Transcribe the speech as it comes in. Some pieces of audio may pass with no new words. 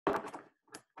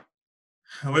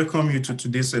I welcome you to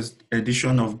today's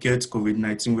edition of Get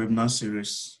COVID-19 webinar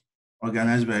series,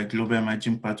 organized by Global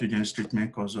Emerging Pathogens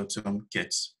Treatment Consortium,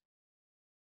 GET.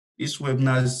 This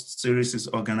webinar series is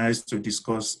organized to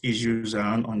discuss issues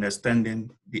around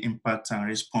understanding the impact and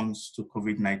response to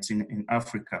COVID-19 in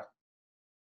Africa.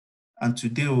 And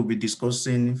today we'll be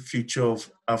discussing future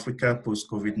of Africa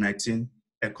post-COVID-19,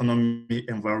 economy,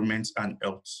 environment, and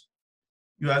health.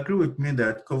 You agree with me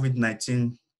that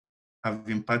COVID-19 have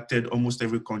impacted almost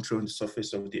every country on the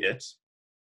surface of the earth.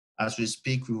 As we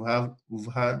speak, we have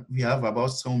about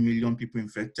 7 million people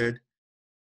infected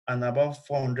and about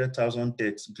 400,000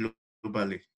 deaths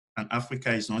globally, and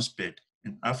Africa is not spared.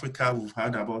 In Africa, we've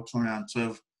had about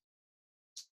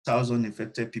 212,000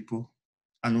 infected people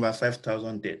and over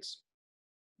 5,000 deaths.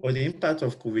 But the impact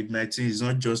of COVID-19 is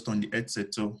not just on the health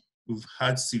sector. We've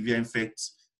had severe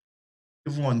effects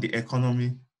even on the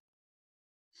economy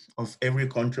of every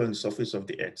country on the surface of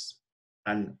the earth.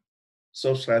 And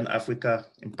Sub-Saharan Africa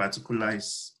in particular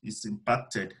is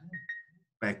impacted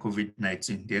by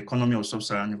COVID-19. The economy of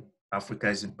Sub-Saharan Africa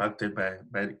is impacted by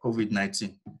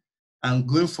COVID-19. And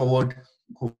going forward,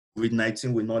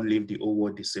 COVID-19 will not leave the whole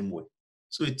world the same way.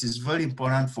 So it is very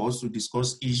important for us to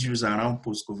discuss issues around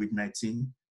post-COVID-19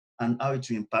 and how it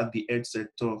will impact the health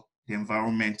sector, the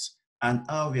environment, and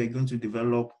how we are going to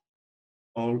develop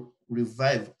or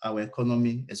revive our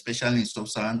economy, especially in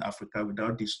Sub-Saharan Africa,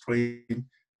 without destroying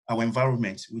our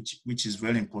environment, which is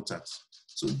very important.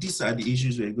 So these are the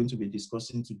issues we're going to be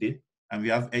discussing today, and we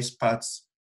have experts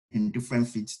in different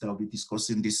fields that will be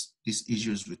discussing these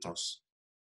issues with us.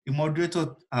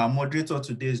 Our moderator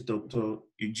today is Dr.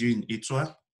 Eugene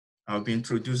Itwa. I'll be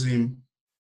introducing him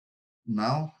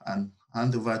now and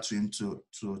hand over to him to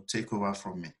take over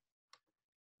from me.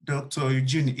 Dr.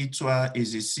 Eugene Itwa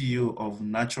is the CEO of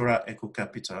Natural Eco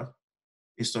Capital,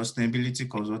 a sustainability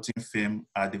consulting firm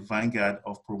at the vanguard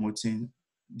of promoting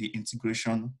the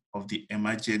integration of the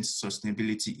emergent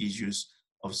sustainability issues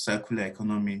of circular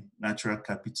economy, natural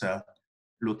capital,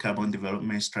 low carbon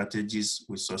development strategies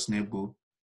with sustainable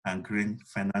and green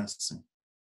financing.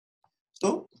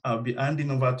 So I'll be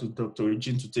handing over to Dr.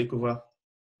 Eugene to take over.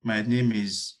 My name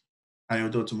is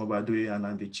Ayodo Tumobadoye, and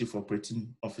I'm the Chief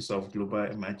Operating Officer of Global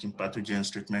Emerging Pathogens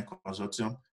Treatment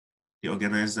Consortium, the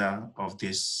organizer of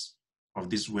this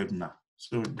webinar.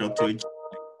 So, Dr. Eugene,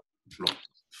 floor.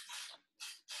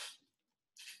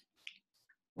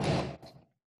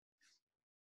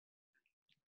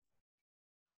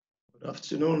 Good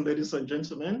afternoon, ladies and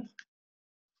gentlemen.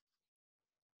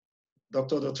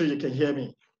 Dr. you can hear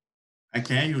me? I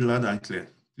can hear you loud and clear.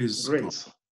 Please. Great. Go.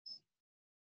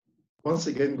 Once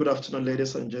again, good afternoon,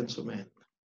 ladies and gentlemen.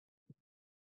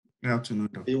 Good afternoon,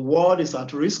 Doctor. The world is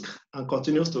at risk and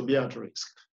continues to be at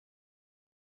risk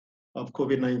of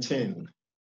COVID-19.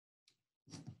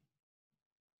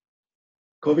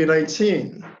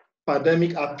 COVID-19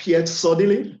 pandemic appeared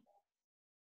suddenly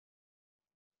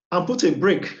and put a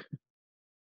brake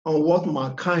on what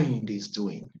mankind is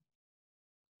doing,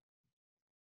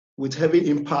 with heavy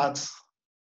impacts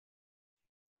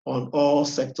on all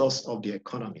sectors of the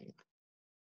economy.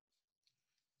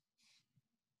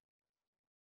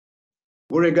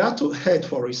 With regard to health,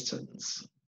 for instance,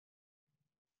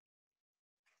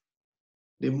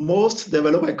 the most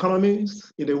developed economies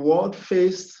in the world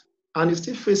faced and is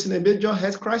still facing a major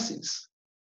health crisis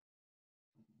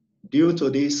due to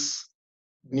this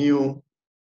new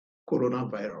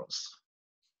coronavirus.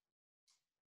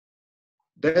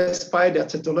 Despite their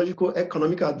technological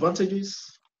economic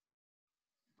advantages,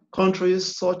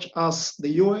 countries such as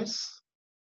the US,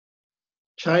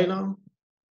 China,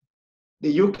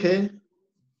 the UK,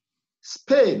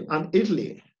 Spain, and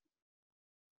Italy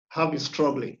have been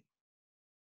struggling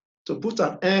to put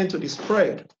an end to the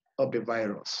spread of the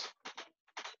virus.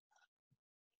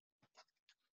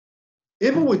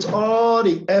 Even with all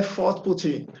the effort put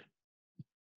in,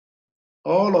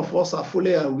 all of us are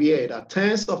fully aware that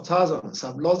tens of thousands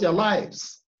have lost their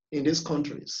lives in these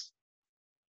countries,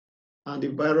 and the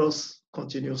virus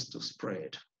continues to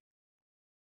spread.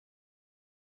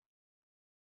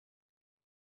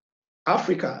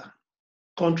 Africa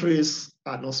countries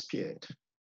are not spared.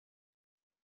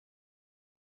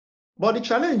 But the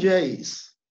challenge here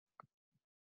is,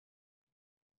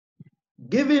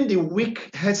 given the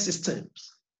weak health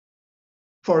systems,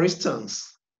 for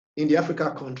instance, in the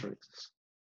African countries,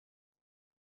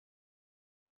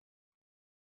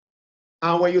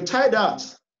 and when you tie that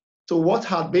to what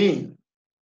had been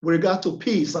with regard to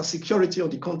peace and security on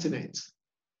the continent,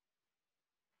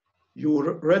 you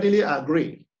will readily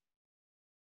agree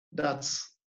that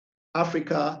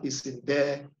Africa is in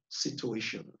their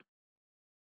situation.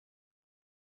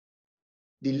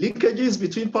 the linkages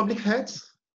between public health,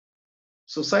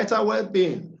 societal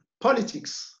well-being,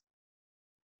 politics,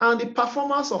 and the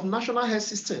performance of national health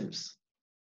systems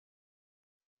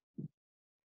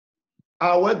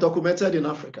are well documented in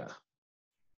Africa,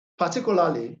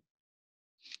 particularly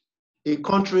in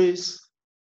countries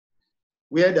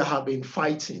where there have been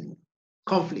fighting,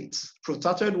 conflicts,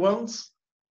 protracted ones,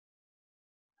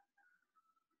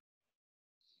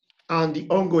 and the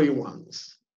ongoing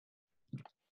ones.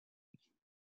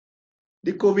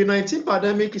 The COVID-19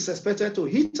 pandemic is expected to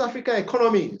hit African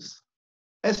economies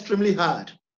extremely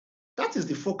hard. That is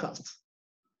the forecast.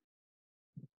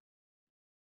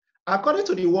 According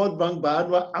to the World Bank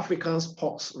Biannual African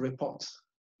Pulse report,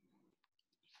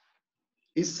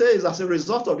 it says as a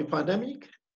result of the pandemic,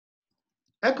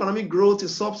 economic growth in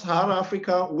sub-Saharan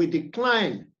Africa will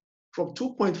decline from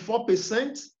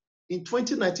 2.4% in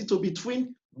 2019 to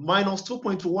between minus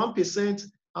 2.1%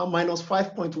 and minus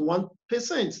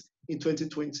 5.1% in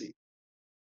 2020,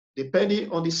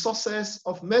 depending on the success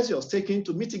of measures taken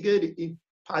to mitigate the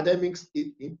pandemic's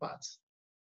impact.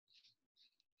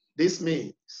 This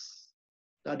means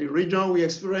that the region will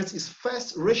experience its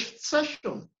first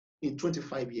recession in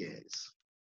 25 years.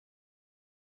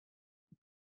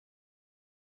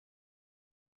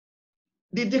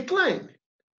 The decline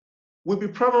will be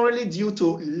primarily due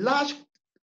to large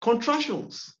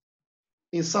contractions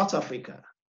in South Africa,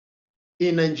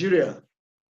 in Nigeria,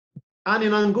 and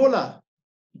in Angola,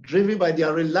 driven by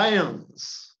their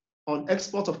reliance on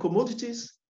export of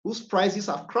commodities whose prices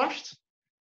have crashed,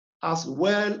 as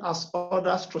well as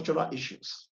other structural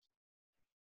issues.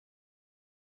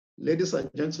 Ladies and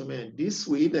gentlemen, this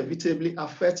will inevitably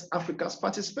affect Africa's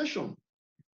participation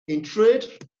in trade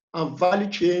and value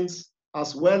chains,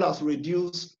 as well as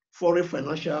reduce foreign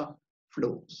financial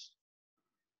flows.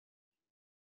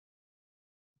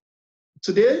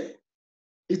 Today,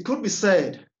 it could be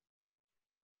said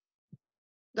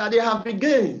that there have been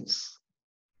gains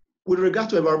with regard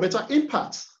to environmental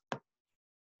impact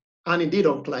and indeed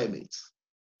on climate.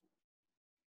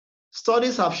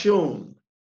 Studies have shown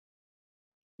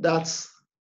that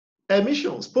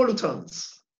emissions, pollutants,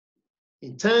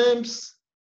 in terms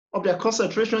of their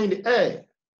concentration in the air,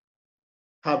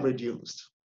 have reduced.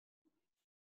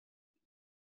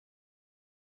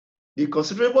 The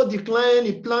considerable decline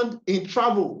in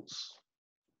travels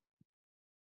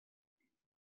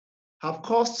have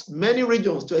caused many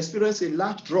regions to experience a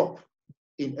large drop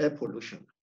in air pollution.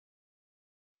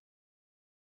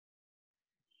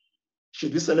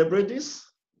 Should we celebrate this?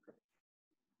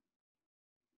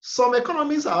 Some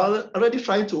economies are already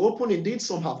trying to open. Indeed,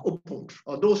 some have opened,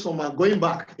 although some are going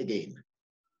back again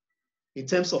in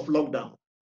terms of lockdown.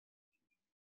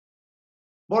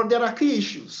 But there are key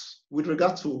issues with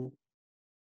regard to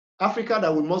Africa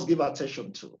that we must give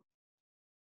attention to.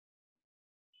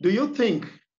 Do you think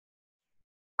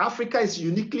Africa is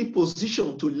uniquely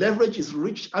positioned to leverage its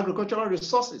rich agricultural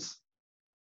resources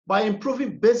by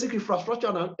improving basic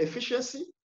infrastructure and efficiency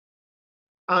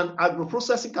and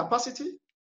agro-processing capacity?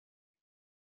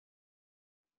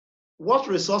 What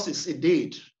resources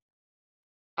indeed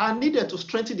are needed to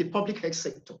strengthen the public health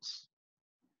sectors?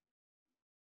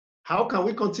 How can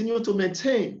we continue to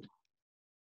maintain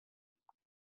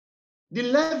the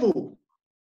level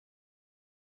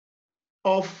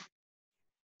of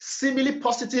seemingly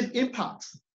positive impact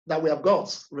that we have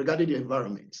got regarding the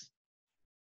environment?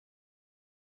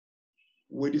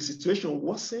 Will the situation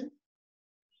worsen?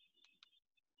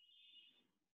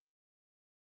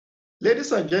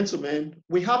 Ladies and gentlemen,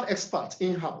 we have experts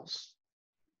in-house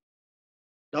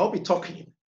that will be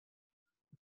talking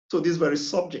to this very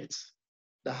subject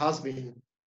that has been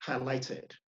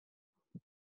highlighted.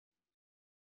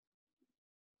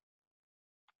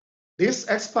 These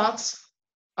experts,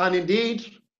 and indeed,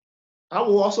 I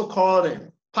will also call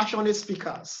them passionate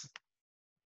speakers,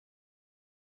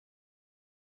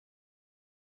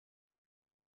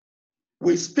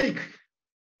 will speak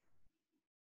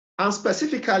and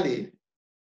specifically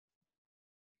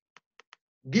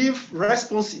give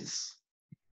responses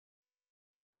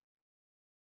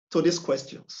to these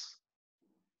questions.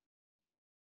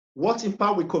 What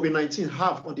impact will COVID-19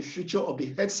 have on the future of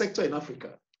the health sector in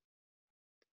Africa?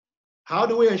 How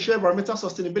do we ensure environmental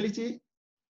sustainability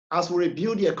as we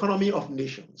rebuild the economy of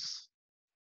nations?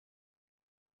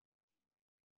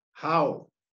 How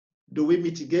do we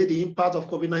mitigate the impact of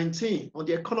COVID-19 on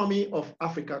the economy of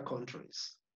African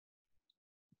countries?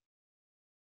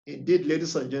 Indeed,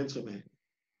 ladies and gentlemen,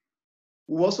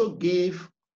 we also give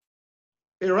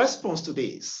a response to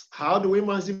this. How do we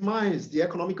maximize the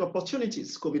economic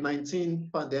opportunities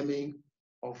COVID-19 pandemic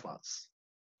offers?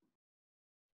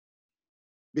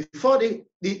 Before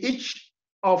each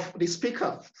of the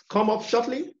speaker come up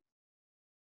shortly,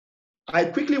 I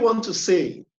quickly want to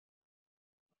say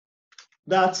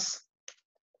that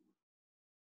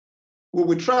we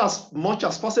will try as much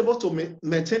as possible to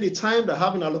maintain the time that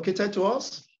have been allocated to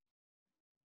us.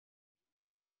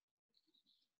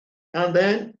 And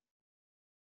then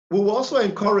we will also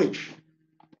encourage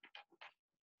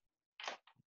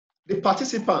the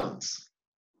participants,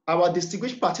 our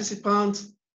distinguished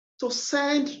participants, to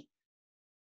send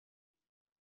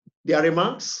their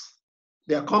remarks,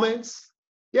 their comments,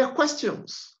 their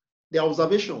questions, their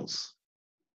observations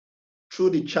through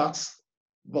the chat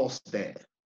box there.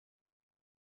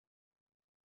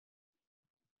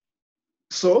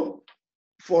 So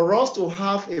for us to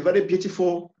have a very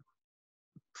beautiful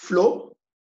flow,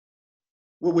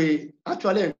 we will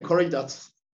actually encourage that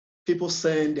people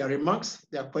send their remarks,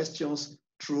 their questions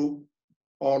through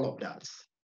all of that.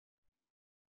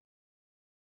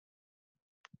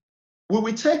 We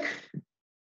will take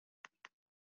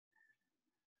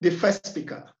the first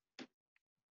speaker.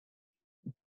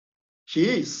 She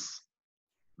is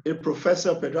a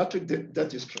professor of pediatric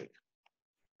dentistry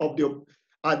at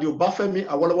the Obafemi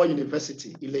Awolowo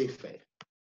University, Ile-Ife.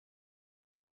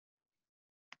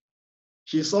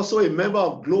 She is also a member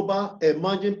of Global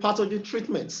Emerging Pathogen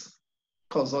Treatments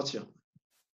Consortium.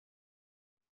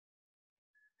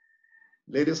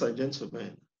 Ladies and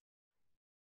gentlemen,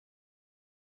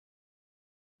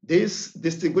 this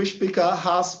distinguished speaker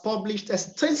has published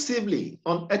extensively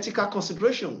on ethical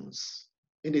considerations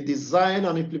in the design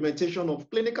and implementation of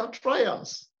clinical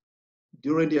trials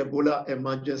during the Ebola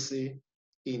emergency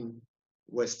in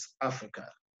West Africa.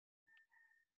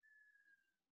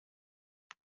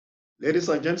 Ladies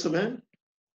and gentlemen,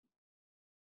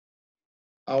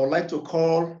 I would like to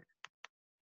call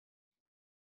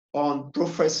on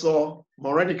Professor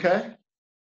Morenike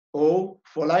O.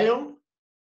 Folayon,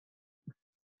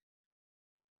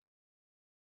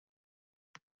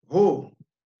 who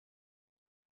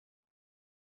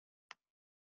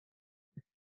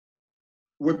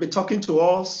will be talking to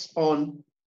us on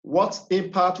what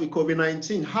impact will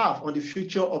COVID-19 have on the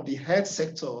future of the health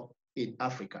sector in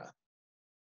Africa.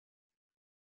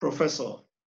 Professor,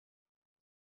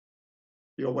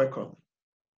 you're welcome.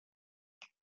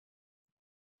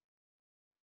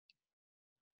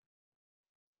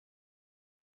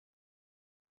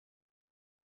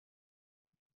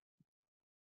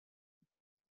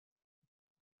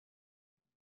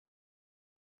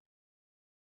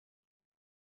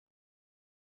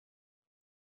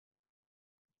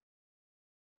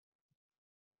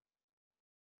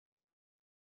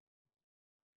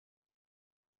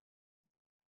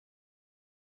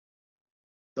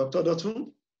 Dr.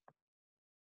 Dotun?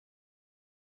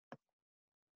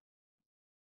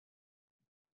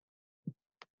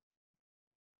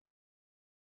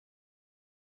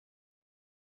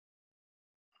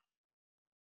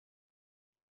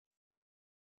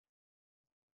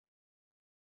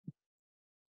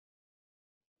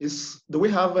 Do we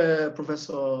have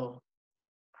Professor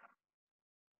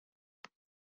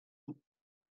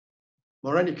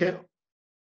Morenike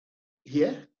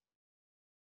here?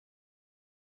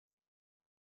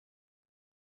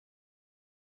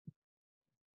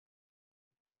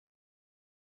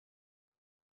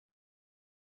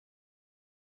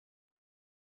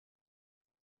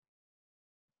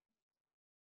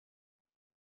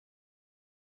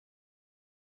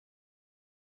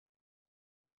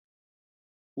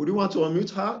 Would you want to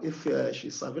unmute her if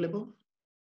she's available?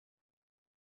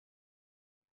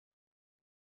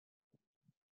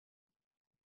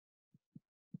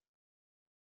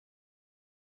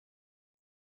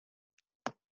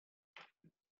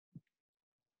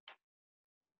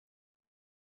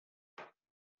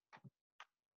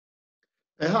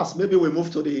 Perhaps maybe we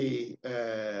move to the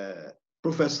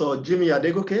Professor Jimmy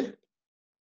Adegoke.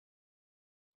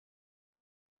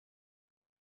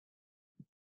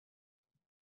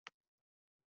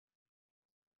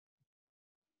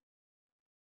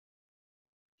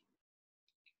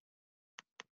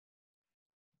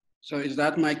 So is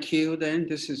that my cue then?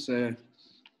 This is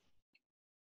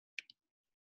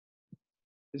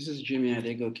Jimmy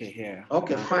Adegoke here.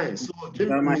 Okay, fine. So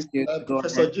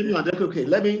Professor Jimmy Adegoke,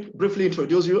 let me briefly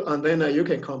introduce you and then you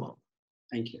can come up.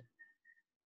 Thank you.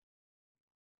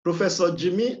 Professor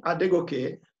Jimmy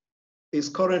Adegoke is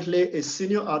currently a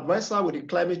senior advisor with the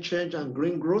Climate Change and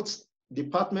Green Growth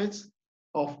Department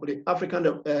of the African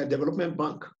Development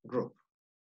Bank Group.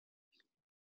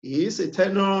 He is a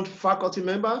tenured faculty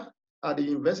member at the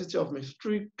University of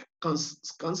Maastricht,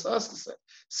 Kansas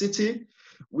City,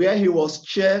 where he was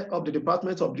chair of the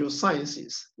Department of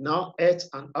Geosciences, now Earth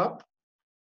and Earth.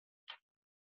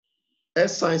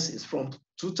 Earth Sciences from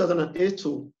 2008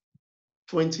 to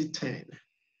 2010.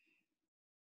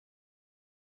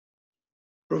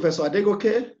 Professor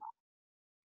Adegoke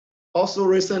also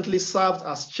recently served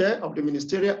as chair of the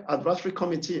Ministerial Advisory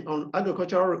Committee on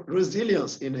Agricultural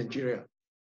Resilience in Nigeria,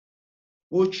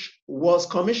 which was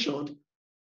commissioned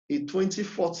in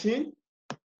 2014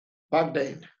 back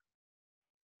then.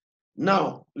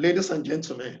 Now, ladies and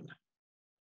gentlemen,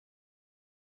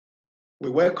 we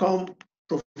welcome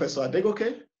Professor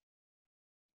Adegoke,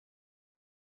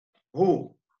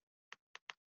 who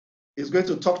is going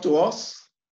to talk to us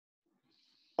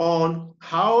on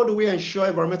how do we ensure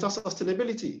environmental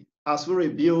sustainability as we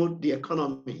rebuild the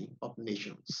economy of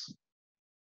nations,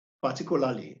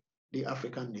 particularly the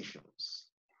African nations.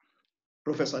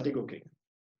 Professor Adegoke.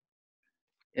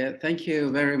 Yeah, thank you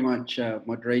very much,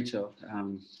 moderator.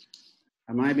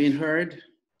 Am I being heard?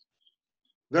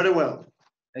 Very well.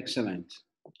 Excellent.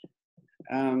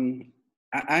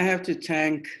 I have to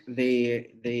thank the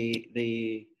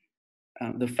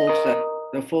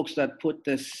folks that put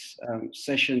this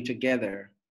session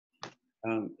together.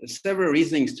 Several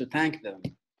reasons to thank them,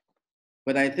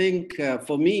 but I think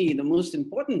for me the most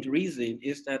important reason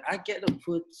is that I get to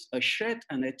put a shirt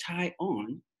and a tie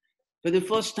on for the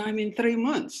first time in 3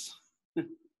 months.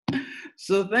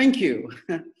 So thank you.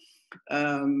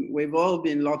 We've all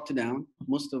been locked down,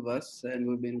 most of us, and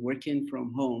we've been working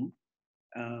from home.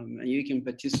 And you can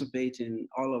participate in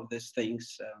all of these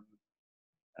things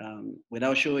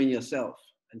without showing yourself.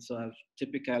 And so I've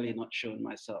typically not shown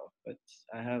myself, but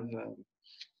I have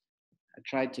I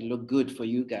tried to look good for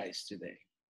you guys today.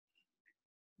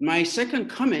 My second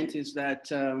comment is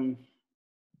that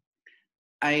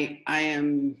I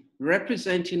am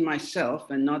representing myself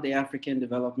and not the African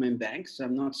Development Bank, so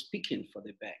I'm not speaking for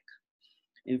the bank.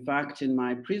 In fact, in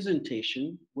my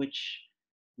presentation, which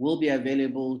will be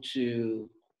available to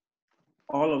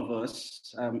all of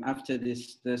us after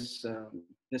this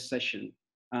session,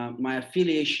 my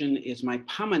affiliation is my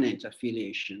permanent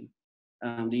affiliation,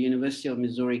 the University of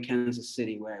Missouri, Kansas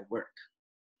City, where I work.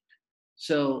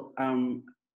 So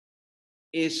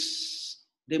is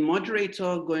the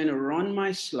moderator going to run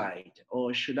my slide,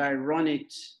 or should I run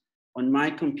it on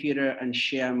my computer and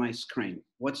share my screen?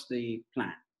 What's the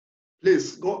plan?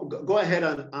 Please go ahead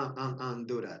and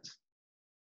do that.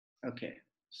 Okay,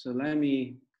 so let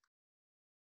me,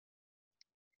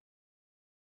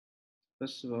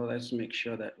 first of all, let's make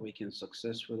sure that we can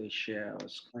successfully share our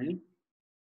screen.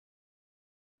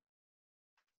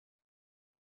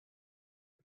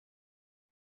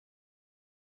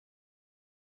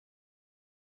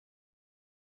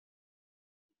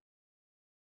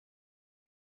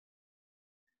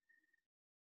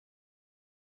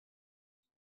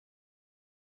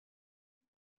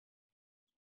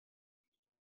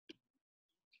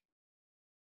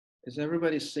 Is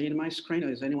everybody seeing my screen,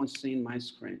 or is anyone seeing my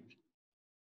screen?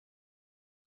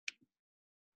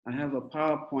 I have a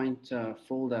PowerPoint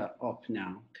folder up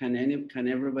now. Can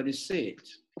everybody see it?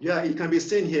 Yeah, it can be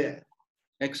seen here.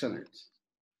 Excellent.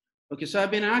 Okay, so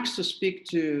I've been asked to speak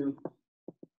to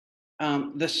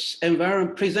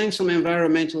present some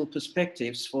environmental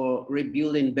perspectives for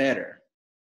rebuilding better,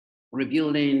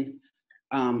 rebuilding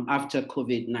after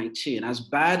COVID-19. As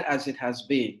bad as it has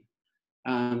been,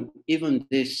 even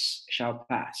this shall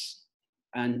pass.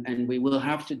 And we will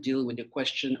have to deal with the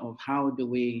question of how do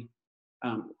we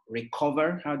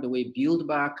recover, how do we build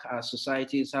back our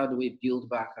societies, how do we build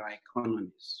back our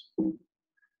economies.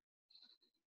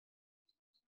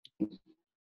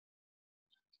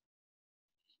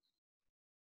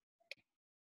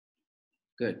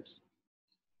 Good.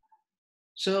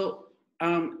 So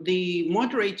the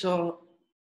moderator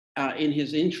in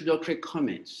his introductory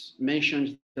comments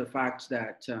mentioned the fact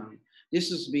that this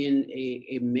has been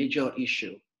a major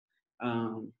issue.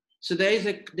 So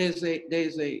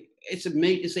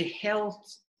it's a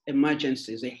health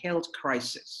emergency, it's a health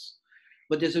crisis,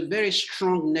 but there's a very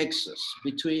strong nexus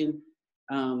between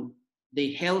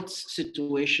the health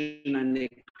situation and the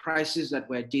crisis that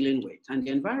we're dealing with and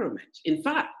the environment. In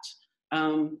fact,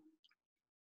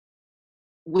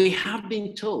 we have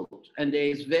been told, and there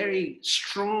is very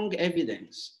strong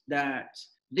evidence that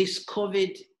this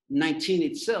COVID-19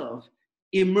 itself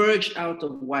emerged out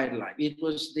of wildlife. It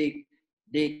was the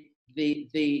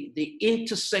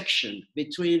intersection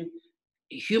between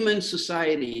human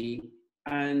society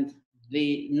and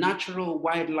the natural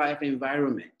wildlife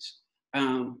environment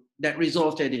that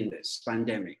resulted in this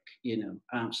pandemic.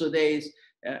 So there's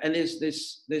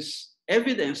this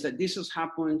evidence that this has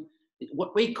happened,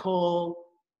 what we call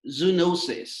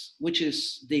zoonosis, which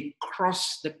is the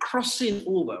crossing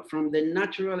over from the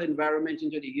natural environment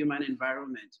into the human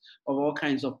environment of all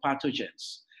kinds of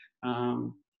pathogens.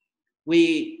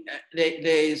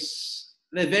 There's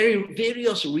very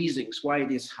various reasons why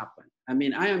this happened. I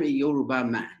mean, I am a Yoruba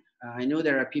man. I know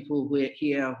there are people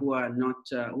here who are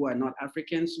not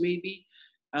Africans, maybe,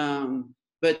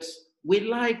 but we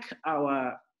like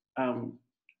our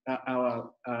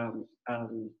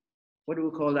what do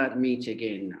we call that meat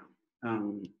again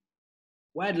now?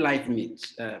 Wildlife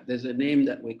meat. There's a name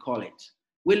that we call it.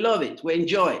 We love it. We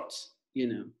enjoy it. You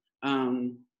know,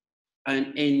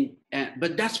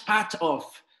 but that's part of.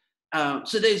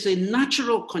 So there's a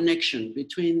natural connection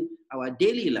between our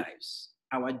daily lives,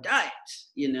 our diet,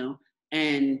 you know,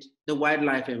 and the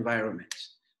wildlife environment.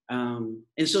 And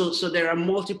so there are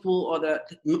multiple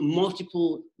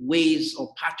ways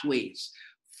or pathways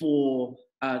for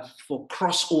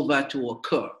crossover to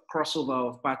occur, crossover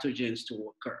of pathogens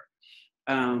to occur.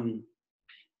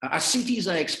 As cities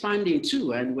are expanding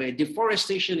too, and where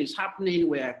deforestation is happening,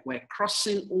 we're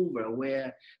crossing over,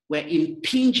 we're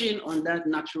impinging on that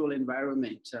natural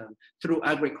environment through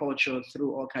agriculture,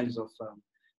 through all kinds of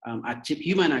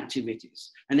human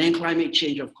activities. And then climate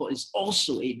change, of course, is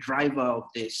also a driver of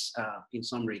this in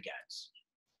some regards.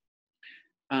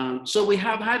 So we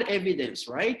have had evidence,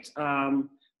 right,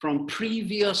 from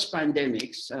previous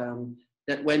pandemics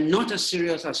that were not as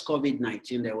serious as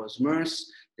COVID-19. There was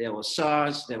MERS, there was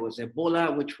SARS, there was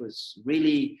Ebola, which was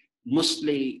really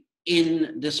mostly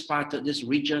in this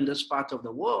region, this part of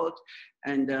the world.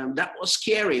 And that was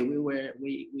scary.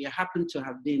 We happened to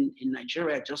have been in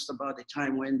Nigeria just about the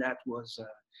time when that was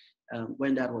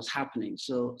happening.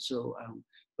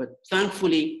 But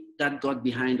thankfully that got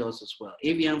behind us as well.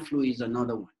 Avian flu is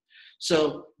another one.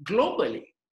 So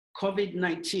globally,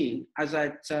 COVID-19, as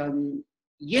at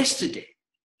yesterday,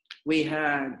 we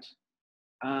had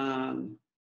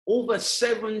over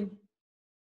 7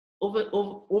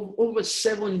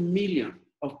 million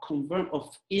of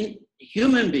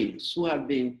human beings who have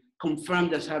been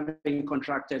confirmed as having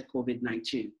contracted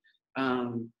COVID-19,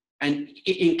 and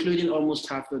including almost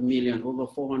 500,000, over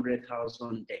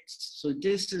 400,000 deaths. So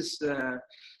this is,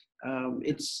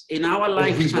 it's in our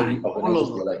lifetime, all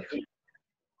over. Life,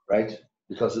 right?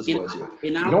 Because this was here.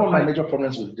 You know what my major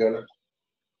problems with Ghana?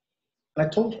 I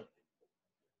told you.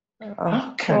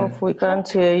 We can't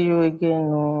hear you again.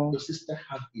 No. Your sister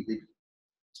had a baby.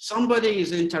 Somebody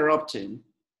is interrupting.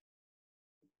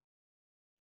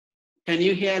 Can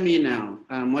you hear me now,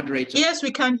 moderator? Yes,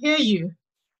 we can hear you.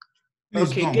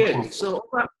 Okay, good. So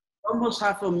almost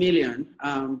 500,000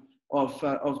 of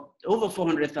over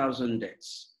 400,000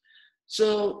 deaths.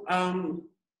 So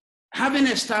having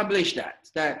established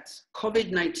that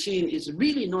COVID-19 is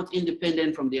really not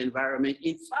independent from the environment.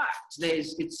 In fact,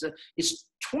 there's a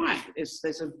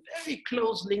very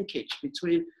close linkage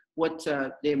between what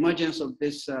the emergence of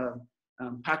this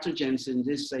pathogens and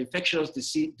these infectious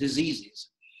diseases.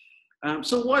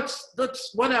 So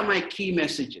what are my key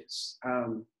messages?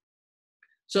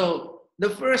 So the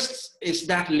first is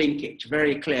that linkage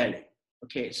very clearly.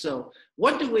 Okay, so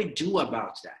what do we do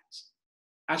about that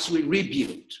as we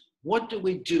rebuild? What do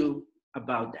we do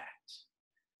about that?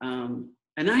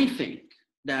 And I think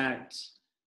that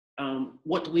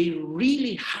what we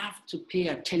really have to pay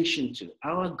attention to,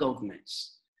 our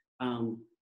governments,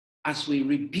 as we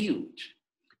rebuild,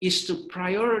 is to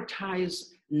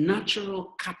prioritize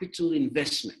natural capital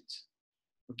investment,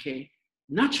 okay?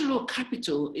 Natural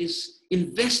capital is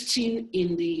investing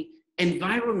in the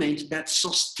environment that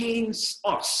sustains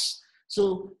us.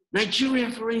 So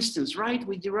Nigeria, for instance, right?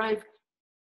 We derive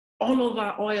all of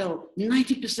our oil,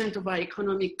 90% of our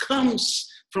economy comes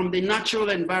from the natural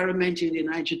environment in the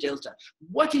Niger Delta.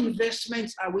 What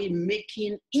investments are we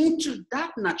making into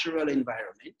that natural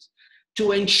environment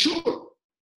to ensure,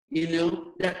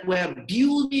 that we're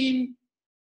building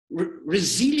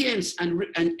resilience and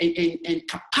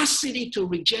capacity to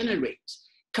regenerate,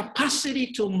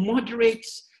 capacity to moderate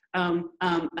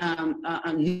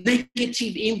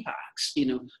negative impacts,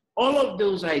 all of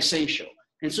those are essential.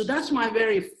 And so that's my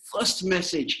very first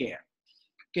message here,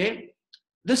 okay?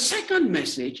 The second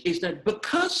message is that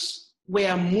because we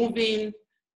are moving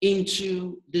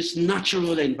into these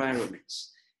natural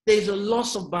environments, there's a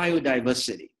loss of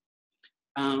biodiversity.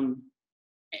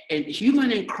 And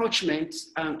human encroachment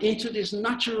into these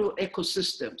natural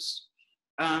ecosystems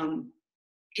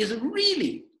is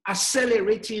really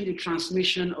accelerating the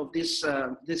transmission of this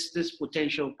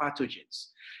potential pathogens.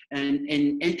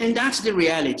 And that's the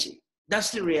reality.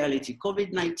 That's the reality.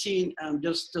 COVID-19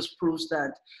 just proves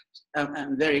that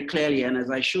very clearly. And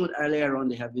as I showed earlier on,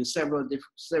 there have been several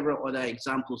other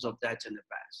examples of that in the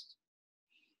past.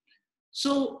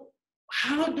 So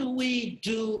what do we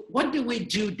do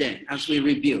then as we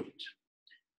rebuild?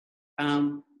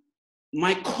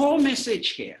 My core message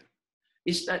here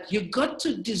is that you got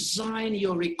to design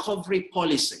your recovery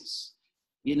policies.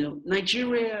 You know,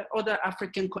 Nigeria, other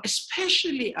African,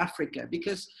 especially Africa,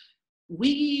 because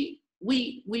we're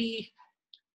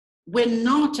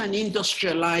not an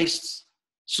industrialized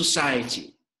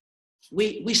society.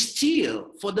 We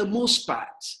still, for the most part,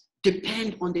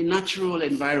 depend on the natural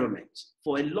environment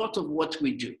for a lot of what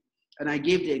we do. And I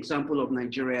gave the example of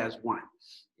Nigeria as one.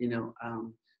 You know,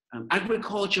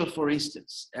 agriculture, for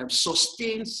instance,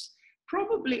 sustains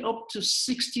probably up to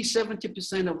 60,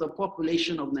 70% of the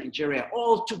population of Nigeria.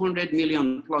 All 200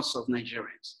 million plus of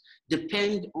Nigerians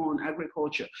depend on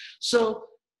agriculture. So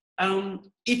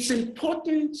it's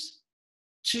important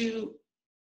to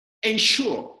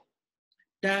ensure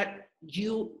that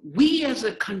we as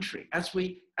a country, as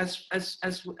we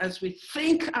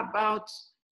think about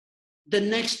the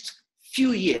next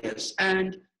few years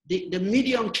and the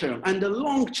medium term and the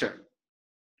long term,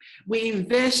 we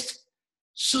invest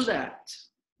so that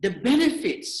the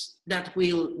benefits that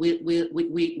we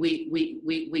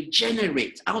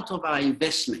generate out of our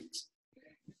investment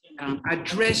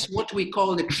address what we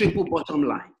call the triple bottom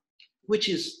line, which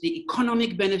is the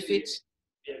economic benefits,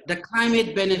 the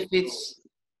climate benefits,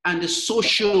 and the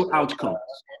social outcomes.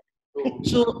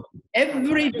 So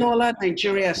every dollar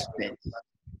Nigeria spends,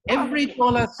 every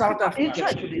dollar South Africa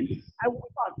spends. I was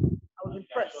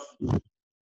impressed.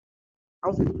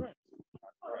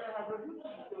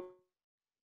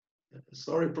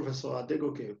 Sorry, Professor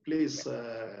Adegoke, please,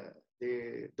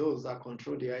 those that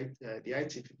control the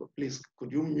IT people, please,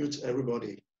 could you mute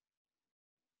everybody?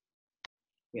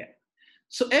 Yeah.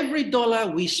 So every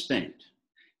dollar we spend,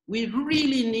 we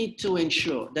really need to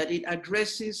ensure that it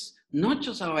addresses not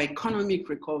just our economic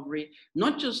recovery,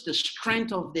 not just the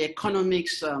strength of the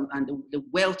economics and the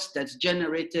wealth that's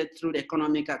generated through the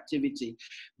economic activity,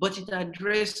 but it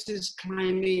addresses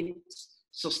climate,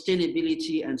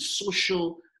 sustainability, and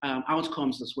social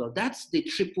outcomes as well. That's the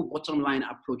triple bottom line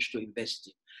approach to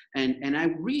investing. And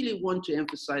I really want to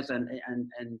emphasize and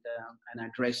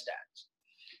address that.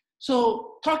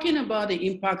 So talking about the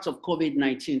impact of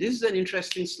COVID-19, this is an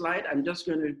interesting slide. I'm just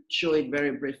going to show it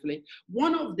very briefly.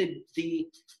 One of the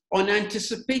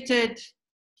unanticipated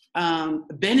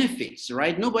benefits,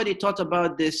 right? Nobody thought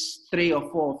about this 3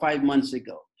 or 4 or 5 months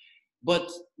ago, but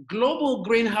global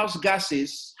greenhouse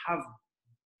gases have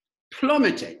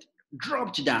plummeted,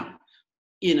 dropped down,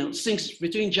 you know, since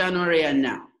between January and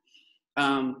now,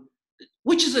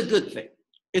 which is a good thing.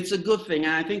 It's a good thing.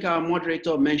 And I think our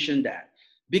moderator mentioned that.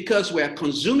 Because we're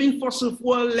consuming fossil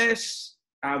fuel less,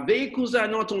 our vehicles are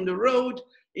not on the road,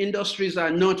 industries are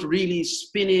not really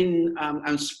spinning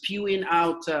and spewing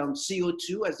out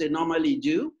CO2 as they normally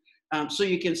do. So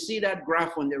you can see that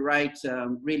graph on the right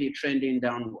really trending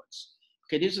downwards.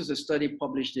 Okay, this is a study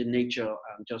published in Nature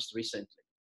just recently.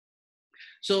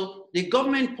 So the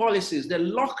government policies, the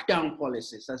lockdown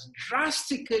policies has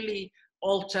drastically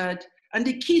altered, and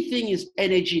the key thing is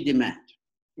energy demand,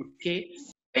 okay?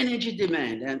 Energy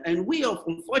demand, and we are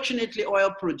unfortunately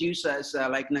oil producers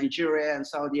like Nigeria and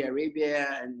Saudi Arabia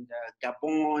and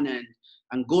Gabon and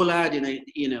Angola,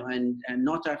 you know, and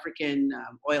North African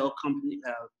oil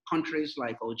countries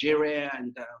like Algeria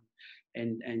and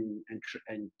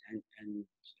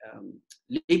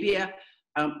Libya.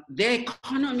 Their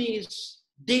economies,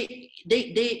 they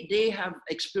have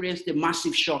experienced a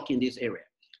massive shock in this area,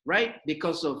 right?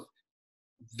 Because of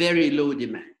very low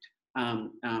demand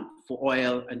for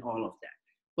oil and all of that.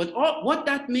 But what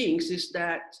that means is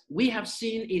that we have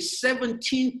seen a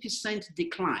 17%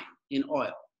 decline in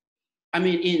oil.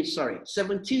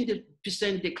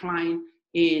 17% decline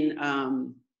in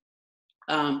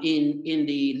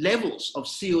the levels of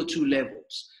CO2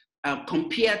 levels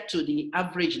compared to the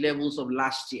average levels of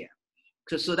last year.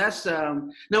 So that's,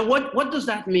 now what does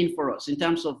that mean for us in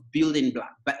terms of building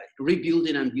back,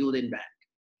 rebuilding and building back?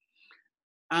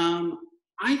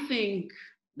 I think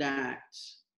that,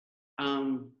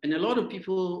 and a lot of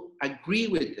people agree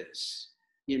with this,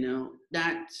 you know,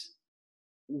 that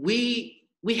we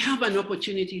have an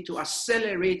opportunity to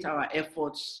accelerate our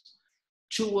efforts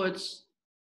towards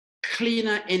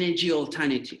cleaner energy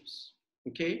alternatives,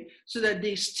 okay? So that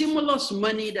the stimulus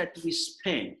money that we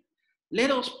spend, let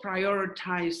us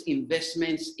prioritize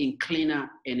investments in cleaner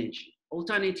energy,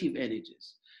 alternative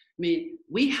energies. I mean,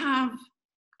 we have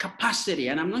capacity,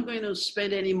 and I'm not going to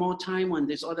spend any more time on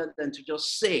this other than to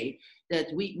just say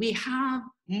that we have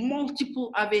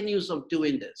multiple avenues of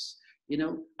doing this. You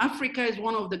know, Africa is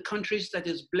one of the countries that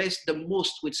is blessed the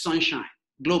most with sunshine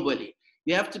globally.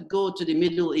 You have to go to the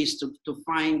Middle East to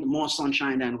find more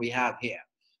sunshine than we have here,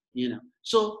 you know.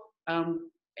 So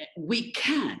we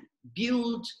can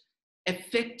build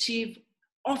effective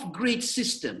off-grid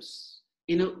systems.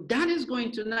 You know, that is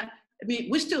going to not, I mean,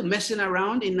 we're still messing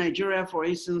around in Nigeria, for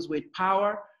instance, with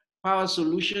power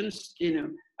solutions, you know,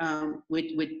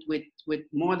 with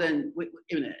more than,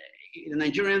 you know, the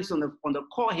Nigerians on the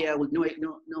call here would know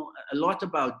a lot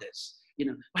about this. You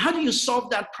know, how do you solve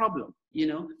that problem? You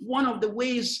know, one of the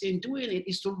ways in doing it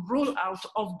is to roll out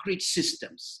off-grid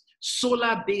systems,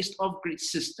 solar-based off-grid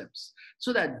systems,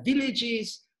 so that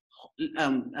villages,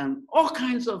 all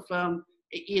kinds of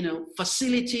you know,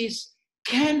 facilities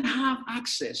can have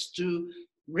access to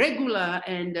regular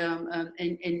and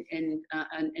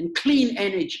clean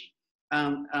energy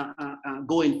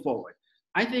going forward.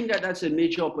 I think that that's a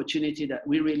major opportunity that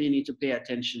we really need to pay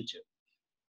attention to.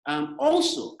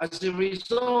 Also, as a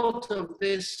result of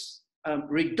this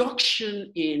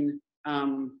reduction in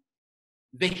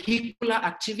vehicular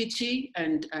activity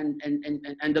and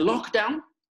the lockdown,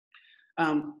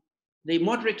 the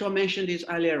moderator mentioned this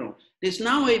earlier on, there's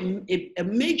now a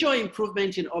major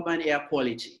improvement in urban air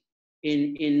quality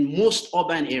in most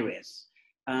urban areas.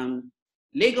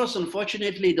 Lagos,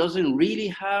 unfortunately, doesn't really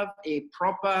have a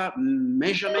proper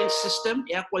measurement system,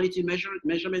 air quality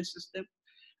measurement system.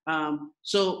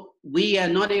 So we are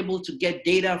not able to get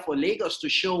data for Lagos to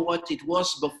show what it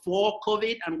was before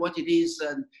COVID and what it is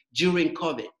during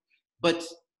COVID. But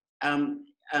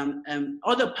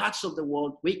other parts of the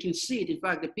world, we can see it. In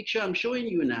fact, the picture I'm showing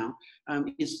you now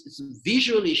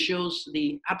visually shows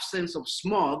the absence of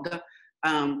smog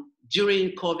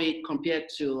during COVID compared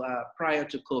to prior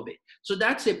to COVID. So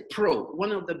that's a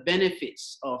one of the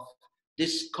benefits of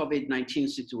this COVID-19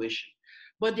 situation.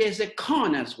 But there's a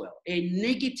con as well, a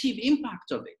negative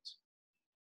impact of it.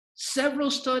 Several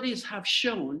studies have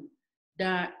shown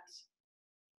that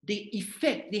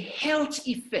the health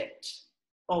effect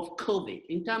of COVID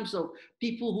in terms of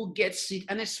people who get sick,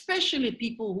 and especially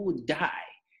people who die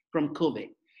from COVID,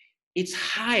 it's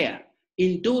higher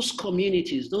in those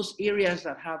communities, those areas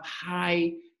that have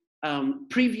high,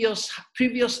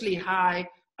 previously high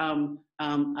urban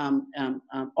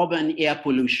air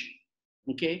pollution.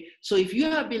 Okay, so if you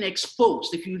have been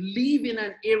exposed, if you live in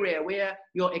an area where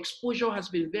your exposure has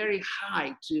been very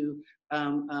high to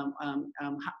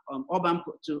urban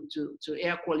to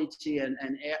air quality and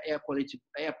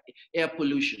air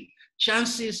pollution,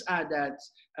 chances are that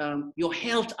your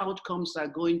health outcomes are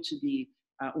going to be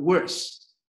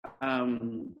worse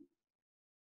than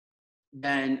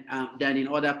in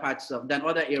other parts of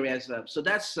other areas. So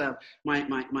that's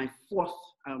my fourth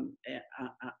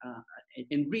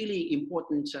and really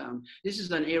important. This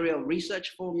is an area of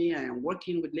research for me. I am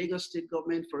working with Lagos State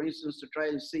government, for instance, to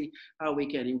try to see how we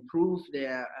can improve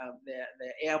their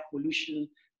air pollution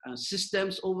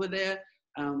systems over there.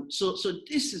 So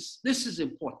this is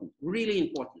important, really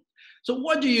important. So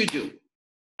what do you do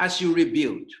as you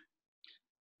rebuild?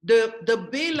 The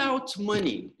bailout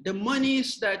money, the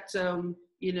monies that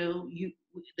you know,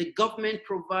 the government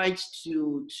provides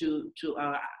to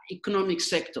our economic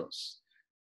sectors.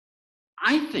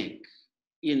 I think,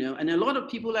 you know, and a lot of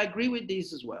people agree with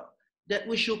this as well, that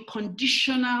we should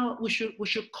condition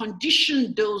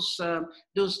those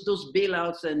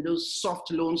bailouts and those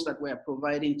soft loans that we're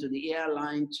providing to the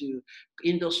airline, to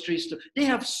industries. They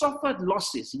have suffered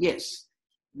losses, yes,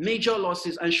 major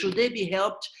losses, and should they be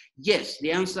helped? Yes.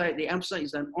 The answer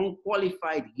is an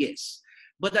unqualified yes.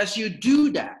 But as you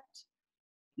do that,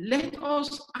 let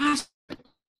us ask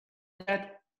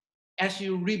that as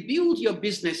you rebuild your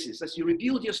businesses, as you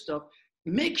rebuild your stuff,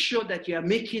 make sure that you are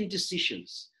making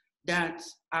decisions that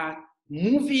are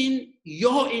moving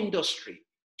your industry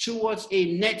towards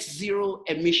a net zero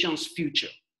emissions future.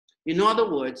 In other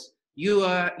words, you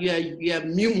are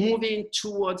moving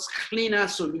towards cleaner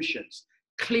solutions,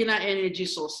 cleaner energy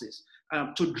sources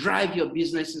to drive your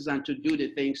businesses and to do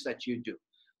the things that you do.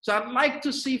 So I'd like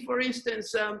to see, for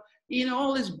instance, you know,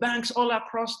 all these banks all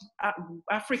across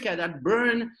Africa that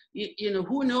burn, you know,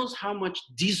 who knows how much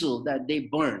diesel that they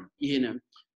burn, you know,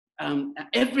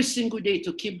 every single day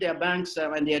to keep their banks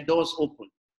and their doors open.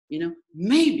 You know,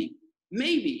 maybe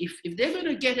if they're going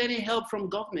to get any help from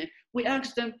government, we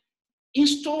ask them,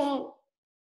 install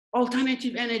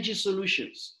alternative energy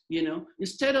solutions, you know,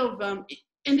 instead of,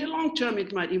 in the long term,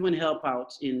 it might even help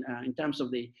out in terms of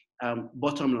the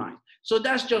bottom line. So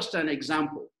that's just an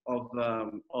example of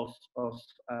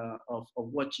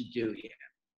what you do here.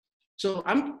 So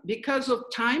because of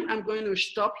time, I'm going to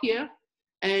stop here.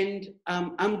 And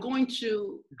I'm going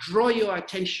to draw your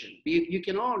attention. You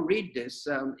can all read this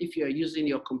if you're using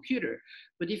your computer,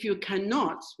 but if you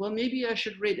cannot, well, maybe I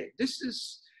should read it. This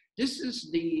is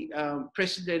the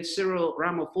President Cyril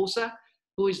Ramaphosa,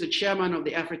 who is the chairman of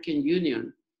the African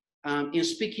Union, in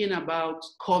speaking about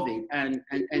COVID and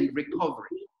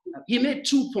recovery. He made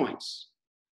 2 points.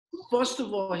 First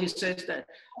of all, he says that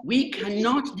we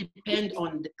cannot depend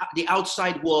on the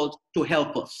outside world to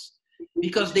help us,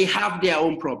 because they have their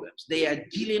own problems. They are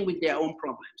dealing with their own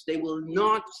problems. They will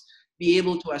not be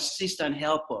able to assist and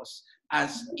help us,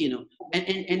 as you know.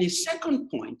 And his second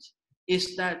point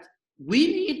is that we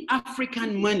need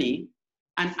African money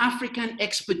and African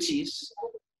expertise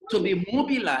to be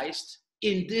mobilized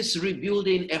in this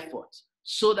rebuilding effort,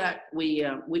 so that we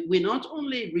not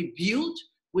only rebuild,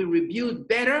 we rebuild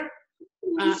better,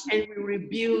 and we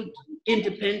rebuild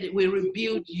independent. We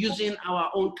rebuild using our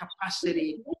own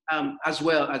capacity, as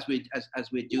well as we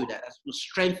do that, as we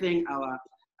strengthen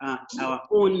our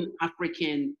own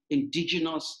African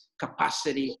indigenous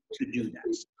capacity to do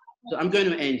that. So I'm going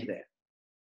to end there.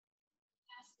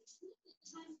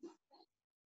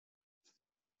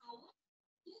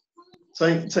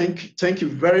 Thank you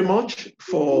very much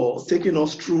for taking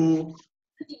us through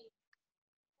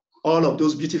all of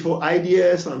those beautiful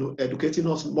ideas and educating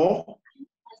us more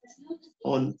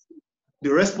on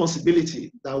the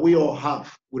responsibility that we all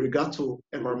have with regard to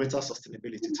environmental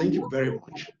sustainability. Thank you very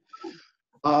much.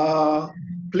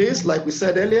 Please, like we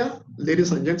said earlier,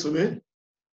 ladies and gentlemen,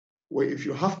 if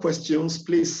you have questions,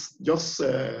 please just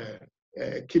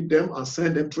keep them and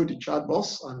send them through the chat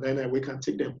box, and then we can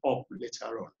take them up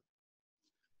later on.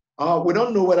 We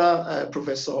don't know whether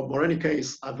Professor Morenica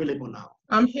is available now.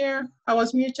 I'm here. I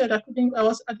was muted. I didn't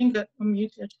get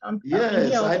unmuted.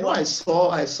 Yes, I know. I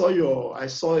saw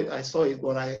it,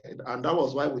 but and that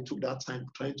was why we took that time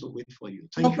trying to wait for you.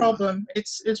 Thank you. No problem.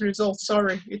 It's resolved.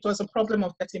 Sorry, it was a problem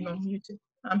of getting unmuted.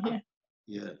 I'm here.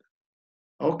 Yeah.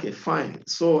 Okay, fine.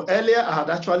 So earlier I had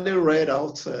actually read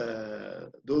out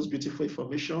those beautiful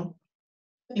information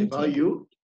about you.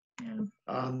 Yeah.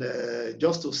 And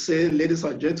just to say, ladies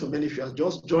and gentlemen, if you are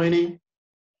just joining,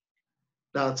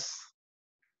 that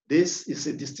this is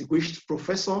a distinguished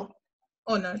professor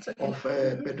of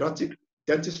pediatric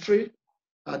dentistry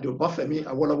at the Obafemi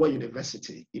Awolowo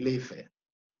University, Ile-Ife.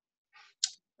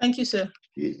 Thank you, sir.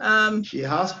 She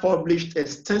has published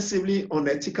extensively on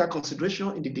ethical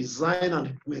consideration in the design and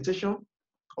implementation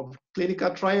of clinical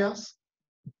trials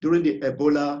during the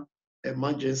Ebola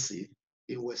emergency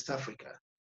in West Africa.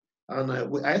 And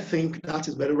I think that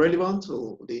is very relevant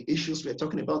to the issues we're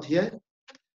talking about here,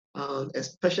 and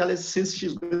especially since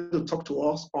she's going to talk to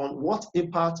us on what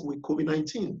impact will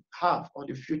COVID-19 have on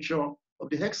the future of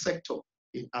the health sector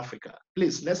in Africa.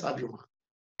 Please, let's have you, ma'am.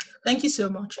 Thank you so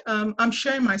much. I'm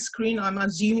sharing my screen. I'm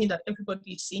assuming that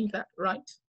everybody is seeing that, right?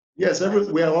 Yes,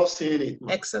 we are all seeing it.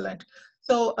 Excellent.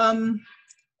 So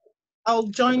I'll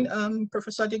join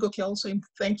Professor Adegoke also in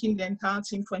thanking the entire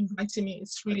team for inviting me.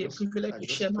 It's really a privilege to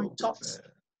share my thoughts.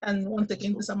 And once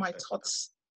again, these are my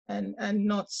thoughts and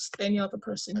not any other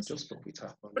person's.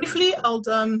 Briefly, I'll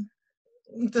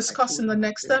discuss in the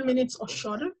next 10 minutes or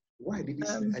shorter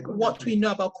what we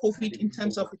know about COVID in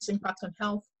terms of its impact on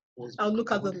health. I'll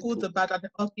look at the good, the bad, and the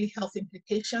ugly health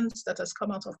implications that has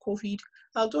come out of COVID.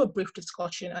 I'll do a brief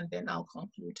discussion and then I'll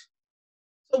conclude.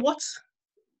 So what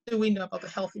do we know about the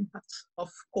health impacts of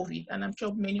COVID? And I'm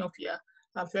sure many of you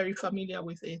are very familiar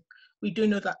with it. We do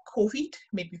know that COVID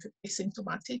may be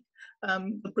asymptomatic.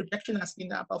 The projection has been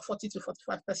that about 40 to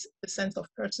 45% of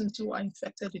persons who are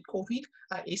infected with COVID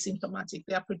are asymptomatic.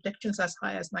 There are projections as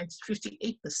high as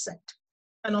 58%.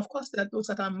 And of course, there are those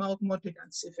that are mild, moderate,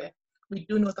 and severe. We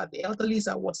do know that the elderly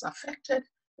are what's affected,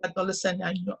 adolescents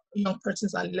and young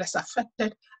persons are less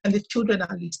affected, and the children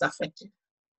are least affected.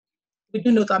 We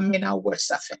do know that men are worse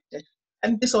affected.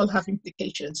 And this all have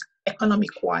implications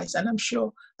economic-wise, and I'm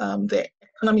sure the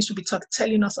economists will be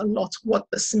telling us a lot what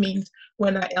this means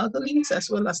when our elderly, as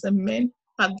well as the men,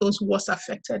 are those worst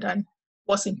affected and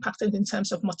what's impacted in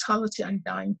terms of mortality and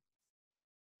dying.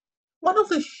 One of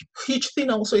the huge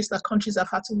things also is that countries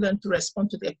have had to learn to respond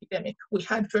to the epidemic. We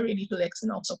had very little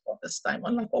external support this time,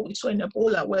 unlike what we saw in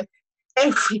Ebola, where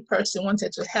every person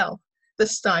wanted to help.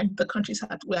 This time, the countries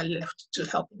were left to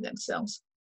helping themselves.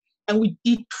 And we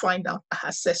did find out that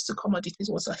access to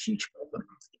commodities was a huge problem.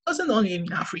 It wasn't only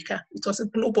in Africa, it was a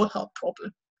global health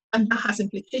problem. And that has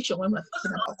implications when we're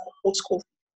talking about post-COVID.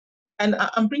 And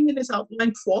I'm bringing this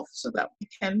outline forth so that we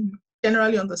can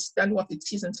generally understand what it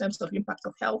is in terms of impact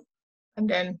of health, and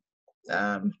then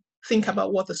think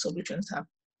about what the solutions are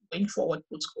going forward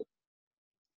post-COVID.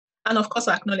 And of course,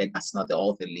 I acknowledge that's not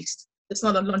all the list. it's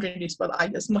not a laundry list, but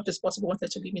I, as much as possible, wanted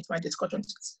to limit my discussion to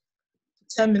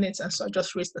 10 minutes, and so I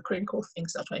just raised the critical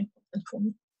things that were important for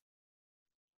me.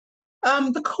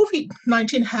 The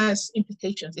COVID-19 has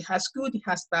implications. It has good, it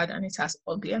has bad, and it has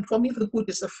ugly. And for me, the good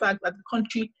is the fact that the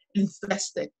country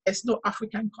invested. There's no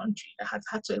African country that has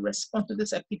had to respond to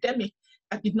this epidemic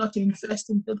that did not invest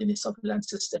in building a surveillance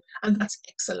system, and that's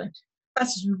excellent.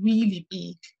 That's really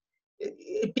big,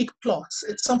 a big plus.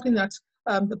 It's something that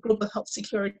the global health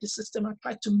security system had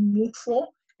tried to move for,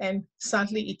 and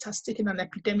sadly, it has taken an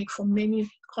epidemic for many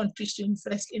countries to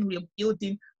invest in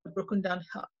rebuilding the broken down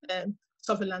health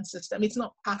surveillance system. It's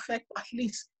not perfect, but at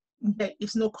least there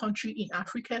is no country in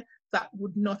Africa that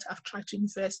would not have tried to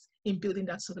invest in building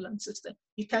that surveillance system.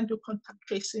 You can't do contact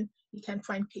tracing, you can't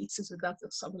find cases without the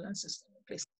surveillance system in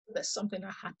place. There's something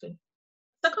that happened.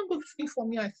 Second good thing for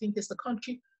me, I think, is the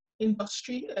country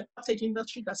industry, cottage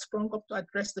industry that sprung up to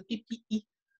address the PPE,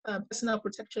 personal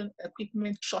protection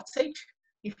equipment shortage.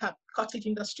 You have cottage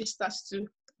industry starts to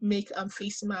make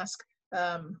face masks,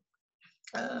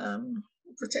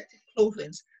 protective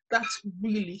clothing. That's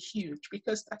really huge,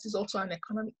 because that is also an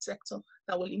economic sector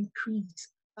that will increase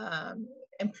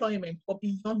employment. But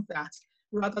beyond that,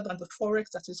 rather than the forex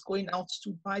that is going out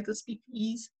to buy those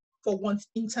PPEs, for once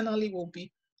internally will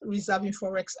be reserving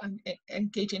forex and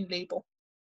engaging labor.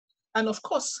 And of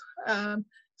course,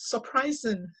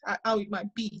 surprising how it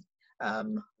might be,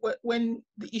 when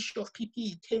the issue of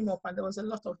PPE came up and there was a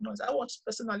lot of noise, I was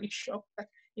personally shocked that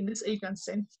in this age and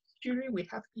century, we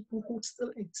have people who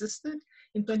still existed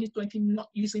in 2020 not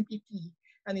using PPE.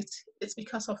 And it's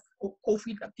because of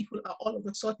COVID that people are all of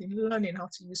a sudden learning how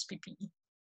to use PPE.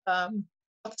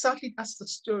 But sadly, that's the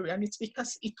story. And it's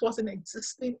because it wasn't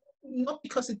existing, not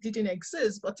because it didn't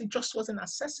exist, but it just wasn't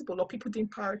accessible, or people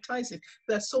didn't prioritize it.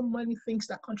 There are so many things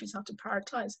that countries have to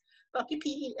prioritize. But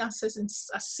PPE access is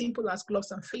as simple as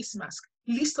gloves and face masks,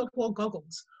 least of all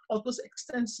goggles, or those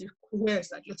extensive wears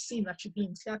that you're seeing that should be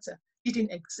in theater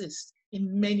didn't exist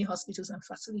in many hospitals and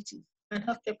facilities, and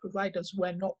healthcare providers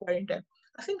were not wearing them.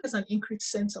 I think there's an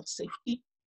increased sense of safety,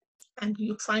 and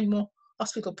you find more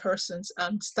hospital persons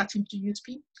starting to use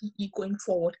PPE going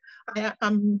forward. I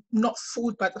am not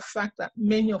fooled by the fact that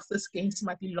many of these gains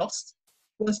might be lost.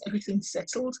 Once everything's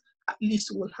settled, at least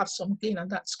we'll have some gain,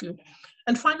 and that's good.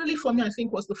 And finally, for me, I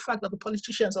think was the fact that the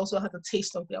politicians also had a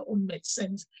taste of their own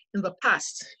medicines in the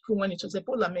past. When it was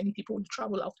Ebola, many people would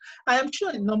travel out. I am sure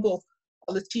a number of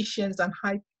politicians and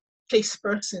high-placed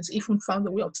persons even found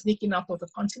a way of sneaking out of the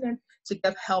continent to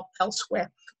get help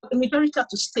elsewhere. But the majority had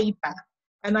to stay back.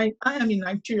 And I am in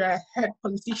Nigeria. I heard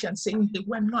politicians saying they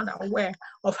were not aware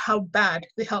of how bad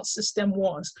the health system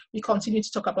was. We continue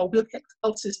to talk about weak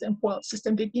health system, poor health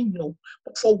system. They didn't know.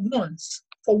 But for once,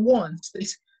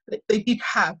 they did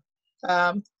have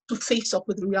to face up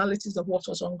with the realities of what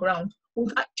was on ground. Will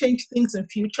that change things in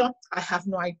future? I have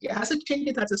no idea. Has it changed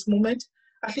it at this moment?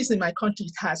 At least in my country,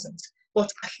 it hasn't.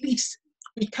 But at least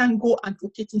we can go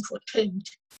advocating for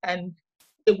change, and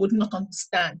they would not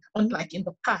understand, unlike in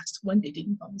the past when they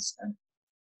didn't understand.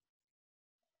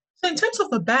 So in terms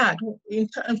of the bad, in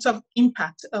terms of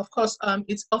impact, of course,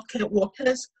 it's healthcare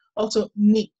workers also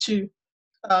need to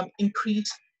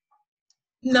increase.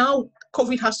 Now,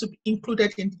 COVID has to be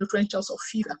included in the differentials of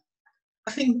fever.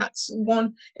 I think that's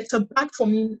one. It's a bad for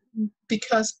me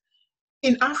because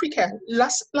in Africa,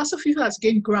 Lassa fever has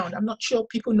gained ground. I'm not sure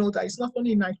people know that it's not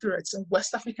only in Nigeria, it's a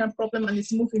West African problem, and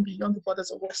it's moving beyond the borders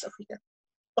of West Africa.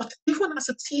 But even as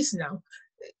it is now,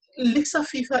 Lassa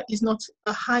fever is not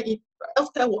a high,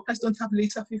 healthcare workers don't have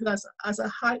Lassa fever as a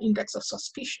high index of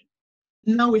suspicion.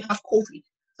 Now we have COVID.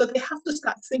 So they have to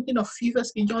start thinking of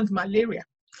fevers beyond malaria.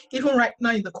 Even right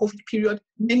now in the COVID period,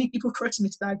 many people first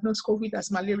misdiagnose COVID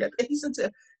as malaria. There isn't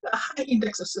a high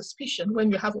index of suspicion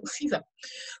when you have a fever.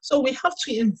 So we have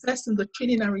to invest in the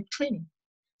training and retraining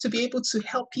to be able to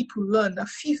help people learn that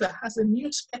fever has a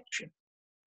new spectrum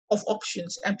of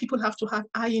options, and people have to have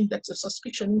high index of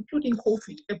suspicion, including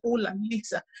COVID, Ebola,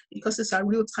 Lassa, because these are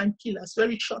real-time killers,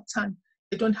 very short time.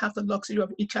 They don't have the luxury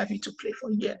of HIV to play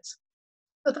for years.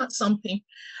 So that's something.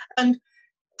 And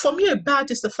for me, a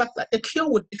bad is the fact that a cure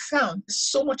would be found. There's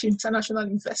so much international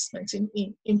investment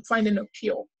in finding a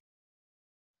cure.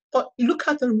 But look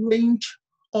at the range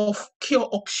of cure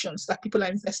options that people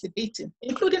are investigating,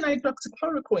 including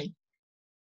hydroxychloroquine.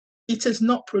 It is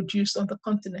not produced on the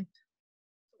continent.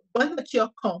 When the cure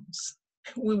comes,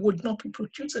 we would not be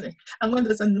producing it. And when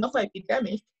there's another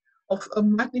epidemic of a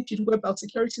magnitude where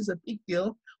biosecurity is a big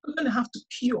deal, we're going to have to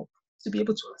queue up to be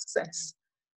able to assess.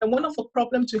 And one of the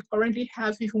problems we currently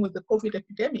have, even with the COVID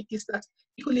epidemic, is that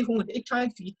people even with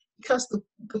HIV, because the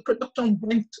production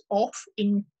went off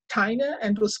in China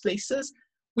and those places,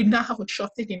 We now have a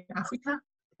shortage in Africa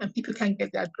and people can't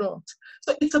get their drugs.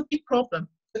 So it's a big problem.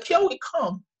 The cure will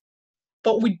come,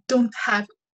 but we don't have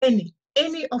any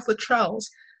of the trials,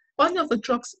 any of the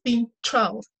drugs being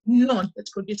trialed, none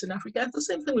that's produced in Africa. And the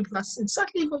same thing with vaccines.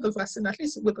 Sadly, even the vaccine, at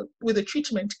least with the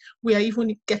treatment, we are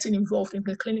even getting involved in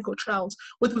the clinical trials.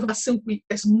 With the vaccine,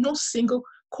 there's no single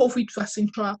COVID vaccine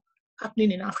trial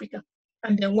happening in Africa.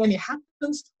 And then when it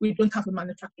happens, we don't have the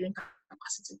manufacturing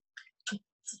capacity to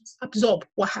absorb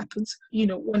what happens,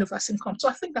 when a vaccine comes. So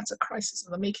I think that's a crisis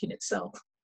in the making itself.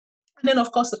 And then,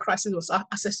 of course, the crisis was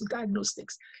access to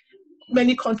diagnostics.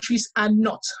 Many countries are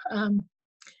not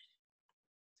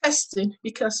testing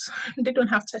because they don't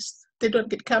have tests. They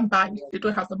can't buy it. They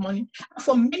don't have the money. And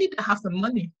for many that have the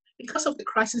money, because of the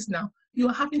crisis now, you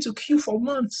are having to queue for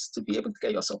months to be able to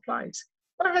get your supplies.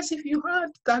 Whereas if you had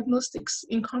diagnostics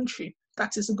in country,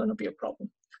 that isn't going to be a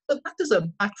problem. So that is a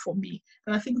bad for me.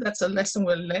 And I think that's a lesson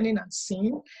we're learning and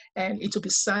seeing. And it will be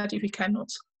sad if we cannot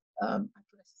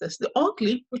address this. The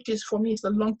ugly, which is for me, is the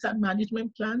long-term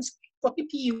management plans for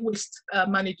PPE waste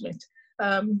management.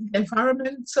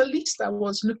 Environmentalists, I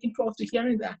was looking forward to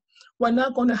hearing that. We're now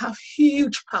going to have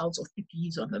huge piles of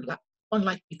PPEs on the lab,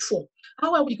 unlike before.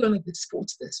 How are we going to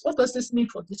dispose this? What does this mean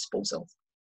for disposal?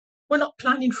 We're not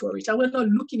planning for it, and we're not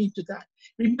looking into that.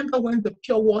 Remember when the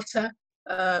pure water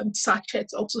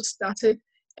sachets also started?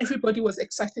 Everybody was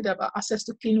excited about access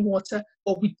to clean water,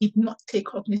 but we did not take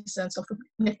cognizance of the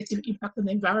negative impact on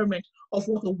the environment of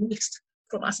what the waste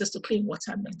from access to clean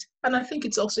water meant. And I think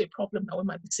it's also a problem that we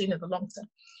might be seeing in the long term.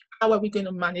 How are we going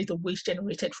to manage the waste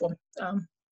generated from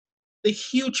the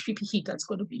huge PPE that's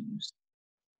going to be used?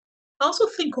 I also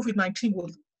think COVID-19 will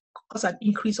cause an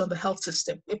increase on the health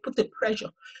system. They put the pressure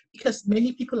because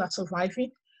many people are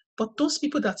surviving, but those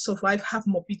people that survive have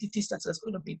morbidities that is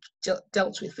going to be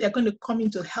dealt with. They're going to come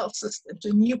into the health system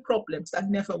to new problems that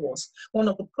never was. One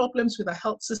of the problems with the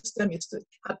health system is the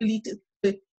ability,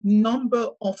 the number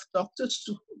of doctors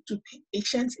to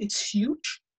patients is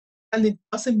huge, and it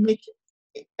doesn't make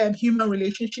human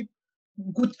relationship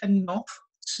good enough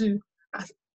to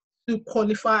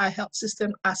qualify our health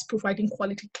system as providing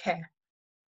quality care.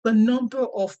 The number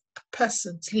of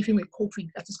persons living with COVID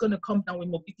that is going to come down with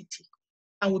morbidity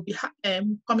and will be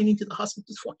coming into the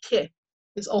hospitals for care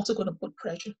is also going to put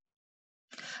pressure.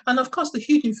 And of course, the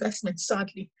huge investments,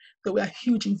 sadly, there were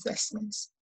huge investments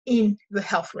in the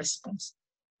health response.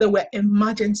 There were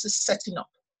emergency setting up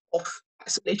of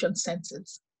isolation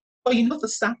centers. But the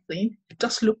sad thing,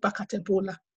 just look back at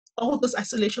Ebola. All those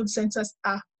isolation centers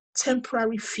are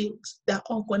temporary fields. They're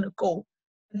all going to go.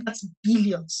 And that's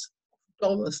billions of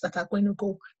dollars that are going to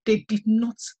go. They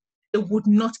would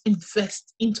not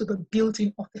invest into the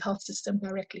building of the health system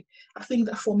directly. I think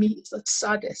that for me, it's the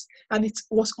saddest. And it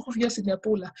was obvious in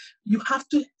Ebola. You have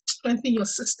to strengthen your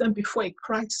system before a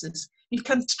crisis. You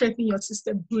can't strengthen your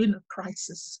system during a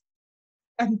crisis.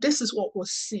 And this is what we're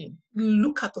seeing.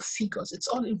 Look at the figures. It's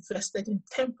all invested in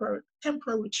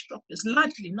temporary structures,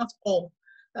 largely, not all.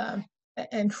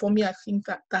 And for me, I think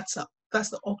that's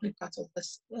the ugly part of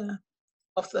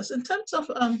this. In terms of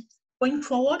going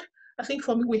forward, I think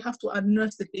for me, we have to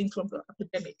unearth the gains from the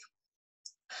epidemic.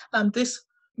 This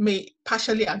may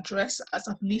partially address, as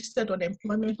I've listed,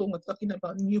 unemployment when we're talking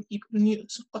about new people, new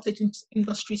cottage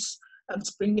industries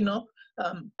springing up.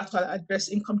 That will address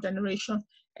income generation.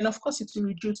 And of course, it will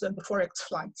reduce the forex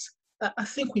flights. I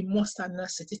think we must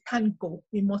unearth it. It can't go.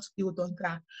 We must build on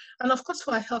that. And of course,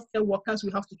 for our healthcare workers,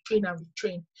 we have to train and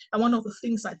retrain. And one of the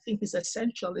things I think is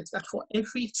essential is that for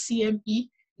every CME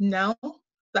now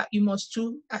that you must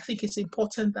do, I think it's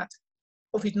important that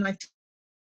COVID-19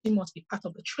 must be part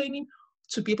of the training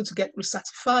to be able to get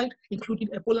recertified, including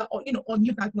Ebola or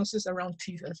new diagnosis around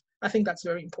fevers. I think that's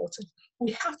very important.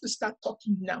 We have to start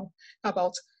talking now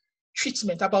about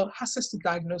treatment, about access to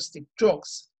diagnostic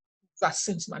drugs,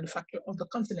 vaccines manufactured on the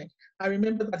continent. I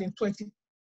remember that in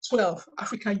 2012,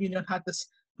 African Union had this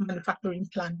manufacturing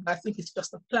plan, but I think it's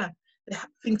just a plan.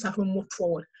 Things haven't moved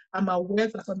forward. I'm aware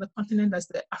that on the continent there's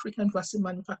the African Vaccine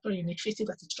Manufacturing Initiative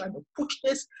that is trying to push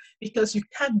this, because you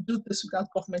can't do this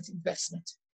without government investment.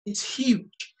 It's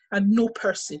huge, and no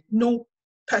person,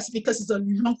 because it's a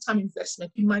long-term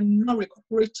investment. You might not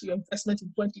recuperate your investment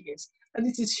in 20 years, and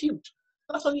it is huge.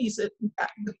 Not only is it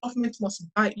the government must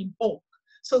buy in bulk,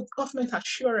 so government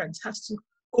assurance has to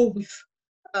go with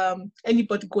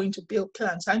anybody going to build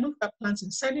plants. I know there are plants in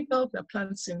Senegal, there are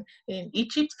plants in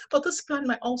Egypt, but this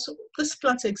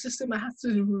plant existing might have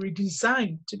to be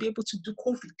redesigned to be able to do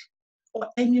COVID or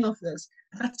any of this.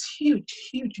 That's huge,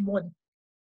 huge money.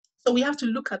 So we have to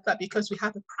look at that, because we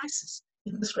have a crisis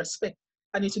in this respect,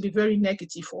 and it will be very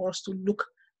negative for us to look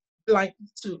blind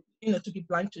to, to be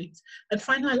blind to it. And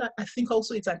finally, I think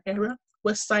also it's an era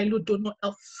where siloed donor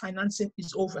health financing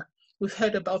is over. We've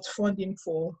heard about funding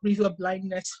for river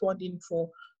blindness, funding for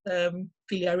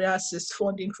filariasis,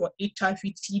 funding for HIV,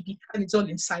 TB, and it's all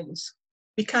in silos.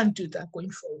 We can't do that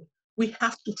going forward. We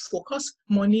have to focus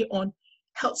money on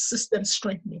health system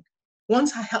strengthening.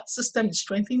 Once our health system is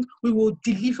strengthened, we will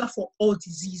deliver for all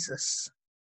diseases.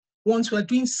 Once we're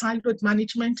doing siloed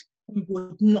management, we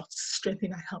will not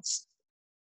strengthen our health system.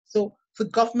 So the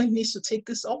government needs to take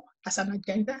this up as an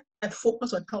agenda and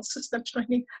focus on health system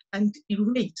strengthening and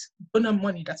erase donor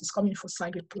money that is coming for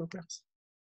siloed programs.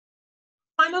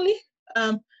 Finally,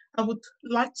 I would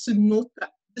like to note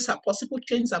that these are possible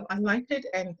changes I've highlighted,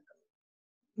 and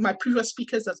my previous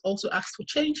speakers have also asked for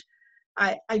change.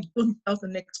 I don't know the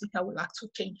next speaker will ask for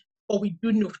change, but we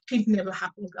do know change never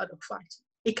happens without a fight.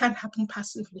 It can't happen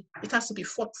passively. It has to be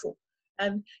fought for.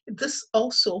 And this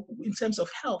also, in terms of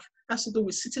health, has to do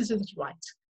with citizens'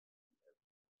 rights.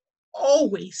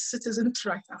 Always citizens'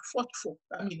 rights are fought for.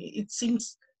 I mean, it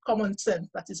seems common sense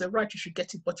that it's a right, you should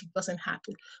get it, but it doesn't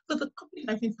happen. So the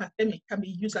COVID-19 pandemic can be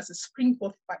used as a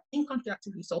springboard by in-country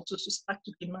activities also to start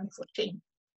to demand for change.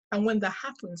 And when that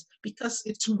happens, because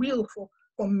it's real for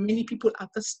many people at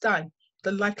this time,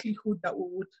 the likelihood that we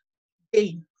would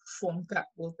gain from that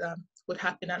would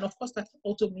happen. And of course, that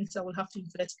also means that we'll have to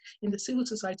invest in the civil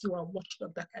society or a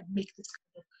watchdog that can make this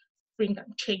kind of spring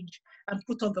and change and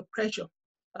put on the pressure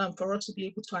for us to be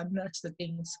able to unearth the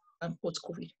gains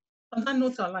post-COVID. On that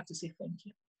note, I'd like to say thank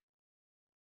you.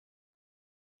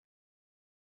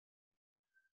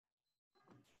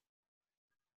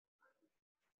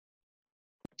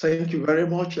 Thank you very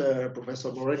much, Professor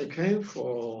Moreni-Ken,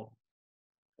 for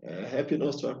helping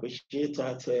us to appreciate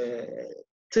that,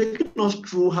 taking us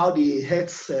through how the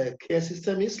health care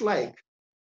system is like.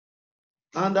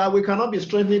 And we cannot be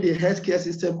strengthening the healthcare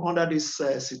system under this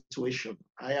situation.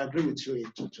 I agree with you.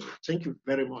 Thank you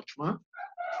very much, ma'am.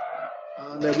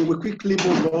 And we will quickly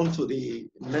move on to the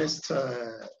next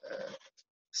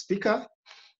speaker,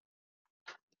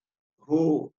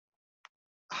 who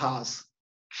has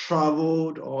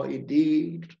traveled, or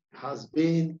indeed has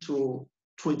been to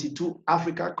 22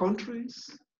 African countries.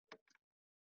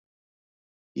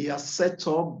 He has set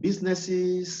up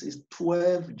businesses in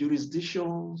 12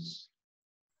 jurisdictions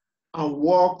and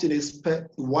worked in a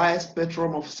wide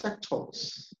spectrum of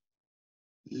sectors,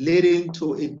 leading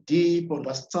to a deep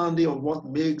understanding of what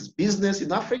makes business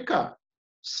in Africa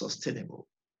sustainable.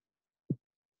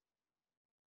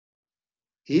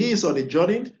 He is on a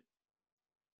journey,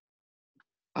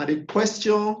 and the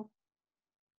question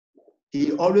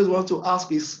he always wants to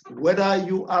ask is whether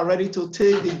you are ready to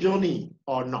take the journey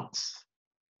or not,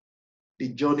 the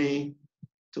journey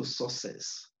to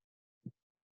success.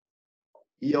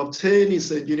 He obtained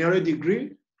his engineering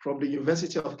degree from the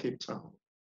University of Cape Town.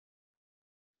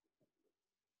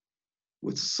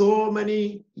 With so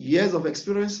many years of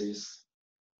experiences,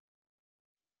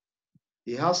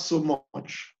 he has so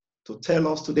much to tell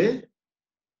us today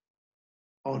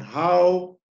on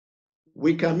how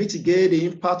we can mitigate the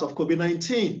impact of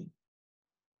COVID-19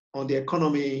 on the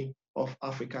economy of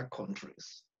African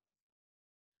countries.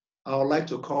 I would like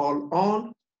to call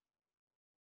on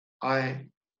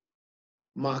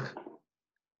Mark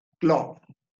Glow.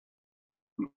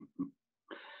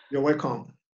 You're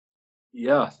welcome.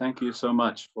 Yeah, thank you so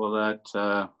much for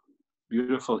that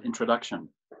beautiful introduction.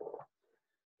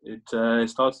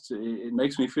 It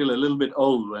makes me feel a little bit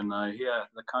old when I hear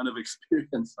the kind of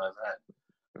experience I've had.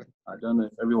 I don't know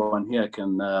if everyone here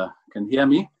can hear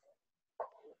me.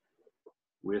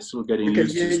 We're still getting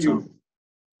used to some.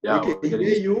 Yeah, we can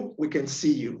hear you. We can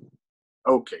see you.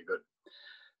 Okay, good.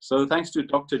 So thanks to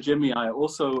Dr. Jimmy, I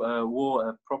also wore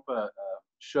a proper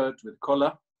shirt with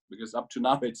collar, because up to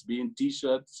now it's been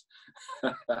t-shirts.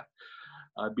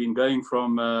 I've been going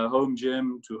from home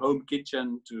gym to home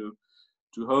kitchen to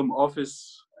home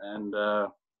office, and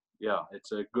yeah,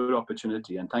 it's a good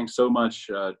opportunity. And thanks so much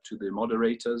to the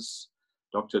moderators,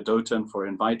 Dr. Doughton, for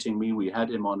inviting me. We had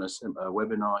him on a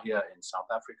webinar here in South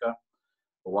Africa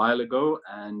a while ago,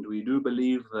 and we do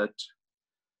believe that,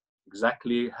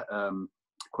 exactly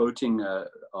quoting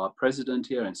our president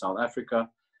here in South Africa,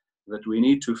 that we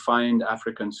need to find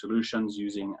African solutions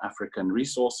using African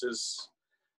resources.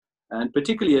 And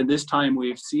particularly in this time,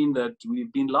 we've seen that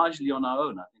we've been largely on our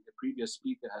own. I think the previous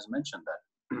speaker has mentioned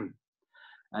that.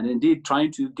 And indeed,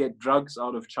 trying to get drugs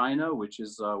out of China, which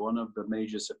is one of the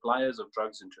major suppliers of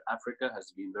drugs into Africa,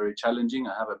 has been very challenging.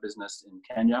 I have a business in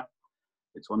Kenya.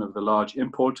 It's one of the large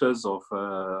importers of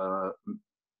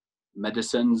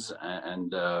medicines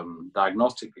and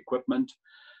diagnostic equipment.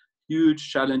 Huge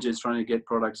challenges trying to get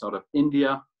products out of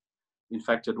India. In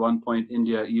fact, at one point,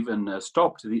 India even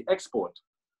stopped the export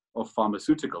of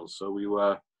pharmaceuticals. So we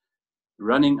were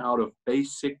running out of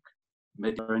basic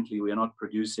medicine. Currently, we are not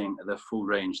producing the full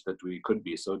range that we could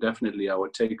be. So definitely, I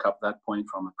would take up that point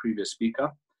from a previous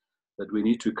speaker, that we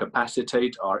need to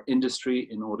capacitate our industry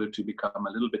in order to become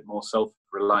a little bit more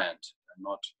self-reliant and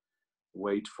not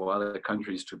wait for other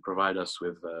countries to provide us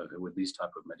with these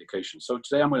type of medications. So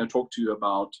today I'm going to talk to you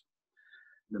about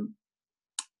the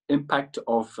impact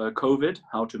of COVID,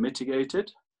 how to mitigate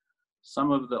it,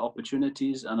 some of the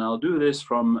opportunities, and I'll do this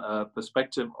from a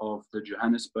perspective of the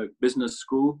Johannesburg Business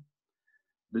School.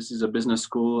 This is a business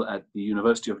school at the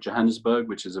University of Johannesburg,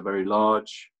 which is a very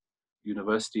large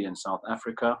university in South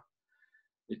Africa.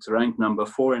 It's ranked number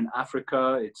 4 in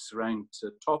Africa. It's ranked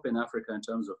top in Africa in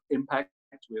terms of impact.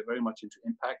 We are very much into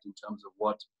impact in terms of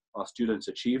what our students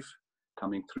achieve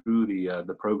coming through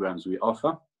the programs we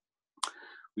offer.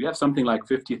 We have something like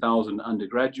 50,000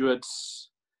 undergraduates,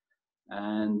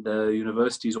 and the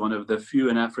university is one of the few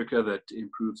in Africa that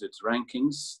improves its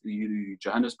rankings. The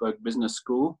Johannesburg Business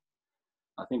School,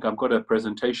 I think I've got a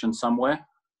presentation somewhere.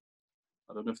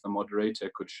 I don't know if the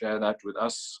moderator could share that with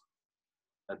us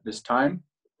at this time.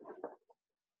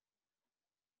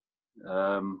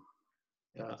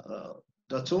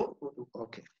 That's all?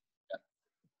 Okay.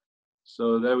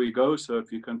 So there we go. So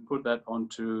if you can put that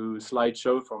onto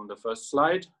slideshow from the first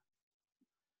slide.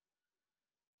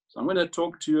 So I'm going to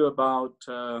talk to you about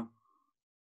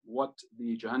what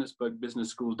the Johannesburg Business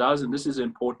School does. And this is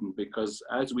important because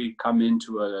as we come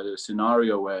into a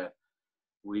scenario where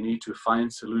we need to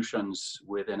find solutions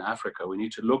within Africa, we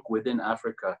need to look within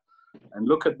Africa and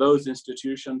look at those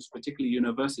institutions, particularly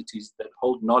universities, that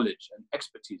hold knowledge and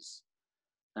expertise,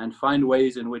 and find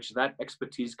ways in which that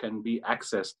expertise can be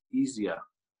accessed easier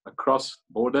across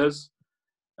borders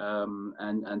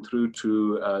and through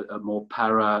to a more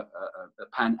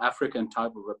pan-African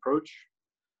type of approach.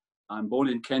 I'm born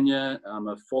in Kenya. I'm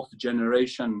a 4th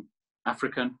generation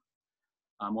African.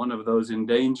 I'm one of those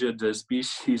endangered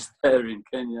species there in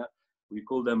Kenya. We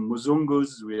call them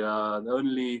Muzungus. We are the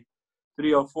only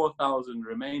 3,000 or 4,000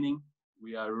 remaining.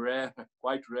 We are rare,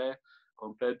 quite rare,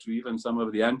 compared to even some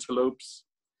of the antelopes.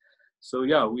 So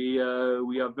yeah, we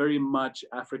are very much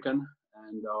African,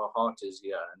 and our heart is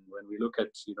here. And when we look at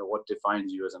what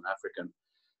defines you as an African,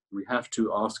 we have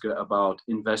to ask about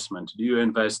investment. Do you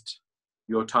invest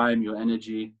your time, your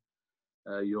energy,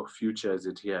 your future? Is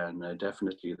it here? And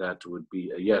definitely that would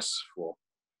be a yes for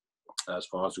as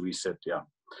far as we sit. Yeah.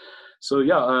 So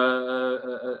yeah,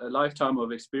 a lifetime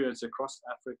of experience across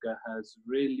Africa has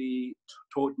really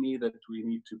taught me that we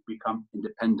need to become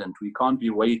independent. We can't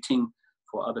be waiting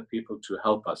for other people to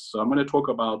help us. So I'm going to talk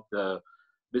about the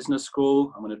business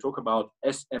school. I'm going to talk about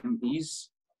SMEs.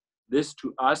 This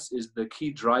to us is the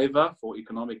key driver for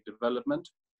economic development.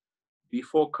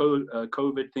 Before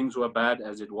COVID, things were bad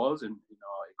as it was in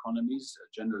our economies,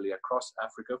 generally across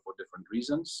Africa for different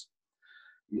reasons.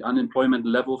 The unemployment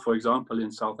level, for example, in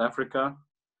South Africa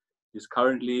is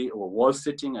currently, or was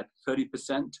sitting at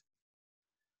 30%,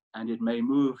 and it may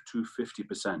move to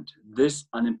 50%. This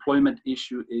unemployment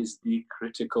issue is the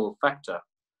critical factor,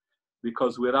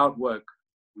 because without work,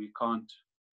 we can't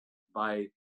buy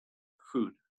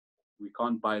food. We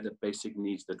can't buy the basic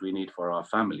needs that we need for our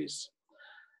families.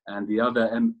 And the other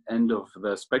end of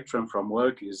the spectrum from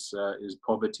work is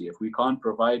poverty. If we can't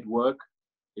provide work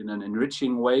in an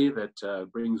enriching way that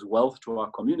brings wealth to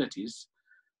our communities,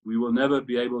 we will never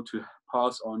be able to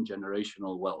pass on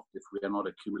generational wealth if we are not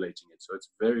accumulating it. So it's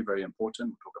very, very important.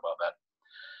 We'll talk about that.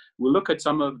 We'll look at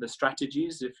some of the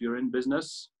strategies. If you're in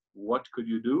business, what could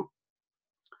you do?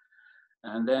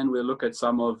 And then we'll look at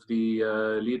some of the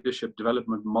leadership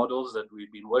development models that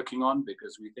we've been working on,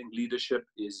 because we think leadership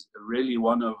is really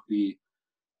one of the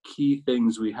key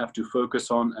things we have to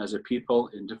focus on as a people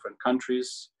in different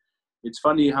countries. It's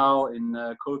funny how in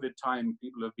COVID time,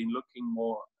 people have been looking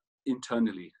more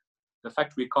internally. The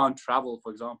fact we can't travel,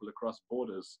 for example, across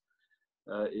borders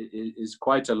is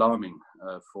quite alarming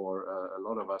for a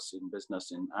lot of us in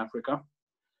business in Africa.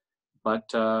 But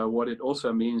what it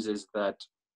also means is that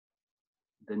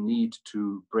the need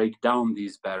to break down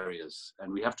these barriers.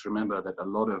 And we have to remember that a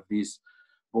lot of these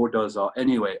borders are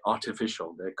anyway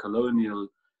artificial. They're colonial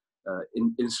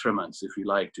instruments, if you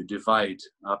like, to divide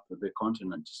up the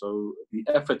continent. So the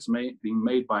efforts being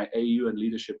made by AU and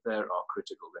leadership there are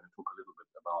critical. We're going to talk a little bit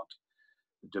about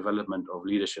the development of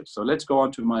leadership. So let's go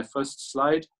on to my first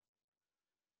slide.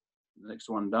 The next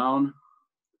one down.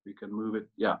 We can move it.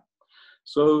 Yeah.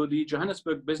 So the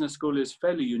Johannesburg Business School is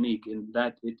fairly unique in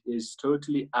that it is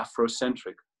totally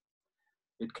Afrocentric.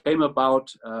 It came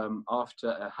about after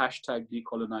a hashtag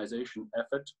decolonization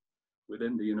effort,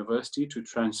 within the university to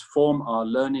transform our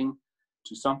learning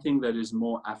to something that is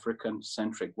more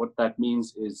African-centric. What that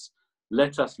means is,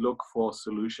 let us look for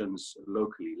solutions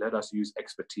locally. Let us use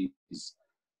expertise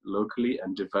locally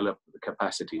and develop the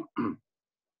capacity.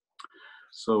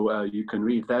 So you can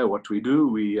read there what we do.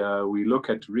 We look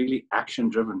at really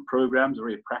action-driven programs, a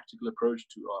very practical approach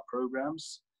to our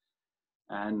programs.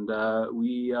 And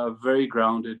we are very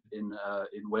grounded in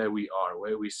where we are,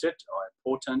 where we sit, our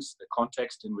importance, the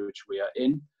context in which we are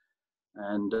in.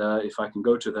 And if I can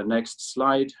go to the next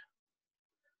slide,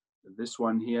 this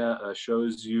one here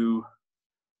shows you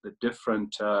the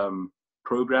different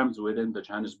programs within the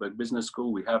Johannesburg Business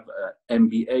School. We have an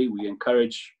MBA. We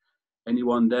encourage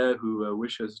anyone there who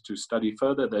wishes to study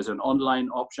further. There's an online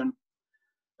option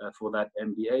for that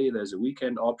MBA. There's a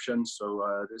weekend option.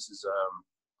 So this is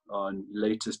our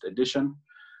latest edition.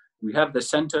 We have the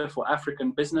Center for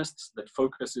African Business that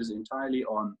focuses entirely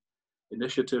on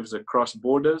initiatives across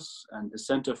borders, and the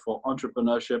Center for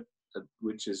Entrepreneurship,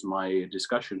 which is my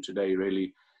discussion today,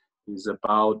 really is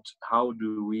about how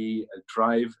do we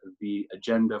drive the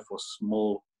agenda for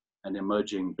small and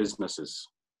emerging businesses.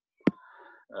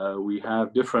 We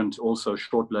have different also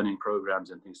short learning programs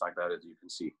and things like that, as you can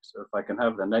see. So if I can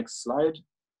have the next slide.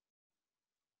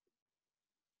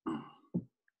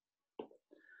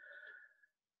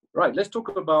 Right, let's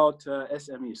talk about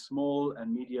SME, small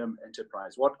and medium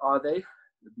enterprise. What are they?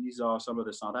 These are some of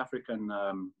the South African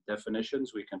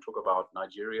definitions. We can talk about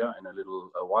Nigeria in a little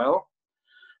while.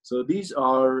 So these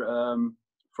are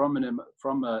from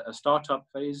a startup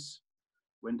phase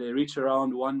when they reach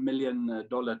around $1 million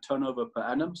turnover per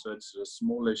annum. So it's a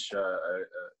smallish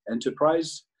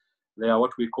enterprise. They are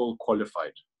what we call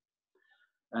qualified.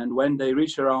 And when they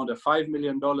reach around a $5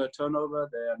 million turnover,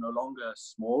 they are no longer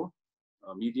small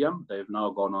or medium. They've now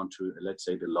gone on to, let's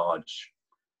say, the large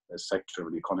sector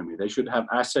of the economy. They should have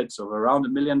assets of around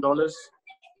 $1 million,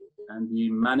 and the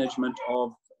management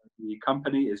of the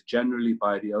company is generally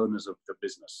by the owners of the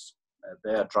business.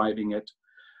 They are driving it.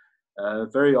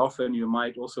 Very often you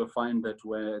might also find that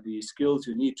where the skills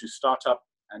you need to start up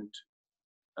and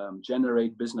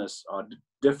generate business are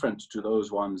different to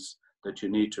those ones that you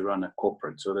need to run a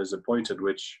corporate. So there's a point at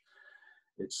which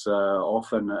it's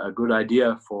often a good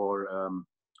idea for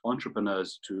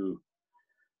entrepreneurs to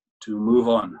move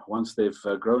on. Once they've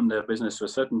grown their business to a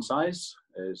certain size,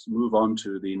 is move on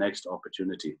to the next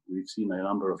opportunity. We've seen a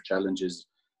number of challenges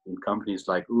in companies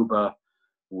like Uber,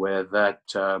 where that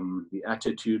the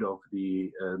attitude of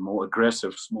the more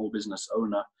aggressive small business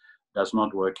owner does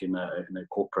not work in a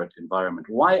corporate environment.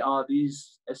 Why are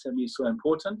these SMEs so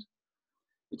important?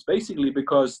 It's basically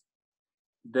because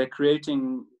they're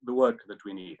creating the work that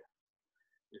we need.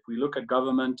 If we look at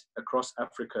government across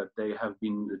Africa, they have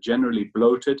been generally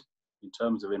bloated in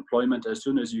terms of employment. As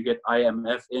soon as you get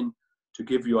IMF in to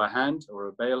give you a hand or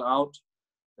a bailout,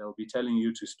 they'll be telling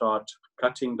you to start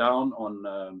cutting down on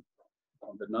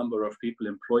the number of people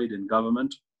employed in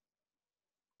government.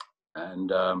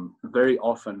 And very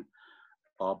often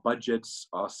our budgets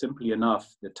are simply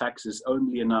enough, the tax is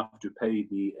only enough to pay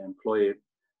the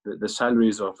the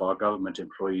salaries of our government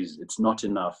employees. It's not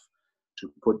enough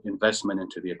to put investment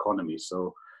into the economy.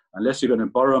 So unless you're going to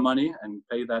borrow money and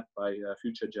pay that by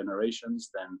future generations,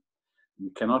 then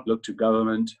you cannot look to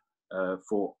government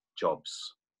for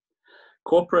jobs.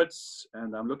 Corporates,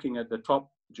 and I'm looking at the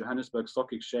top Johannesburg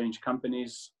Stock Exchange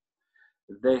companies,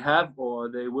 they have or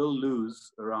they will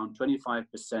lose around 25%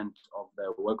 of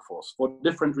their workforce for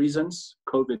different reasons.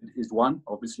 COVID is one,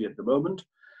 obviously, at the moment,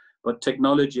 but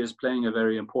technology is playing a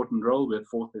very important role with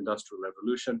fourth industrial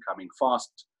revolution coming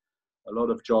fast. A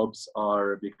lot of jobs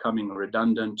are becoming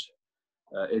redundant.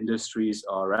 Industries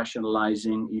are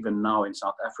rationalizing. Even now in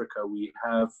South Africa, we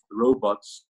have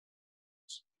robots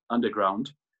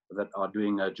underground that are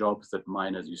doing jobs that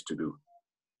miners used to do.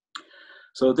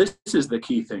 So this is the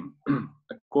key thing.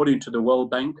 According to the World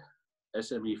Bank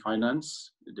SME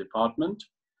Finance Department,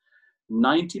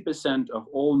 90% of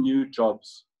all new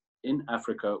jobs in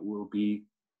Africa will be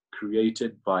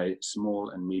created by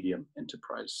small and medium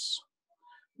enterprise.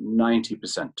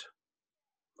 90%.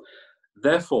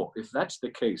 Therefore, if that's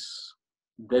the case,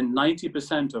 then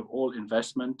 90% of all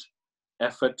investment,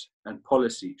 effort, and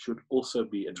policy should also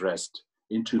be addressed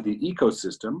into the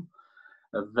ecosystem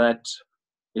that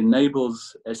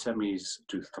enables SMEs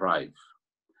to thrive.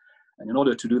 And in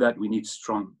order to do that, we need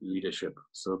strong leadership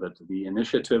so that the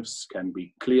initiatives can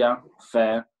be clear,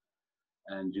 fair,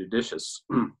 and judicious.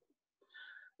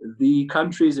 The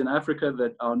countries in Africa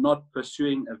that are not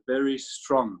pursuing a very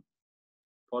strong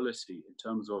policy in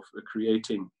terms of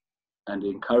creating and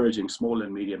encouraging small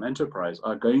and medium enterprise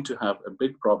are going to have a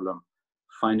big problem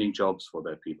finding jobs for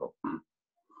their people.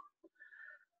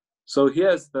 So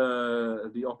here's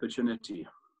the opportunity.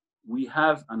 We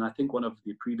have, and I think one of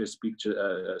the previous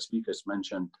speakers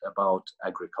mentioned about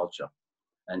agriculture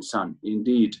and sun.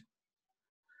 Indeed,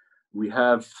 we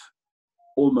have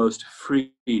almost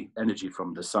free energy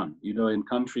from the sun. You know, in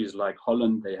countries like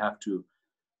Holland, they have to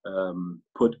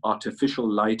put artificial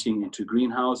lighting into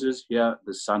greenhouses. Here,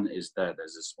 the sun is there.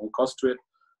 There's a small cost to it,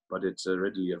 but it's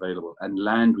readily available. And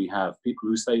land we have. People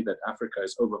who say that Africa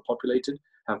is overpopulated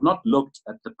have not looked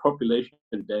at the population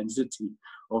density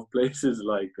of places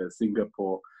like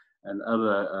Singapore and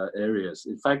other areas.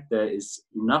 In fact, there is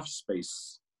enough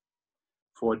space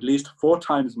for at least 4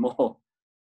 times more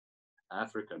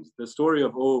Africans. The story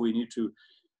of, oh, we need to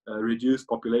reduce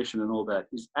population and all that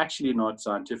is actually not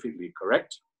scientifically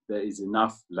correct. There is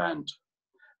enough land.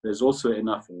 There's also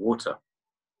enough water.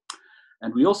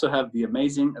 And we also have the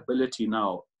amazing ability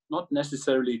now, not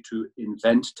necessarily to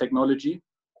invent technology,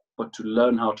 but to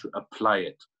learn how to apply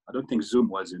it. I don't think Zoom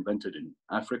was invented in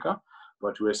Africa,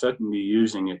 but we're certainly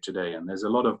using it today. And there's a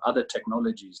lot of other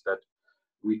technologies that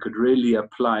we could really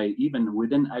apply even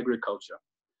within agriculture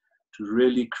to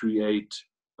really create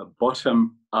a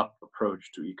bottom-up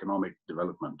approach to economic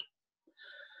development.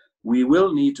 We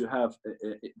will need to have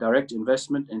a direct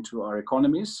investment into our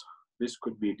economies. This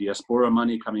could be diaspora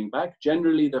money coming back.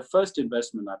 Generally, the first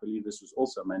investment, I believe this was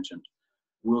also mentioned,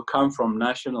 will come from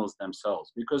nationals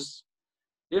themselves. Because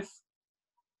if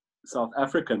South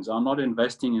Africans are not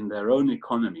investing in their own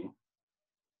economy,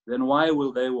 then why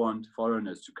will they want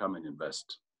foreigners to come and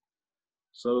invest?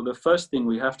 So the first thing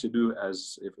we have to do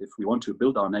as if we want to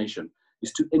build our nation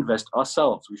is to invest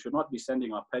ourselves. We should not be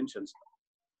sending our pensions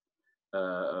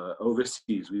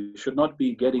overseas. We should not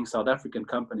be getting South African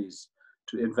companies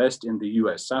to invest in the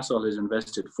US. Sasol has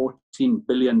invested $14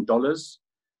 billion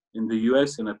in the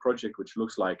US in a project which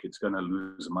looks like it's going to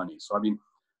lose money. So, I mean,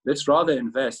 let's rather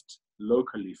invest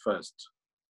locally first.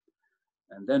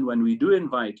 And then when we do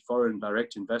invite foreign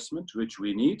direct investment, which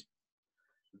we need,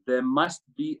 there must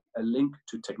be a link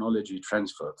to technology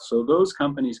transfer. So those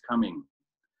companies coming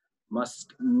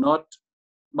must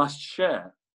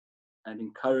share and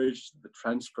encourage the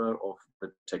transfer of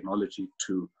the technology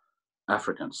to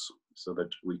Africans so that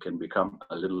we can become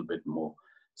a little bit more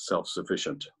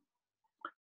self-sufficient.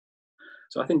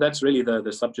 So I think that's really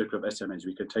the subject of SMEs.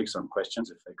 We can take some questions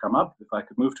if they come up. If I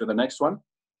could move to the next one,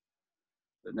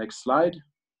 the next slide.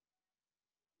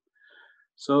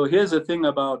 So here's the thing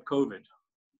about COVID.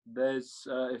 There's,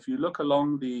 if you look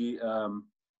along the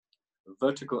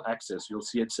vertical axis, you'll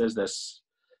see it says there's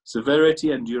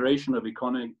severity and duration of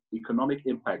economic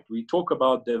impact. We talk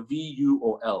about the V, U,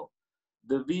 or L.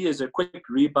 The V is a quick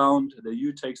rebound. The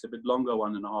U takes a bit longer,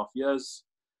 1.5 years.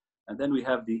 And then we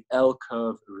have the L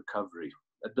curve recovery.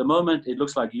 At the moment, it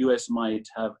looks like US might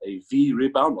have a V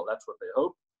rebound. Well, that's what they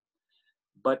hope.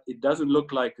 But it doesn't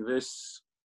look like this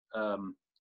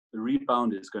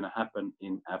rebound is going to happen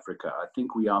in Africa. I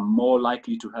think we are more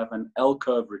likely to have an L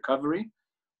curve recovery.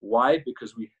 Why?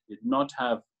 Because we did not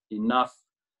have enough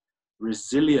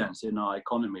resilience in our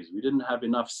economies. We didn't have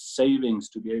enough savings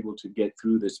to be able to get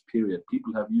through this period.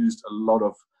 People have used a lot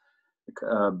of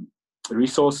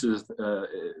resources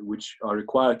which are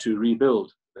required to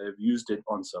rebuild. They've used it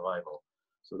on survival.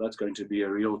 So that's going to be a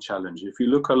real challenge. If you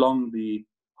look along the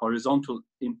horizontal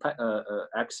impact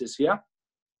axis here,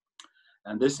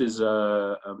 and this is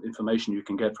information you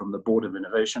can get from the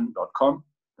boardofinnovation.com.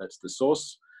 That's the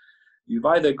source. You've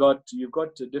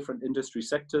got different industry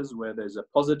sectors where there's a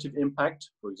positive impact.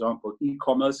 For example,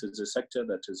 e-commerce is a sector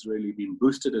that has really been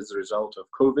boosted as a result of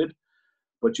COVID.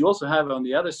 But you also have on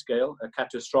the other scale a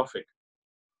catastrophic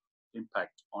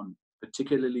impact on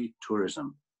particularly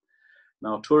tourism.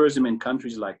 Now, tourism in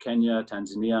countries like Kenya,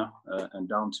 Tanzania, and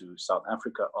down to South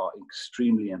Africa are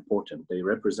extremely important. They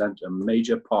represent a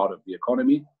major part of the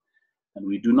economy, and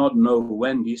we do not know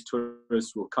when these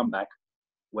tourists will come back,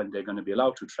 when they're going to be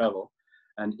allowed to travel.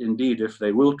 And indeed, if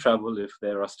they will travel, if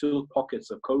there are still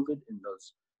pockets of COVID in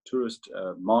those tourist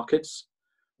markets,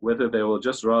 whether they will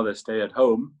just rather stay at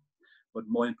home. But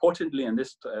more importantly, and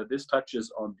this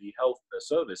touches on the health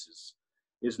services,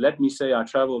 is let me say I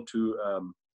travel to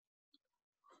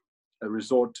a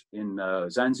resort in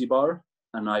Zanzibar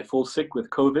and I fall sick with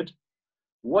COVID.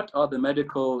 What are the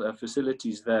medical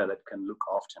facilities there that can look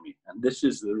after me? And this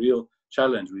is the real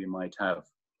challenge we might have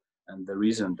and the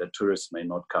reason that tourists may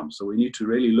not come. So we need to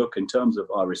really look in terms of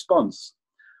our response.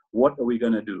 What are we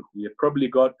going to do? We have probably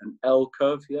got an L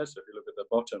curve here. So if you look at the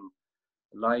bottom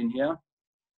line here,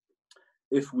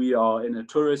 if we are in a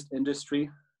tourist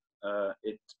industry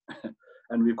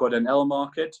and we've got an L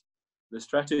market, the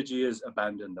strategy is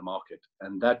abandon the market.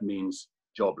 And that means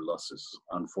job losses,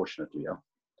 unfortunately. Yeah?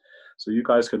 So you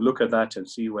guys can look at that and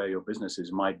see where your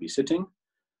businesses might be sitting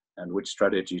and which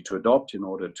strategy to adopt in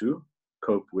order to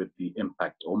cope with the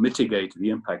impact or mitigate the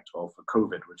impact of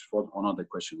COVID, which was one of the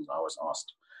questions I was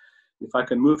asked. If I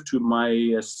can move to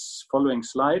my following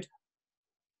slide.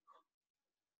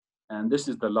 And this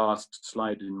is the last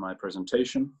slide in my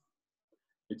presentation.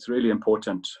 It's really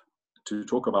important to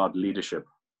talk about leadership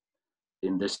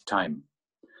in this time.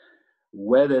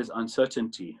 Where there's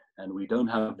uncertainty and we don't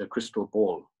have the crystal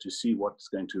ball to see what's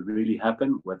going to really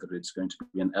happen, whether it's going to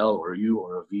be an L or a U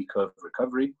or a V curve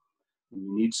recovery, we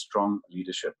need strong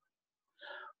leadership.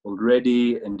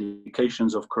 Already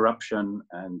indications of corruption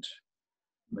and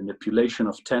manipulation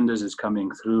of tenders is coming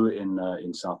through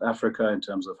in South Africa in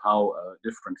terms of how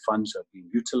different funds have been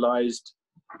utilized.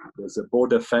 There's a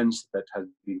border fence that has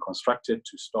been constructed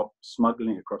to stop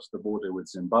smuggling across the border with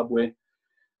Zimbabwe.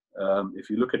 If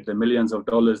you look at the millions of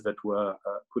dollars that were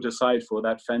put aside for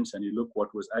that fence and you look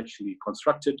what was actually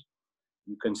constructed,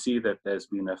 you can see that there's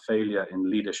been a failure in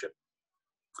leadership.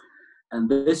 And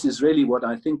this is really what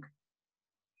I think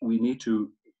we need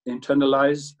to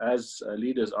internalize as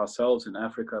leaders ourselves in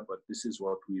Africa, but this is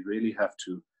what we really have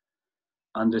to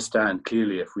understand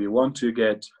clearly. If we want to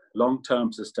get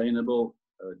long-term sustainable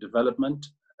development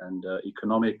and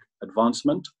economic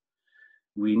advancement,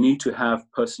 we need to have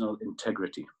personal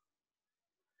integrity.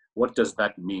 What does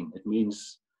that mean? It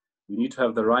means we need to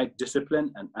have the right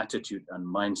discipline and attitude and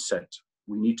mindset.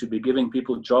 We need to be giving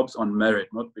people jobs on merit,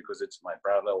 not because it's my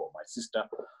brother or my sister.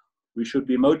 We should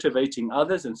be motivating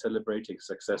others and celebrating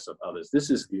success of others. This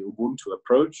is the Ubuntu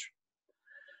approach.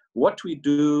 What we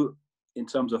do in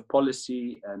terms of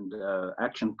policy and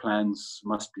action plans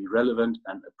must be relevant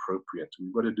and appropriate.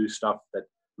 We've got to do stuff that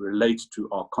relates to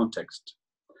our context.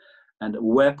 And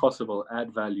where possible,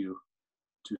 add value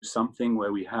to something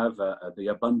where we have the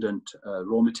abundant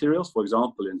raw materials. For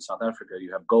example, in South Africa,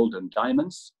 you have gold and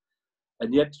diamonds,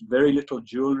 and yet very little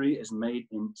jewelry is made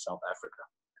in South Africa.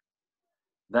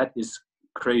 That is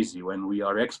crazy when we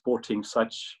are exporting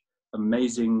such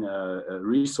amazing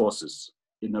resources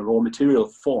in a raw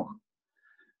material form.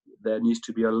 There needs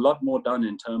to be a lot more done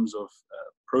in terms of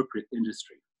appropriate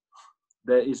industry.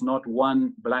 There is not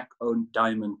one black-owned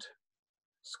diamond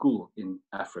school in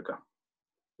Africa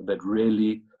that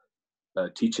really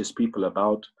teaches people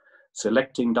about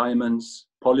selecting diamonds,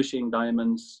 polishing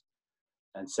diamonds,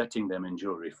 and setting them in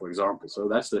jewelry, for example. So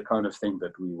that's the kind of thing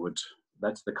that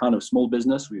that's the kind of small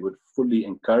business we would fully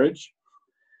encourage.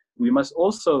 We must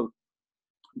also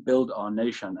build our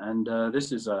nation, and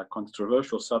this is a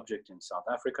controversial subject in South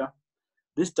Africa.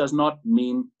 This does not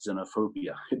mean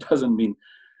xenophobia. It doesn't mean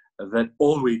that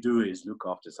all we do is look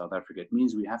after South Africa. It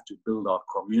means we have to build our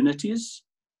communities,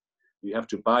 we have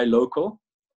to buy local,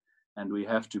 and we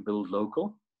have to build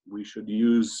local. We should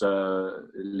use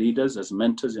leaders as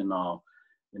mentors in our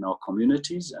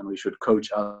communities, and we should coach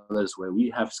others where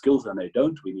we have skills and they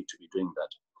don't. We need to be doing that.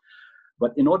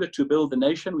 But in order to build the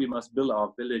nation, we must build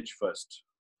our village first,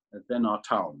 then our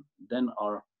town, then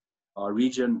our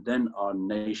region, then our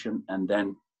nation, and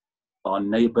then our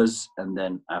neighbors, and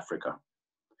then Africa.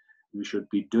 We should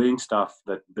be doing stuff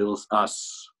that builds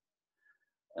us.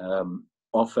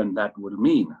 Often that will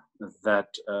mean that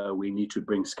we need to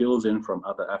bring skills in from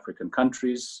other African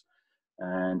countries,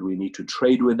 and we need to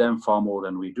trade with them far more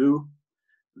than we do.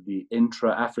 The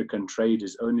intra-African trade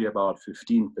is only about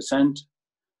 15%.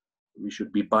 We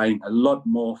should be buying a lot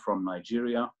more from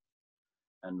Nigeria,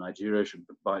 and Nigeria should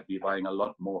be buying a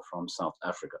lot more from South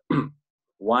Africa.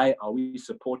 Why are we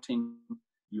supporting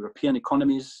European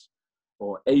economies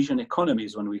or Asian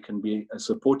economies when we can be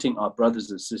supporting our brothers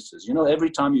and sisters? You know,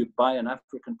 every time you buy an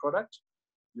African product,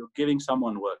 you're giving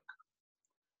someone work.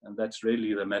 And that's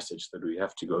really the message that we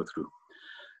have to go through.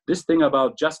 This thing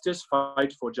about justice,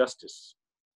 fight for justice.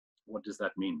 What does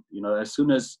that mean? You know, as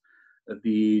soon as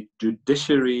the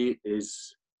judiciary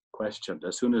is questioned,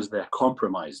 as soon as they're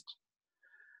compromised,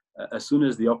 as soon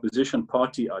as the opposition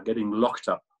party are getting locked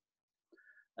up,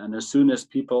 and as soon as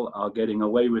people are getting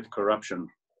away with corruption,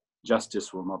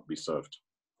 justice will not be served.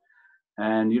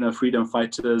 And, you know, freedom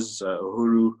fighters,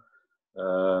 Uhuru,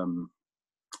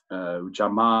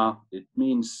 Jama, it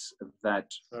means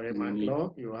that... Sorry,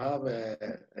 Manglo, you have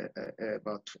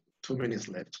about 2 minutes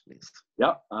left, please.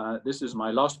 Yeah, this is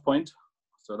my last point,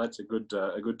 so that's a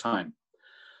good time.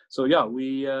 So yeah,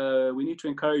 we need to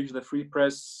encourage the free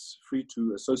press, free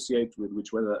to associate with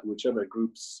whichever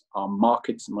groups. Our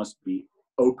markets must be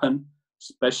open,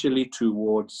 especially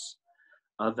towards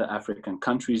other African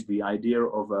countries. The idea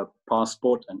of a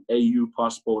passport, an AU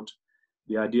passport,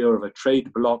 the idea of a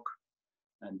trade bloc,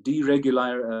 and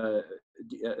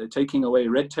taking away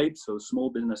red tape so small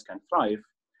business can thrive.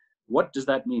 What does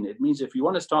that mean? It means if you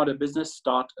want to start a business,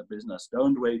 start a business.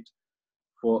 Don't wait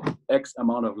for X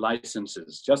amount of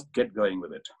licenses. Just get going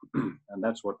with it. And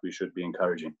that's what we should be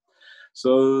encouraging.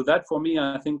 So that for me,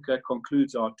 I think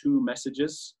concludes our two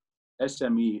messages: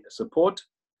 SME support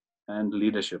and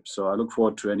leadership. So I look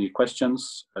forward to any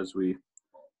questions as we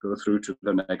go through to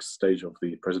the next stage of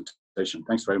the presentation.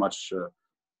 Thanks very much,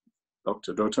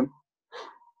 Dr. Doughton.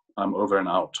 I'm over and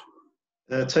out.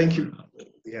 Thank you.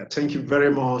 Yeah, thank you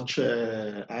very much,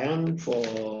 Ian,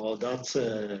 for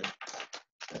that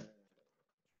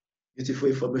beautiful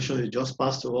information you just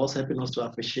passed to us, helping us to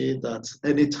appreciate that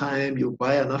anytime you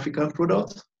buy an African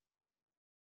product,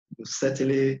 you're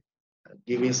certainly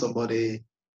giving somebody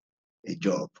a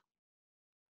job.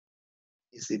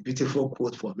 It's a beautiful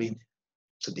quote for me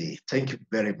today. Thank you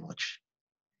very much.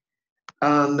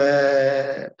 And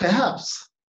perhaps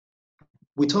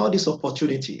with all these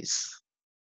opportunities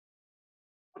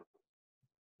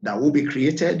that will be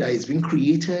created, that is being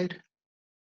created,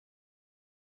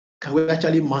 can we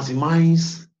actually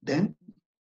maximize them?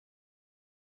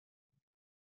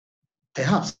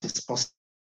 Perhaps it's possible.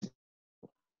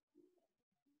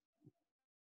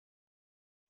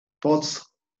 But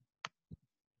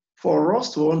for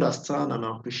us to understand and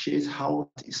appreciate how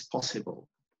it is possible,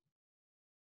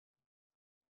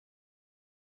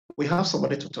 we have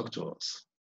somebody to talk to us.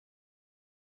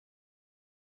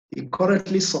 He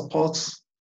currently supports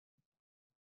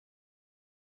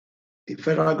the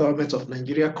Federal Government of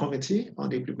Nigeria Committee on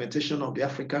the implementation of the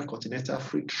African Continental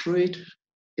Free Trade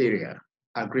Area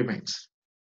Agreement.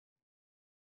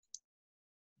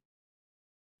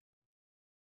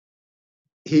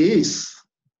 He is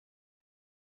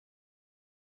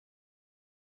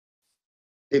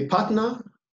a partner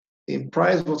in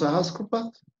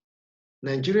PricewaterhouseCoopers,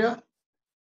 Nigeria,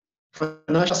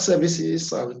 financial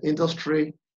services and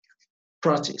industry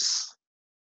practice.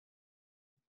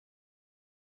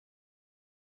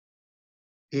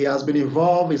 He has been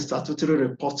involved in statutory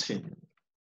reporting,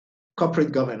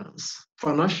 corporate governance,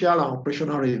 financial and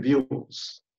operational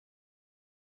reviews.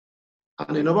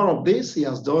 And a number of this he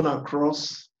has done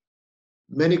across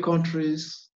many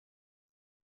countries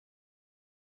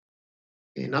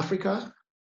in Africa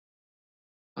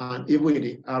and even in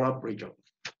the Arab region.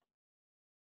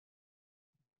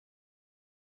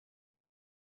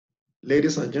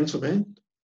 Ladies and gentlemen,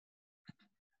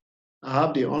 I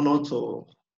have the honor to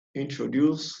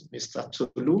introduce Mr.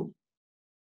 Tolu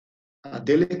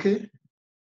Adeleke,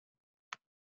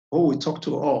 who will talk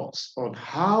to us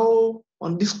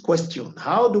on this question: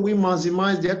 how do we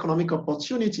maximize the economic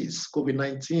opportunities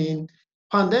COVID-19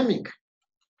 pandemic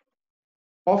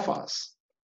offers?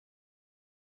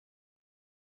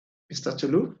 Mr.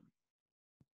 Tolu,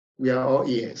 we are all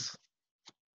ears.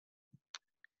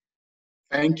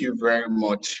 Thank you very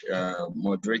much,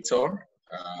 moderator,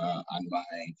 and my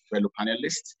fellow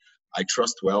panelists. I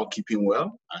trust we're all keeping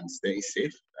well and staying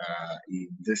safe in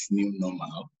this new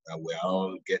normal that we're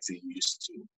all getting used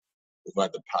to over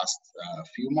the past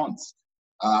few months.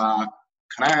 Can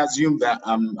I assume that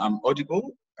I'm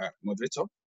audible, moderator?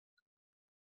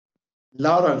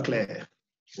 Loud and clear.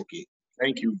 Okay,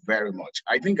 thank you very much.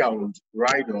 I think I would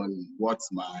ride on what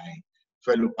my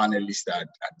fellow panelists had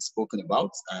spoken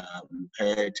about. We've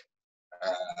heard,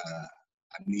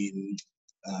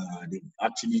 they've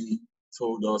actually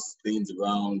told us things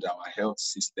around our health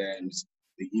systems,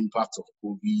 the impact of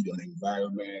COVID on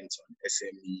environment, on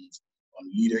SMEs,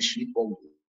 on leadership, what we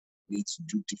need to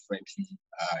do differently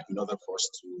in order for us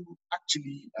to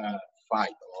actually fight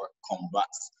or combat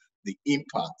the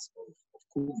impact of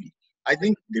COVID. I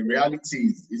think the reality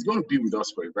is it's going to be with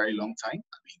us for a very long time.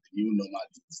 I mean, the new normal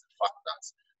is the fact that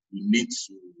we need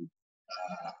to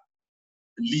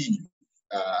live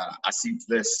as if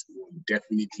this will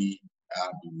definitely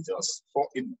be with us for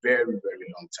a very,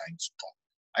 very long time to come.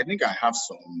 I think I have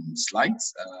some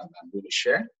slides I'm going to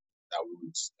share that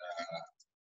would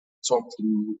talk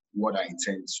through what I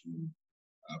intend to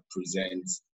present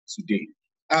today.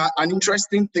 An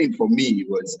interesting thing for me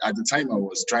was at the time I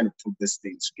was trying to put this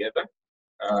thing together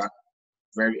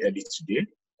very early today.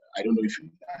 I don't know if you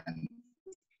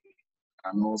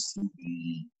can all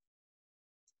see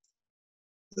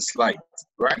the slide,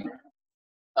 right?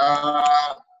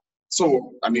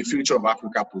 So, I mean, future of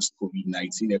Africa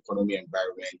post-COVID-19, economy,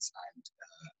 environment, and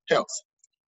health.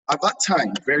 At that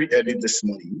time, very early this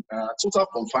morning, total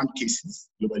confirmed cases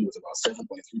globally was about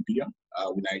 7.3 billion.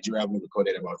 With Nigeria having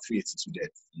recorded about 382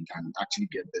 deaths. You can actually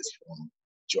get this from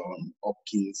John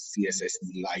Hopkins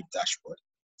CSSE live dashboard.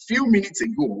 Few minutes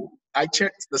ago, I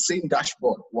checked the same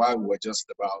dashboard while we were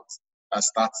just about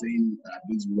starting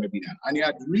this webinar, and it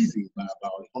had risen by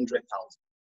about 100,000.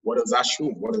 What does that show?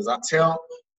 What does that tell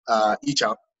each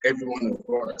and every one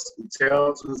of us? It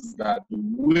tells us that the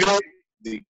way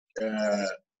the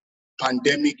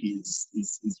pandemic is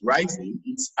rising,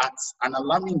 it's at an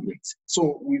alarming rate.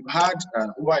 So we've had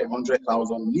over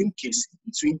 100,000 new cases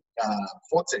between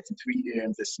 4:33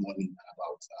 a.m. this morning and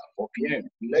about 4 p.m.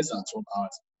 in less than 12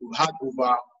 hours. We've had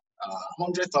over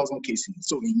 100,000 cases.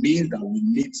 So it means that we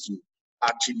need to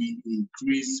actually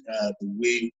increase the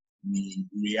way we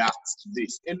react to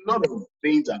this. A lot of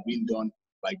things have been done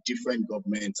by different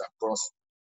governments across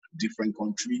different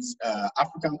countries.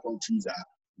 African countries are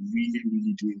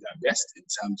really doing their best in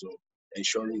terms of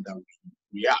ensuring that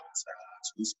we react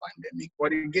to this pandemic.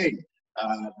 But again,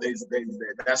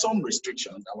 there are some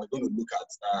restrictions, and we're going to look at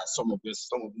some of the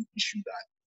issues that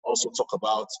also talk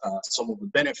about some of the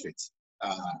benefits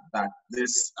that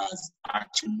this has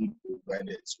actually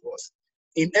provided to us.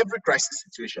 In every crisis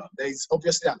situation, there is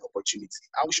obviously an opportunity,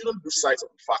 and we shouldn't lose sight of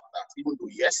the fact that even though,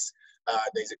 yes,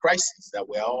 there's a crisis that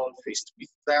we're all faced with,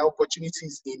 there are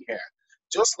opportunities in here.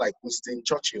 Just like Winston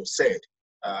Churchill said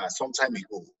some time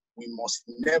ago, we must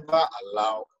never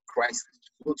allow crisis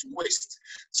to go to waste.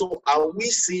 So are we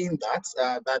seeing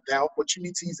that there are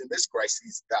opportunities in this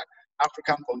crisis that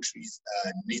African countries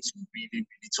need to really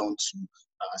turn to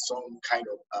some kind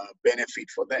of benefit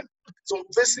for them? So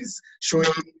this is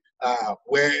showing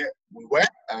where we were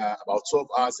about 12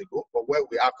 hours ago, but where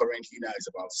we are currently now is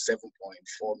about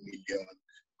 7.4 million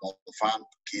confirmed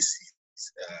cases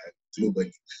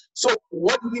globally. So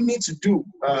what do we need to do?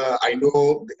 I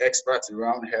know the experts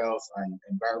around health and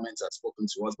environment have spoken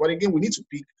to us, but again, we need to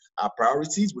pick our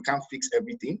priorities. We can't fix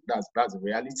everything. That's the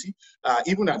reality.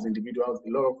 Even as individuals,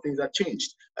 a lot of things have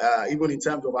changed. Even in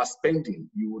terms of our spending,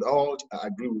 you would all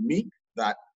agree with me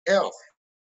that health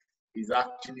is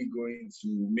actually going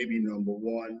to maybe number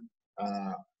one.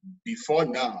 Before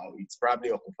now, it's probably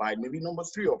occupied maybe number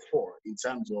 3 or 4 in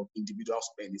terms of individual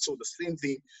spending. So the same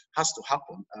thing has to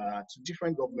happen to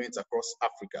different governments across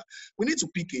Africa. We need to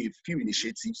pick a few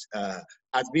initiatives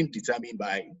as being determined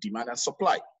by demand and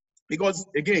supply. Because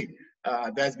again,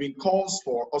 there's been calls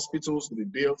for hospitals to be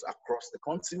built across the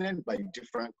continent by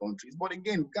different countries. But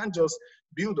again, we can't just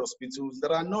build hospitals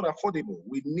that are not affordable.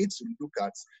 We need to look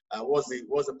at what's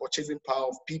the purchasing power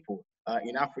of people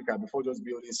in Africa before just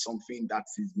building something that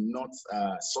is not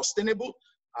sustainable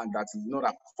and that is not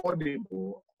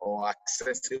affordable or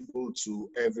accessible to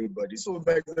everybody. So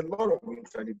there's a lot of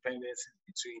interdependence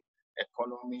between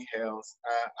economy, health,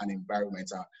 and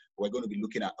environment. We're going to be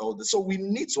looking at all this. So we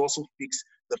need to also fix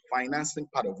the financing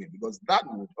part of it, because that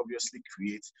would obviously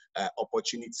create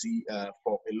opportunity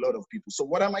for a lot of people. So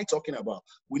what am I talking about?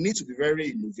 We need to be very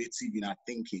innovative in our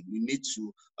thinking. We need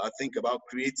to think about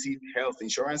creative health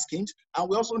insurance schemes, and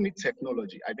we also need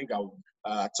technology. I think I'll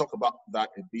talk about that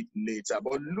a bit later.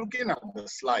 But looking at the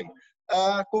slide,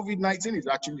 COVID-19 is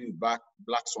actually the black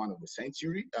swan of the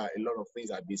century. A lot of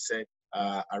things have been said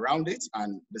around it,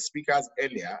 and the speakers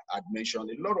earlier had mentioned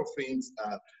a lot of things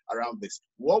around this.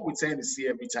 What we tend to see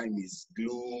every time is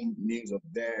gloom, news of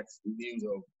death, news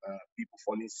of people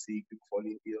falling sick, people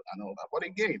falling ill, and all that. But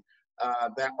again,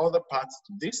 there are other parts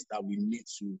to this that we need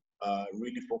to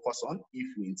really focus on if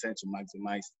we intend to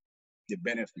maximize the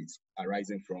benefits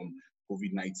arising from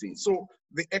COVID-19. So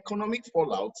the economic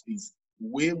fallout is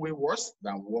way worse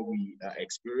than what we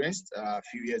experienced a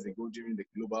few years ago during the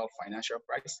global financial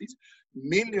crisis.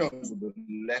 Millions will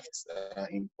be left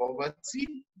in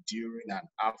poverty during and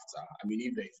after. I mean,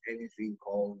 if there is anything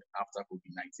called after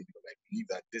COVID-19, because I believe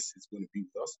that this is going to be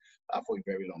with us for a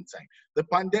very long time. The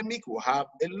pandemic will have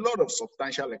a lot of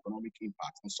substantial economic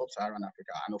impact on sub-Saharan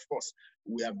Africa. And of course,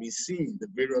 we have been seeing the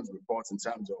various reports in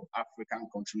terms of African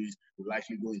countries will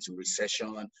likely go into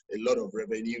recession, a lot of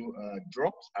revenue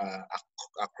drop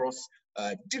across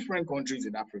different countries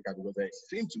in Africa, because there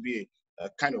seems to be a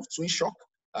kind of twin shock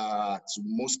to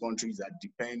most countries that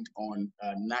depend on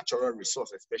natural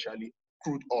resources, especially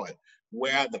crude oil,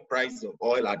 where the price of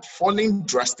oil had fallen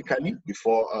drastically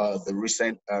before the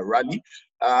recent rally,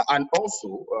 and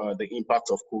also the impact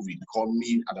of COVID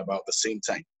coming at about the same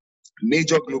time.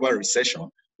 Major global recession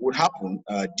would happen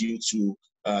due to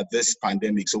this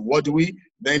pandemic. So what do we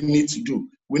then need to do?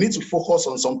 We need to focus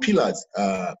on some pillars,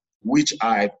 which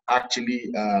I've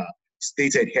actually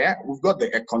stated here. We've got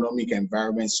the economic,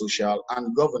 environment, social,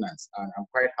 and governance. And I'm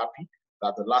quite happy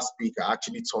that the last speaker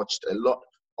actually touched a lot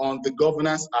on the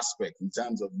governance aspect in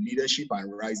terms of leadership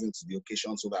and rising to the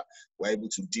occasion, so that we're able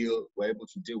to deal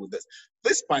with this.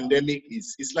 This pandemic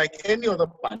is like any other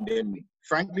pandemic.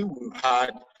 Frankly, we've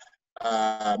had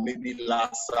maybe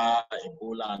Lassa,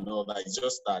 Ebola, and all that. It's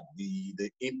just that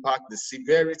the impact, the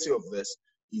severity of this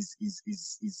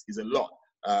is a lot.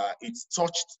 It's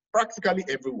touched practically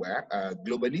everywhere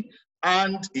globally,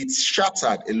 and it's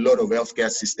shattered a lot of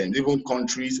healthcare systems, even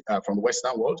countries from the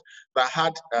Western world that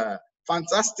had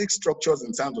fantastic structures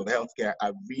in terms of healthcare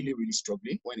are really, really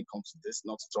struggling when it comes to this,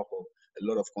 not to talk of a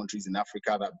lot of countries in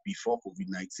Africa that before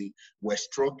COVID-19 were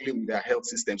struggling with their health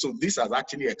system. So this has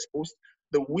actually exposed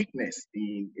the weakness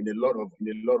in a lot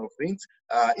of things,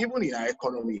 even in our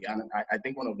economy. And I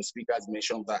think one of the speakers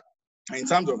mentioned that in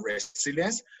terms of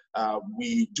resilience,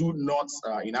 we do not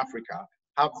in Africa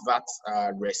have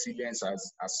that resilience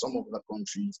as some of the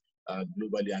countries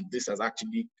globally, and this has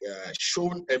actually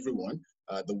shown everyone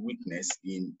the weakness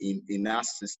in our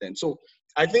system. So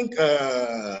I think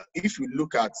if you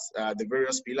look at the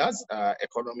various pillars,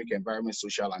 economic, environment,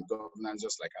 social, and governance,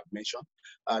 just like I've mentioned,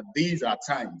 these are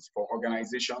times for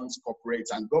organizations,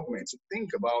 corporates, and governments to think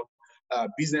about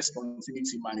business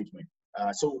continuity management.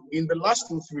 So in the last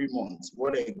 2-3 months,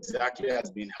 what exactly has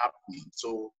been happening?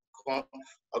 So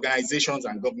organizations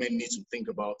and government need to think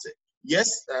about it.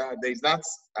 Yes, there's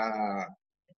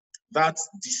that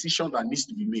decision that needs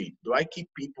to be made. Do I keep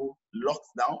people locked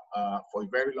down for a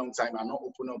very long time and not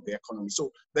open up the economy?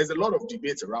 So there's a lot of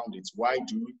debate around it. Why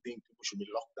do we think people should be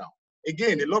locked down?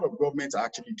 Again, a lot of governments are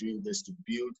actually doing this to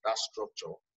build that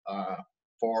structure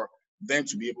for them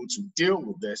to be able to deal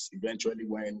with this eventually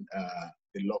when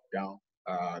the lockdown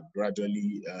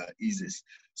gradually eases.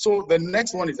 So the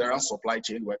next one is around supply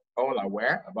chain. We're all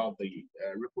aware about the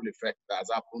ripple effect that has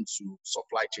happened to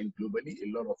supply chain globally.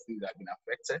 A lot of things have been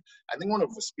affected. I think one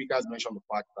of the speakers mentioned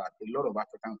the fact that a lot of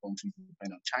African countries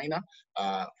depend on China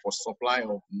for supply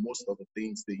of most of the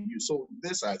things they use. So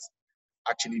this has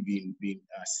actually been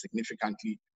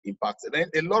significantly impacted. And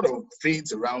a lot of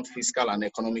things around fiscal and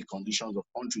economic conditions of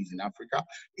countries in Africa,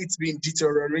 it's been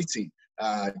deteriorating.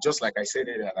 Just like I said,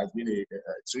 there has been a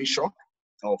twin shock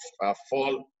of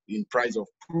fall in price of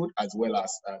crude as well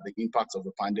as the impact of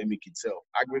the pandemic itself.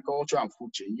 Agriculture and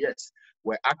food chain, yes,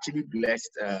 we're actually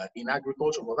blessed in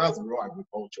agriculture, but that's raw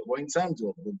agriculture. But in terms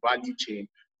of the value chain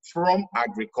from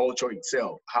agriculture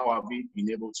itself, how have we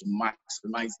been able to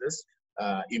maximize this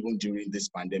even during this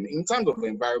pandemic? In terms of the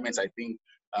environment, I think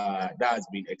that has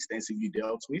been extensively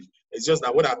dealt with. It's just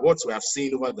that what we have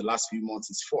seen over the last few months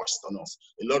is forced on us.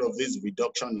 A lot of this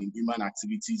reduction in human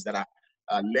activities that are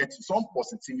led to some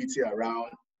positivity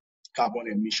around carbon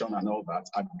emission and all that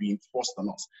are being forced on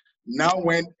us. Now,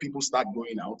 when people start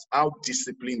going out, how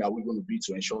disciplined are we going to be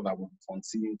to ensure that we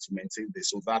continue to maintain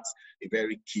this? So that's a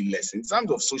very key lesson. In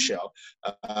terms of social,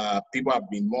 people have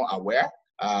been more aware.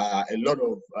 A lot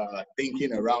of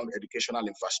thinking around educational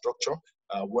infrastructure,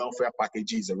 welfare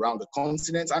packages around the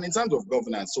continent, and in terms of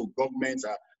governance, so governments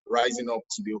are rising up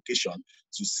to the occasion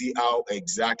to see how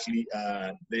exactly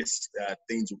these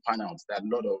things will pan out. There are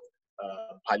a lot of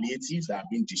palliatives that are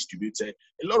being distributed,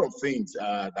 a lot of things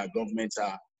that governments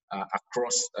are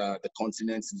across the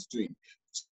continent is doing.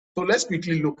 So let's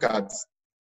quickly look at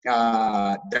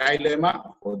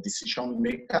dilemma for decision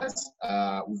makers.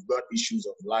 We've got issues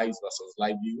of lives versus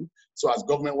livelihood. So as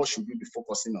government, what should we be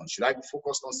focusing on? Should I be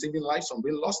focused on saving lives from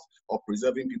being lost or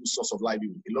preserving people's source of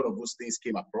livelihood? A lot of those things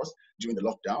came across during the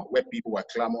lockdown where people were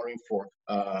clamoring for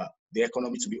the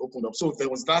economy to be opened up. So there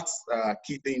was that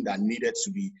key thing that needed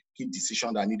to be, key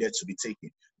decision that needed to be taken.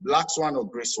 Black swan or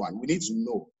gray swan, we need to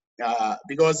know.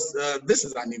 Because this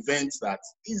is an event that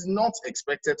is not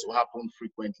expected to happen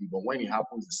frequently, but when it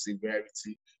happens, the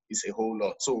severity is a whole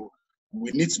lot. So we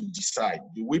need to decide,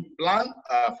 do we plan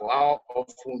for how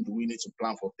often do we need to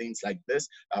plan for things like this?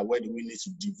 Where do we need to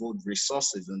devote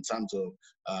resources in terms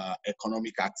of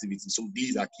economic activity? So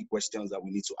these are key questions that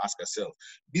we need to ask ourselves.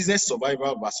 Business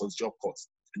survival versus job cuts.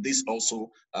 These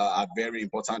also are very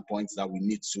important points that we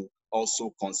need to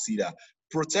also consider.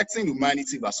 Protecting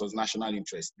humanity versus national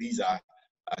interest. These are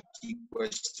key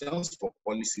questions for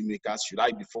policymakers. Should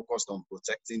I be focused on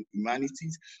protecting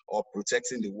humanities or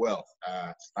protecting the wealth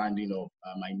standing of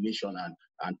my nation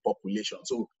and population?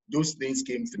 So those things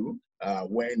came through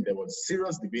when there was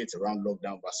serious debate around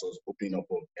lockdown versus opening up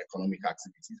of economic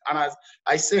activities. And as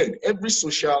I said, every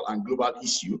social and global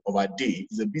issue of our day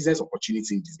is a business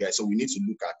opportunity in disguise. So we need to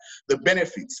look at the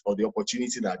benefits or the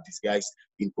opportunity that disguised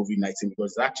in COVID-19,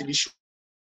 because it actually shows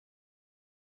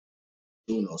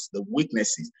us the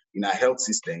weaknesses in our health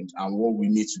systems and what we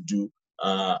need to do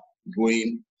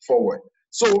going forward.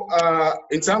 So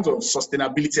in terms of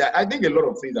sustainability, I think a lot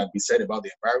of things have been said about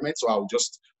the environment, so I'll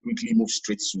just quickly move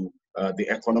straight to the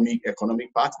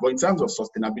economic part. But in terms of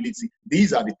sustainability,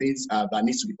 these are the things that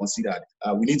need to be considered.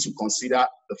 We need to consider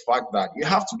the fact that you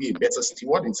have to be a better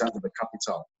steward in terms of the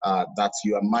capital that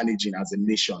you are managing as a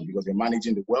nation, because you're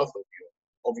managing the wealth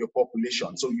of your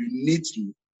population. So you need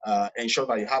to ensure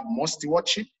that you have more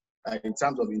stewardship in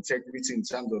terms of integrity, in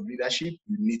terms of leadership.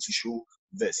 You need to show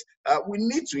this. We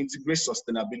need to integrate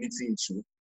sustainability into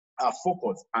our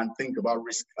focus and think about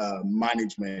risk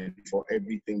management for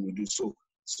everything we do. So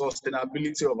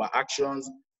sustainability of our actions,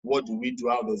 what do we do?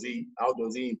 How does it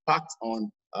impact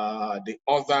on the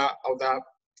other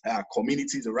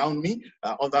communities around me,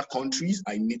 other countries?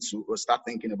 I need to start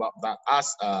thinking about that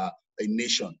as a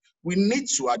nation. We need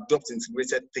to adopt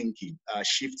integrated thinking,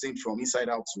 shifting from inside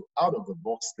out to out of the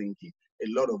box thinking. A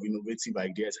lot of innovative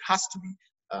ideas has to be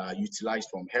utilized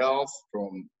from health,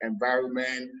 from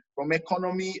environment, from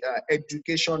economy,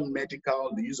 education,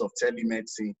 medical, the use of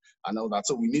telemedicine and all that.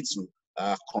 So we need to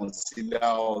consider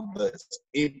all the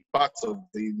impacts of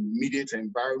the immediate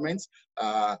environment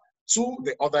to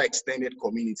the other extended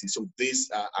community. So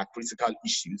these are critical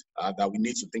issues that we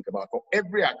need to think about. For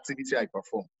every activity I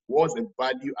perform, what's the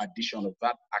value addition of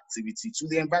that activity to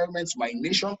the environment, to my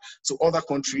nation, to other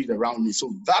countries around me?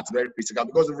 So that's very critical,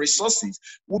 because the resources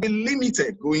will be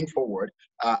limited going forward,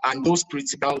 and those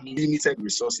critical limited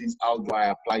resources, how do I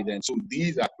apply them? So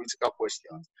these are critical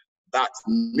questions that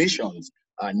nations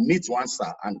need to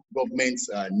answer, and governments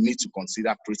need to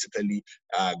consider critically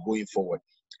going forward.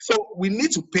 So we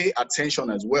need to pay attention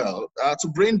as well to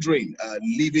brain drain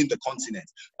leaving the continent,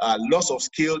 loss of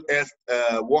skilled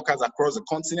workers across the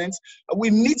continent.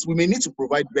 We may need to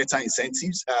provide better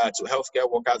incentives to healthcare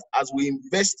workers as we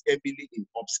invest heavily in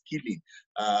upskilling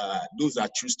those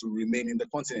that choose to remain in the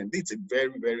continent. It's a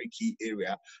very, very key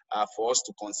area for us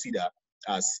to consider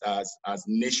as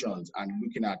nations, and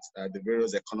looking at the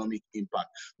various economic impact.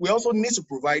 We also need to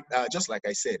provide, just like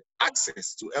I said,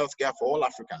 access to healthcare for all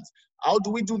Africans. How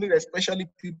do we do that, especially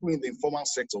people in the informal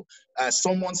sector?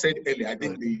 Someone said earlier, I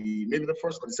think maybe the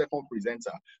first or the second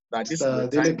presenter, that this is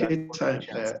the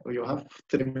time. You have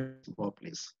 3 minutes more,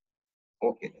 please.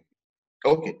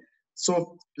 Okay.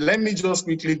 So let me just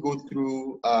quickly go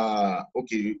through,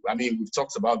 we've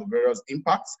talked about the various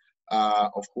impacts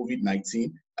of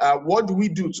COVID-19. What do we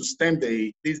do to stem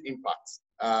these impacts,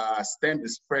 stem the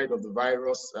spread of the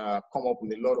virus, come up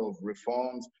with a lot of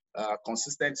reforms,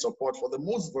 consistent support for the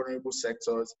most vulnerable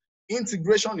sectors?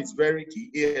 Integration is very key,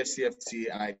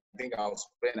 AFCFTA, and I think I'll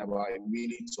spend about a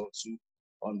minute or two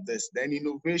on this. Then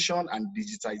innovation and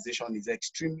digitization is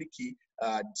extremely key.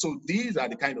 So these are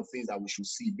the kind of things that we should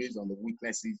see based on the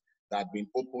weaknesses that have been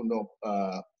opened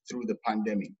up through the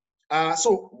pandemic.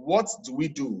 So what do we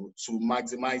do to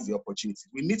maximize the opportunities?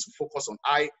 We need to focus on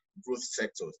high growth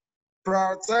sectors.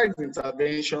 Prioritize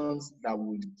interventions that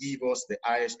would give us the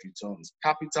highest returns.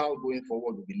 Capital going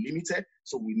forward will be limited,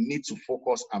 so we need to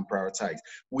focus and prioritize.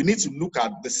 We need to look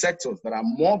at the sectors that are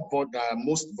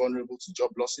most vulnerable to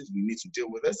job losses. We need to deal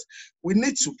with this. We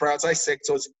need to prioritize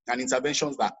sectors and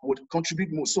interventions that would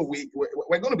contribute most. So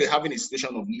we're going to be having a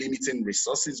situation of limiting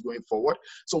resources going forward.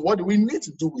 So what do we need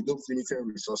to do with those limited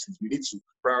resources? We need to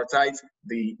prioritize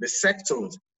the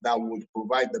sectors that would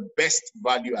provide the best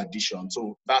value addition.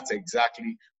 So that's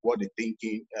exactly what the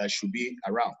thinking should be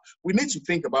around. We need to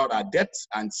think about our debt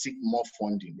and seek more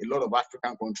funding. A lot of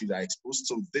African countries are exposed,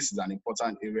 so this is an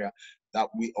important area that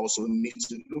we also need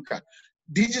to look at.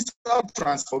 Digital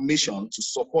transformation to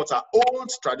support our old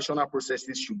traditional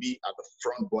processes should be at the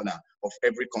front burner of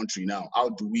every country now. How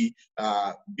do we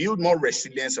build more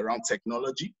resilience around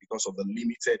technology because of the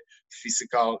limited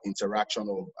physical interaction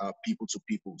of people to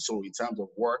people? So in terms of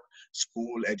work,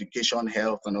 school, education,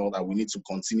 health, and all that, we need to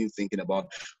continue thinking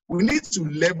about. We need to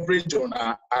leverage on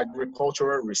our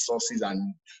agricultural resources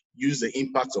and use the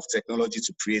impact of technology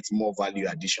to create more value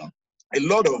addition. A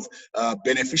lot of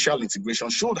beneficial integration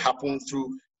should happen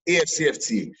through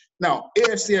AFCFTA. Now,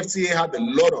 AFCFTA had a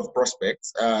lot of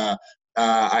prospects.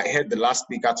 I heard the last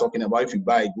speaker talking about if you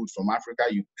buy a good from Africa,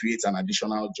 you create an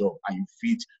additional job and you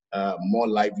feed more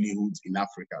livelihoods in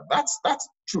Africa. That's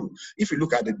true. If you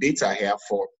look at the data here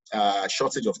for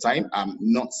shortage of time, I'm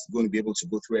not going to be able to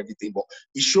go through everything, but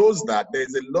it shows that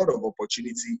there's a lot of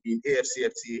opportunity in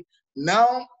AFCFTA.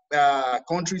 Now,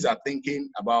 countries are thinking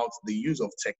about the use of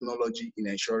technology in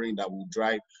ensuring that we'll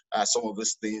drive some of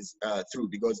these things through,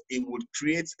 because it would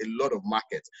create a lot of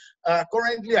markets.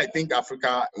 Currently, I think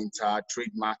Africa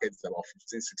inter-trade market is about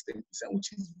 15-16%,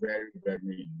 which is very,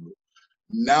 very low.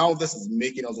 Now, this is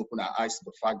making us open our eyes to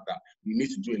the fact that we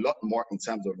need to do a lot more in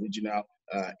terms of regional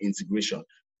integration.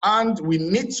 And we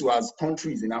need to, as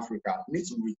countries in Africa, need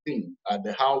to rethink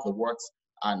the how, the what,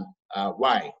 and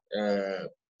why.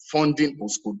 funding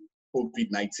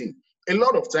post-COVID-19. A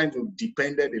lot of times we've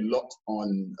depended a lot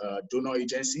on donor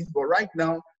agencies, but right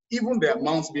now, even the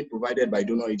amounts being provided by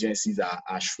donor agencies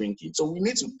are shrinking. So we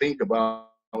need to think about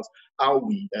how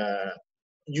we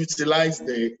utilize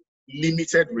the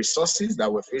limited resources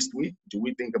that we're faced with. Do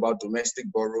we think about domestic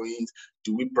borrowings?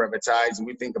 Do we privatize? Do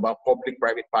we think about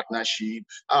public-private partnership?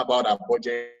 How about our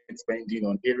budget spending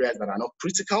on areas that are not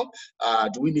critical?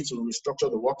 Do we need to restructure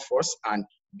the workforce and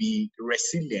be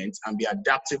resilient and be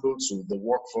adaptable to the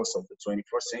workforce of the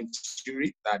 21st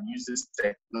century that uses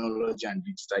technology and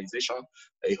digitization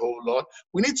a whole lot?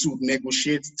 We need to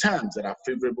negotiate terms that are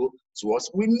favorable to us.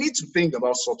 We need to think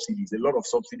about subsidies, a lot of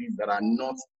subsidies that are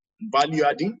not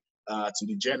value-adding to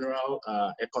the general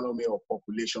economy or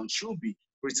population should be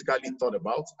critically thought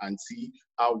about and see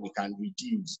how we can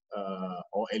reduce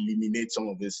or eliminate some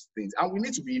of these things. And we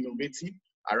need to be innovative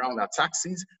around our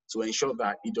taxes to ensure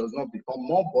that it does not become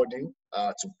more burden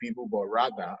to people, but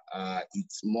rather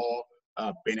it's more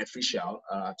beneficial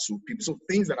to people. So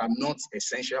things that are not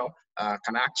essential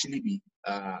can actually be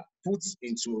put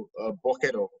into a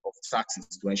bucket of taxes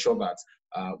to ensure that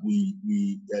we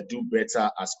do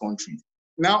better as countries.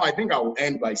 Now, I think I will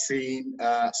end by saying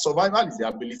survival is the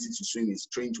ability to swim in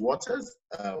strange waters,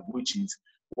 which is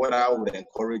what I would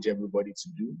encourage everybody to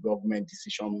do, government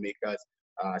decision makers,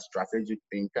 strategic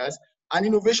thinkers. And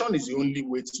innovation is the only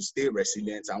way to stay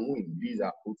resilient and win. These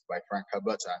are quotes by Frank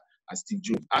Herbert and Steve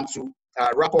Jobs. And to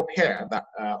wrap up here, that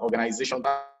organization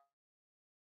that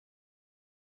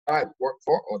I work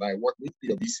for or that I work with,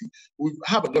 PwC, we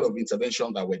have a lot of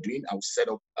intervention that we're doing, and we set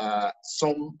up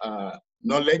some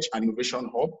knowledge and innovation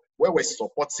hub where we're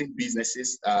supporting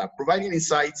businesses, providing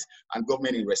insights and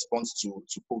government in response to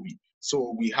COVID.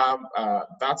 So we have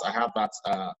that, I have that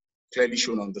clearly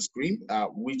shown on the screen,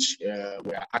 which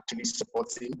we're actually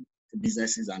supporting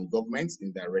businesses and governments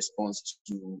in their response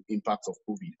to impact of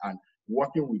COVID, and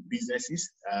working with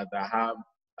businesses that have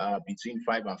between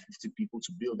 5 and 50 people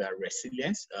to build their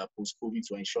resilience post-COVID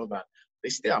to ensure that they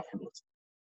stay afloat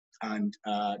and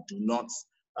do not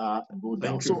go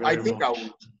down. So I think I will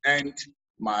end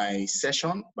my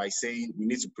session by saying we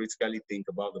need to critically think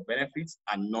about the benefits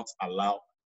and not allow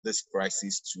this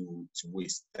crisis to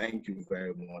waste. Thank you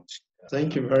very much.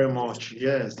 Thank you very much.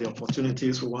 Yes, the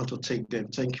opportunities, we want to take them.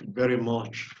 Thank you very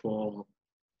much for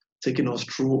taking us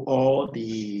through all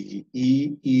the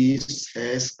E, E's,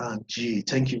 S, and G.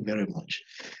 Thank you very much.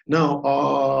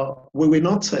 Now, we will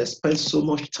not spend so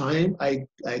much time. I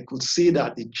could see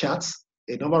that the chat,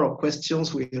 a number of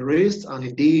questions were raised, and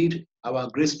indeed, our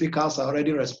great speakers are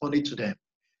already responding to them.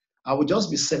 I will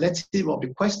just be selective of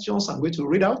the questions I'm going to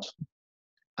read out,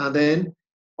 and then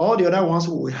all the other ones,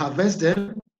 we will harvest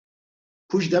them,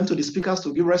 push them to the speakers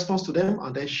to give response to them,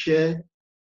 and then share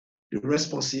the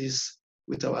responses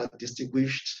with our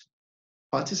distinguished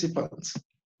participants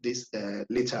this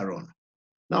later on.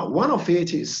 Now, one of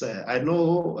it is, I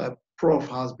know Prof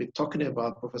has been talking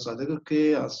about, Professor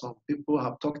Adegoke, and some people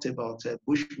have talked about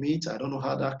bushmeat. I don't know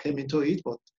how that came into it,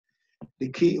 but the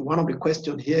key, one of the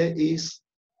questions here is,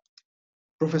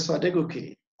 Professor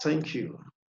Adegoke, thank you.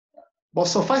 But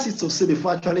suffice it to say,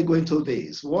 before actually going to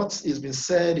this, what is being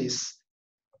said is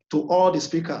to all the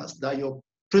speakers that your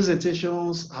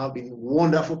presentations have been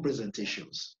wonderful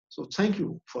presentations. So thank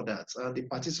you for that. And the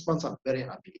participants are very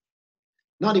happy.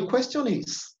 Now the question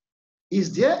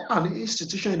is there an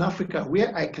institution in Africa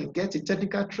where I can get a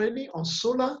technical training on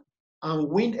solar and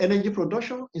wind energy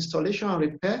production, installation and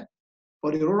repair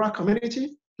for the rural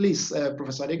community? Please,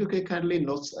 Professor Adegoke, kindly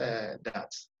note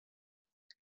that.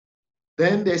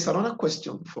 Then there's another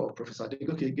question for Professor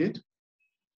Adegoke again.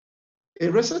 A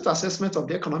recent assessment of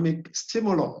the economic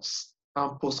stimulus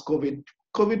and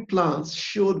post-COVID plans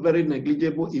showed very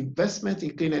negligible investment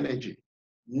in clean energy,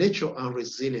 nature, and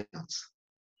resilience.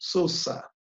 So, sir,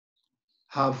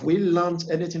 have we learned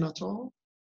anything at all?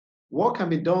 What can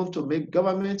be done to make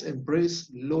government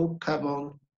embrace low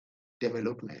carbon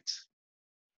development?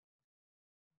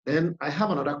 Then I have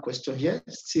another question here,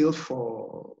 still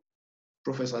for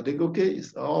Professor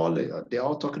Adegoke. They're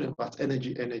all talking about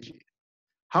energy.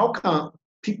 How can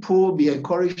people be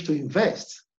encouraged to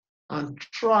invest and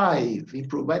thrive in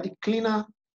providing cleaner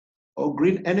or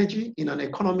green energy in an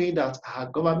economy that our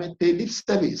government pay lip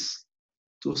service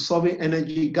to solving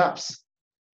energy gaps,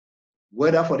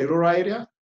 whether for the rural area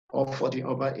or for the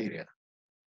urban area?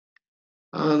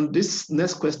 And this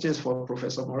next question is for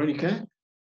Professor Morenike.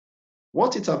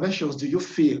 What interventions do you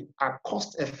feel are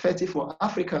cost-effective for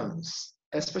Africans,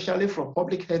 especially from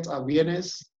public health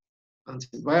awareness,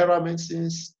 anti-viral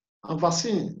medicines, and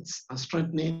vaccines, and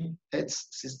strengthening health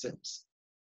systems?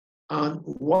 And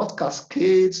what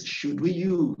cascades should we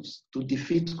use to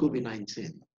defeat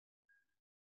COVID-19?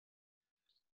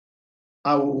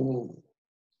 I will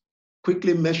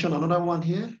quickly mention another one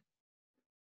here.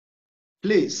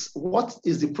 Please, what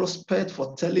is the prospect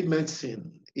for telemedicine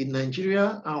in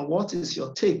Nigeria, and what is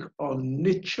your take on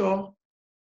nature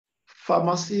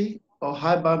pharmacy or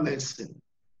herbal medicine?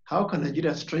 How can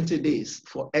Nigeria strengthen this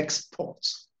for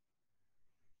exports?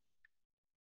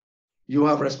 You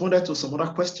have responded to some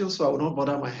other questions, so I will not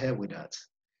bother my head with that.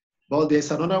 But there's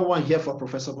another one here for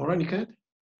Professor Morenike.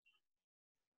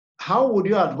 How would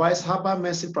you advise herbal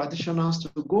medicine practitioners to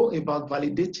go about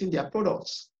validating their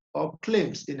products or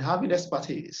claims in having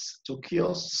expertise to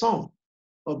cure some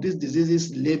of these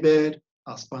diseases labeled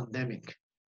as pandemic?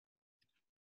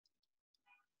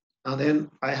 And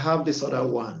then I have this other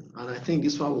one, and I think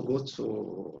this one will go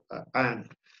to Anne.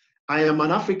 I am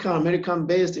an African American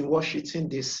based in Washington,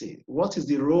 D.C. What is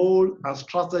the role and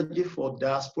strategy for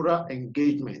diaspora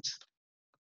engagement?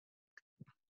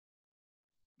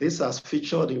 This has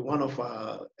featured in one of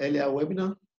our earlier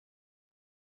webinars.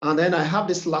 And then I have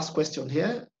this last question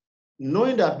here.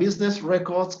 Knowing that business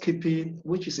records keeping,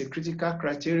 which is a critical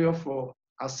criteria for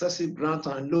accessing grants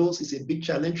and loans, is a big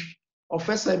challenge of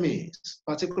SMEs,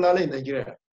 particularly in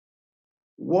Nigeria,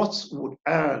 what would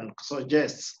Anne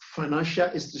suggest financial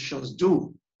institutions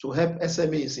do to help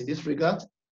SMEs in this regard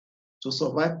to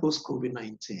survive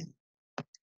post-COVID-19?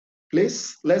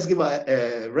 Please, let's give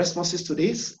responses to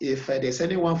this. If there's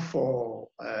anyone for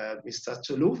Mr.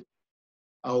 Tulu,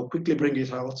 I'll quickly bring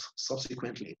it out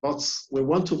subsequently. But we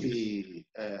want to be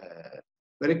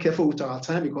very careful with our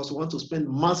time because we want to spend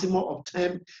maximum of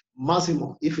time,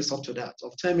 maximum, if it's up to that,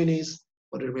 of 10 minutes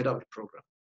for the remainder of the program.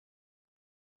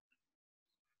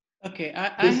 Okay,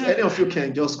 Please, any of you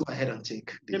can just go ahead and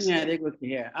take this.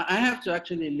 I have to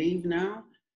actually leave now.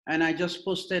 And I just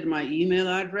posted my email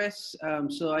address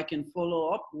so I can follow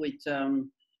up with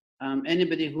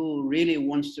anybody who really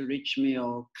wants to reach me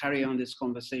or carry on this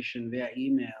conversation via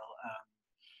email.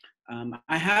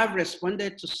 I have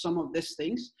responded to some of these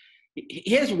things.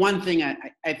 Here's one thing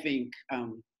I think,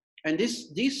 and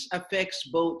this affects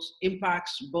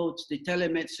impacts both the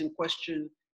telemedicine question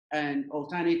and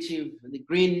alternative, the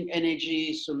green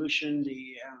energy solution,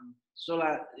 the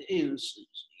solar,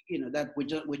 that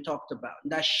we talked about,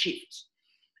 that shift.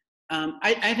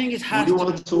 I think it has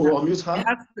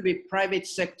to be private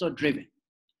sector driven.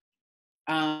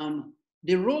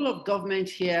 The role of government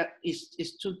here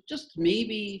is to just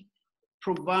maybe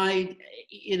provide,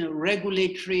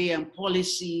 regulatory and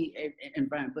policy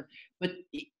environment. But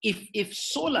if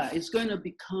solar is going to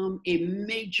become a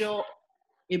major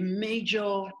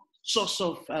source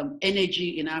of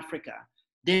energy in Africa,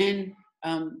 then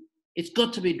it's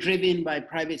got to be driven by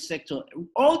private sector,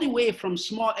 all the way from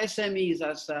small SMEs,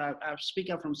 as our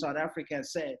speaker from South Africa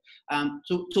said,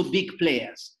 to big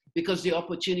players, because the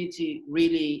opportunity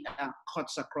really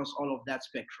cuts across all of that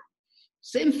spectrum.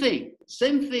 Same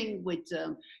thing with,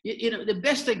 the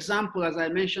best example, as I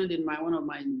mentioned in one of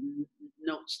my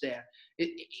notes there,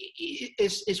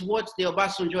 is what the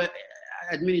Obasanjo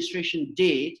administration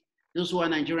did. Those who are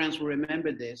Nigerians will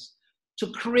remember this, to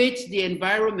create the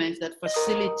environment that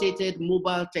facilitated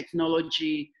mobile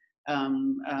technology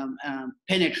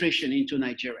penetration into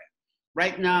Nigeria.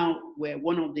 Right now, we're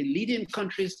one of the leading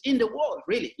countries in the world,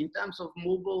 really, in terms of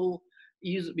mobile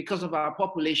use because of our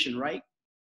population, right?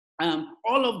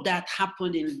 All of that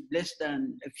happened in less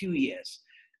than a few years,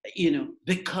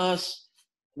 because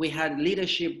we had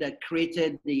leadership that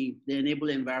created the enabled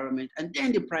environment, and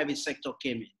then the private sector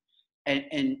came in.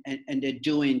 And they're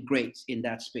doing great in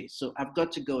that space. So I've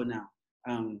got to go now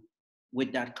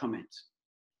with that comment.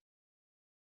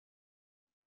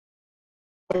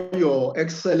 Your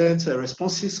excellent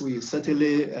responses. We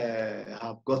certainly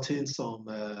have gotten some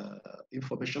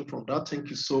information from that.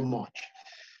 Thank you so much.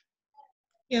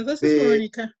 Yeah, this is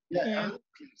Veronica. Yeah,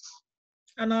 please.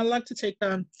 And I'd like to take,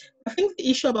 I think the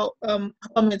issue about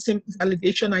medicine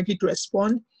validation, I did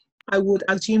respond. I would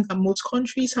assume that most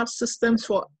countries have systems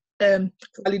for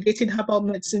validating herbal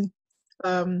medicine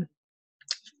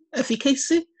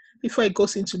efficacy before it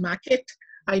goes into market.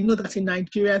 I know that in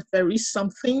Nigeria there is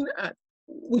something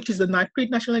which is the NIPRID,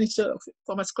 National Institute of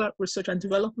Pharmaceutical Research and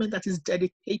Development, that is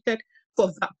dedicated for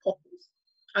that purpose.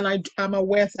 And I'm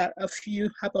aware that a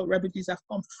few herbal remedies have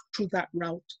come through that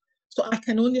route. So I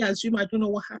can only assume, I don't know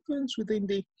what happens within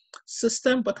the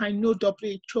system, but I know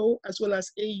WHO as well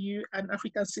as AU and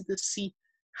African CDC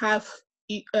have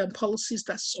policies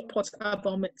that support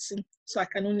herbal medicine. So I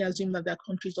can only assume that their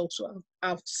countries also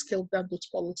have scaled down those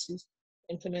policies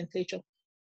implementation.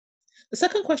 The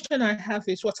second question I have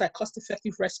is, what are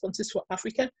cost-effective responses for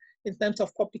Africa in terms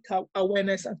of public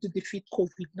awareness and to defeat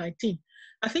COVID-19.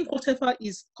 I think whatever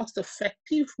is cost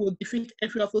effective will defeat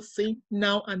every other thing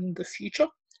now and in the future,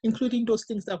 including those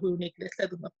things that we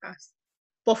neglected in the past.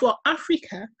 But for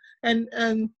Africa, and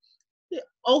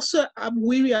also I'm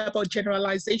weary about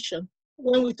generalization.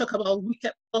 When we talk about weak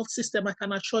health system, I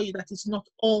can assure you that it's not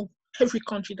every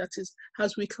country that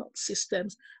has weak health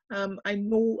systems. I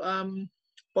know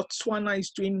Botswana is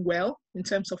doing well in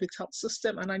terms of its health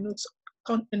system, and I know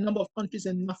a number of countries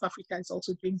in North Africa is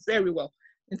also doing very well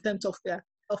in terms of their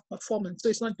health performance. So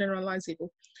it's not generalizable.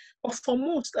 But for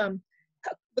most,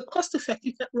 the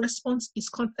cost-effective response is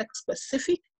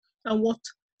context-specific, and what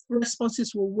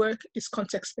responses will work is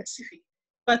context-specific.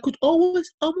 But I could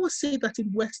almost say that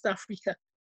in West Africa,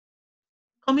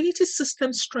 community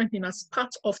system strengthening as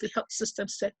part of the health system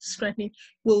strengthening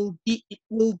will be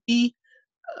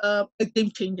a game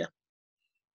changer.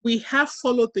 We have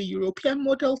followed the European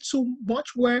model too much,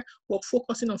 where we're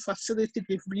focusing on facility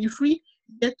delivery,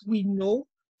 yet we know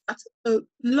that a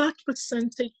large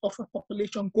percentage of our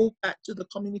population go back to the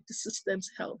community systems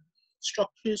health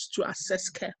structures to access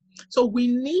care. So we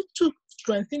need to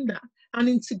strengthen that and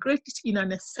integrate it in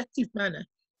an effective manner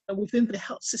within the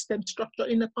health system structure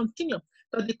in a continuum,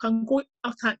 that they can go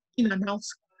out and in and out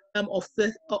of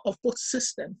both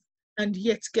systems and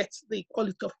yet get the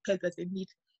quality of care that they need.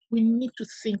 We need to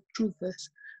think through this.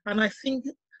 And I think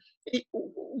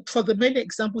for the many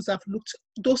examples I've looked,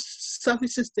 those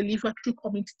services delivered through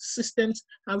community systems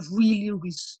have really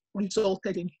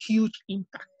resulted in huge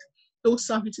impact. Those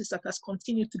services that has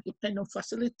continued to depend on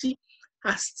facility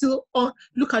are still on,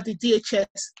 look at the DHS,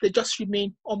 they just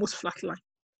remain almost flatline.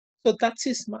 So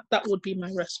that would be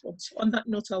my response. On that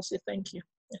note, I'll say thank you.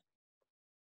 Yeah.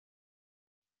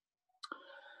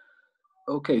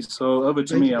 Okay, so over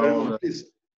to Thank me. you very much. Please,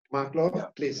 Mark Law, yeah.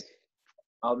 Please.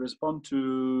 I'll respond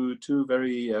to two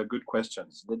very good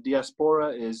questions. The diaspora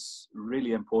is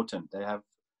really important. They have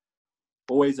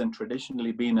always and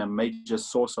traditionally been a major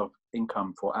source of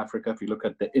income for Africa. If you look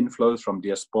at the inflows from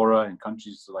diaspora in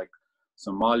countries like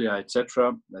Somalia,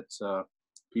 etc., that's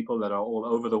people that are all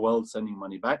over the world sending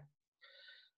money back.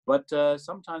 But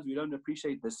sometimes we don't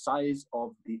appreciate the size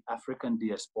of the African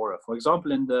diaspora. For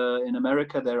example, in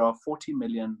America, there are 40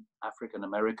 million African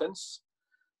Americans.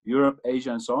 Europe,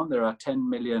 Asia, and so on, there are 10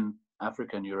 million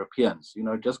African Europeans. You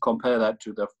know, just compare that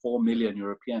to the 4 million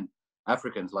European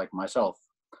Africans like myself.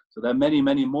 So there are many,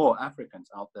 many more Africans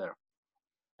out there.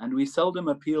 And we seldom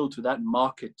appeal to that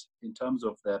market in terms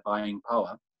of their buying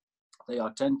power. They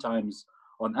are 10 times,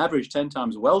 on average, 10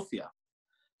 times wealthier.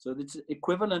 So it's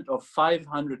equivalent of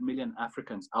 500 million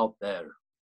Africans out there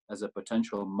as a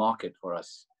potential market for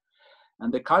us.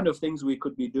 And the kind of things we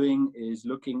could be doing is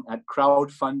looking at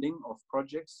crowdfunding of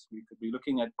projects. We could be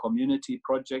looking at community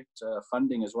project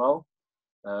funding as well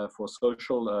for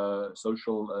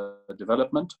social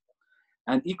development.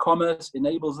 And e-commerce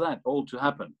enables that all to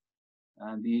happen.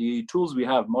 And the tools we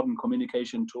have, modern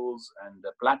communication tools and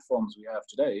the platforms we have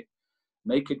today,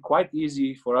 make it quite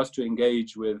easy for us to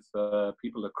engage with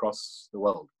people across the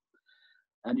world.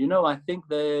 And you know, I think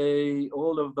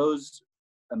all of those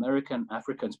American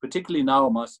Africans, particularly now,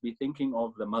 must be thinking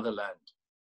of the motherland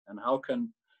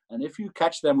and if you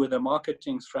catch them with a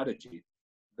marketing strategy,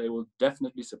 they will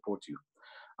definitely support you.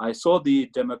 I saw the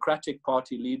Democratic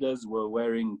Party leaders were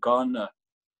wearing Ghana,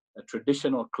 a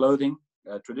traditional clothing,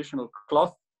 traditional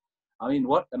cloth. I mean,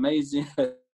 what amazing,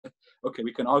 okay,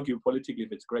 we can argue politically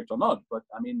if it's correct or not, but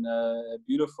I mean,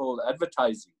 beautiful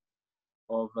advertising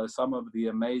of some of the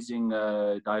amazing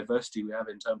diversity we have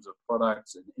in terms of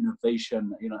products and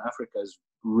innovation. You know, Africa is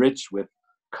rich with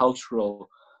cultural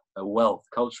wealth,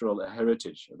 cultural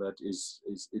heritage. That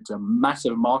it's a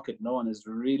massive market. No one is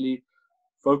really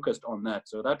focused on that.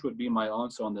 So that would be my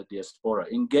answer on the diaspora.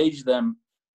 Engage them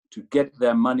to get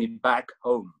their money back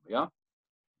home, yeah?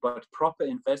 But proper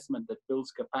investment that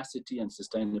builds capacity and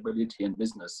sustainability in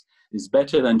business is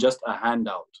better than just a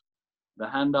handout. The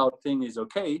handout thing is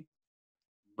okay,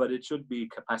 but it should be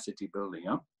capacity building,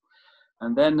 yeah?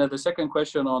 And then the second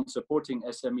question on supporting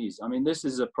SMEs. I mean, this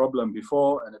is a problem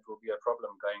before, and it will be a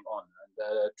problem going on.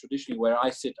 And traditionally where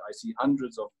I sit, I see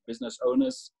hundreds of business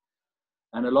owners,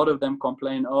 and a lot of them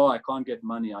complain, oh, I can't get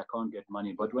money, I can't get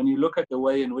money. But when you look at the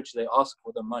way in which they ask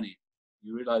for the money,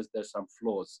 you realize there's some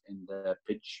flaws in their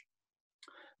pitch.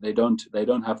 They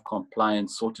don't have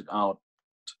compliance sorted out.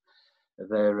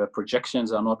 Their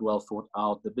projections are not well thought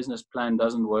out. The business plan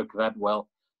doesn't work that well.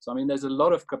 So, I mean, there's a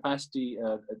lot of capacity,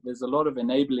 there's a lot of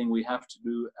enabling we have to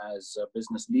do as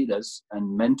business leaders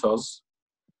and mentors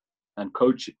and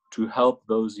coach to help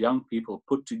those young people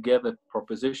put together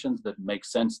propositions that make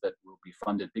sense, that will be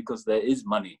funded, because there is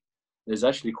money. there's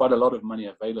actually quite a lot of money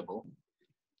available.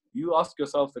 You ask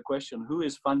yourself the question, who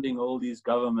is funding all these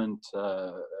government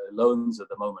loans at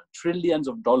the moment? Trillions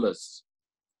of dollars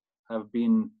have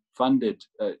been funded.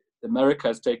 America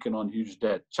has taken on huge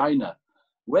debt. China,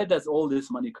 where does all this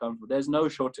money come from? There's no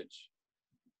shortage.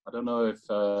 I don't know if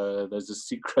there's a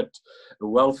secret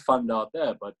wealth fund out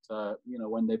there, but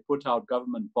when they put out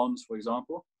government bonds, for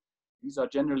example, these are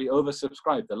generally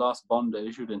oversubscribed. The last bond they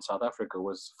issued in South Africa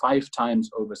was 5 times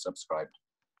oversubscribed.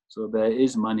 So there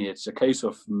is money. It's a case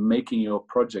of making your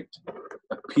project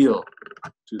appeal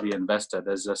to the investor.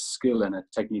 There's a skill and a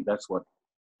technique. That's what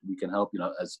we can help,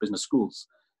 as business schools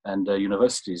and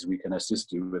universities, we can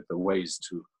assist you with the ways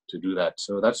to do that.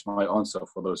 So that's my answer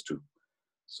for those two.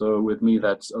 So with me,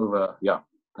 that's over. Yeah,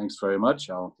 thanks very much.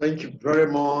 Thank you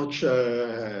very much.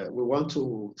 We want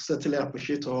to certainly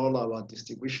appreciate all our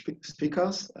distinguished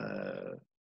speakers.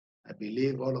 I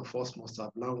believe all of us must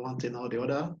have learned one thing or the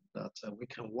other that we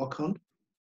can work on.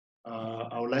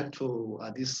 I would like to,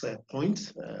 at this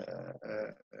point,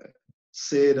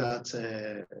 say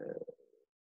that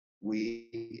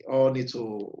we all need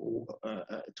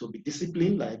to be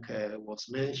disciplined, like was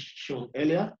mentioned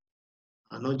earlier,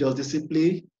 and not just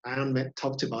discipline. Ian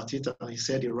talked about it, and he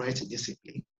said the right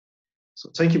discipline.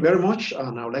 So thank you very much,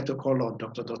 and I would like to call on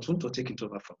Dr. Dotun to take it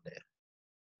over from there.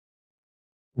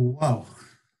 Wow.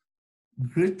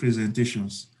 Great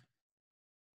presentations.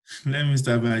 Let me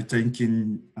start by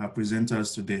thanking our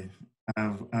presenters today.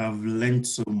 I've learned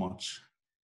so much.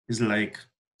 It's like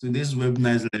today's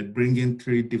webinar is like bringing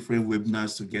 3 different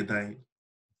webinars together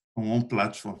on one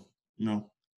platform.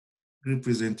 Great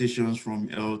presentations from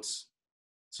health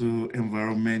to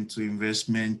environment to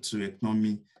investment to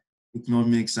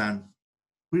economics, and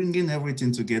bringing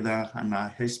everything together. And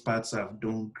our experts have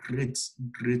done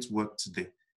great work today.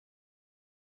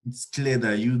 It's clear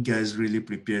that you guys really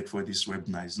prepared for this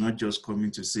webinar. It's not just coming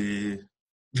to say,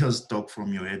 just talk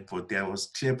from your head, but there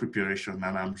was clear preparation,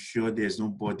 and I'm sure there's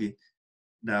nobody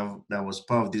that was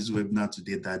part of this webinar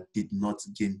today that did not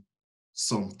gain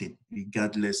something,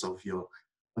 regardless of your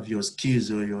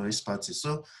skills or your expertise.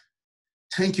 So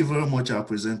thank you very much, our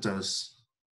presenters.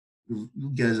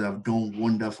 You guys have done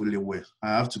wonderfully well.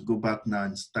 I have to go back now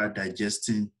and start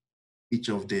digesting each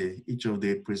of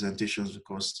the presentations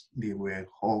because they were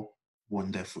all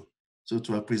wonderful. So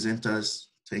to our presenters,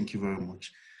 thank you very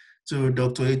much. To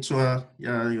Dr. Etua,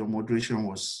 yeah, your moderation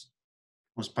was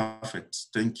perfect.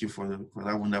 Thank you for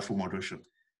that wonderful moderation.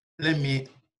 Let me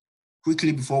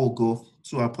quickly, before we go,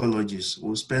 2 apologies.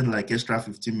 We'll spend like extra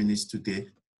 15 minutes today.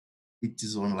 It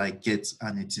is unlike Get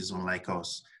and it is unlike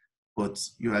us. But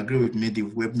you agree with me, the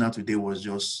webinar today was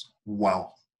just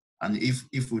wow. And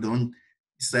if we don't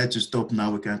decide to stop now,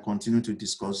 we can continue to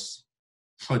discuss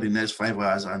for the next 5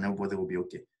 hours and everybody will be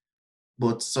okay.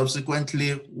 But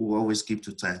subsequently, we'll always keep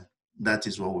to time. That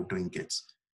is what we're doing, Get.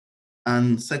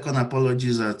 And second,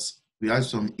 apologies that we had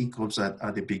some hiccups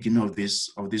at the beginning of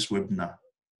this webinar.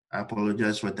 I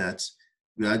apologize for that.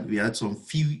 We had some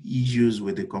few issues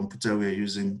with the computer we're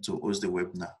using to host the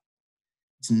webinar.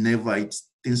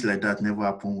 Things like that never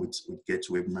happen with Get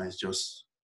webinar. It's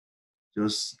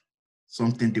just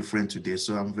something different today.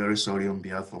 So I'm very sorry on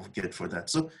behalf of Get for that.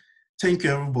 So thank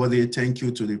you, everybody. Thank you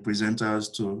to the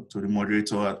presenters, to the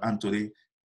moderator, and to the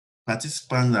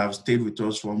participants that have stayed with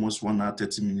us for almost 1 hour,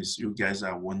 30 minutes. You guys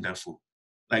are wonderful.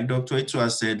 Like Dr. Etua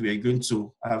said, we are going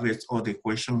to harvest all the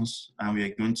questions and we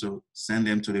are going to send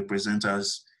them to the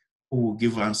presenters who will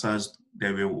give answers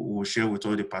that we will share with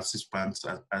all the participants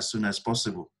as soon as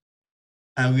possible.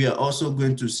 And we are also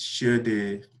going to share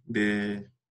the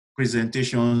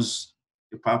presentations,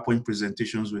 the PowerPoint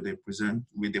presentations with the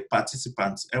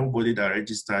participants. Everybody that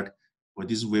registered for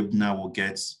this webinar will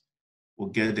get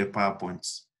the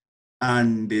PowerPoints.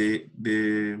 And the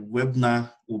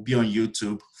webinar will be on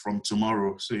YouTube from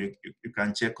tomorrow. So you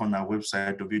can check on our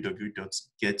website,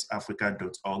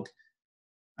 www.getafrica.org,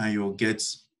 and you'll get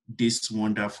this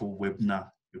wonderful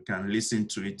webinar. You can listen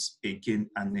to it again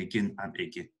and again and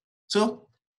again. So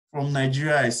from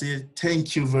Nigeria, I say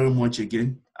thank you very much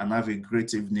again and have a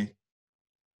great evening.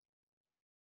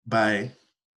 Bye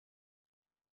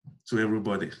to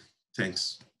everybody.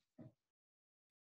 Thanks.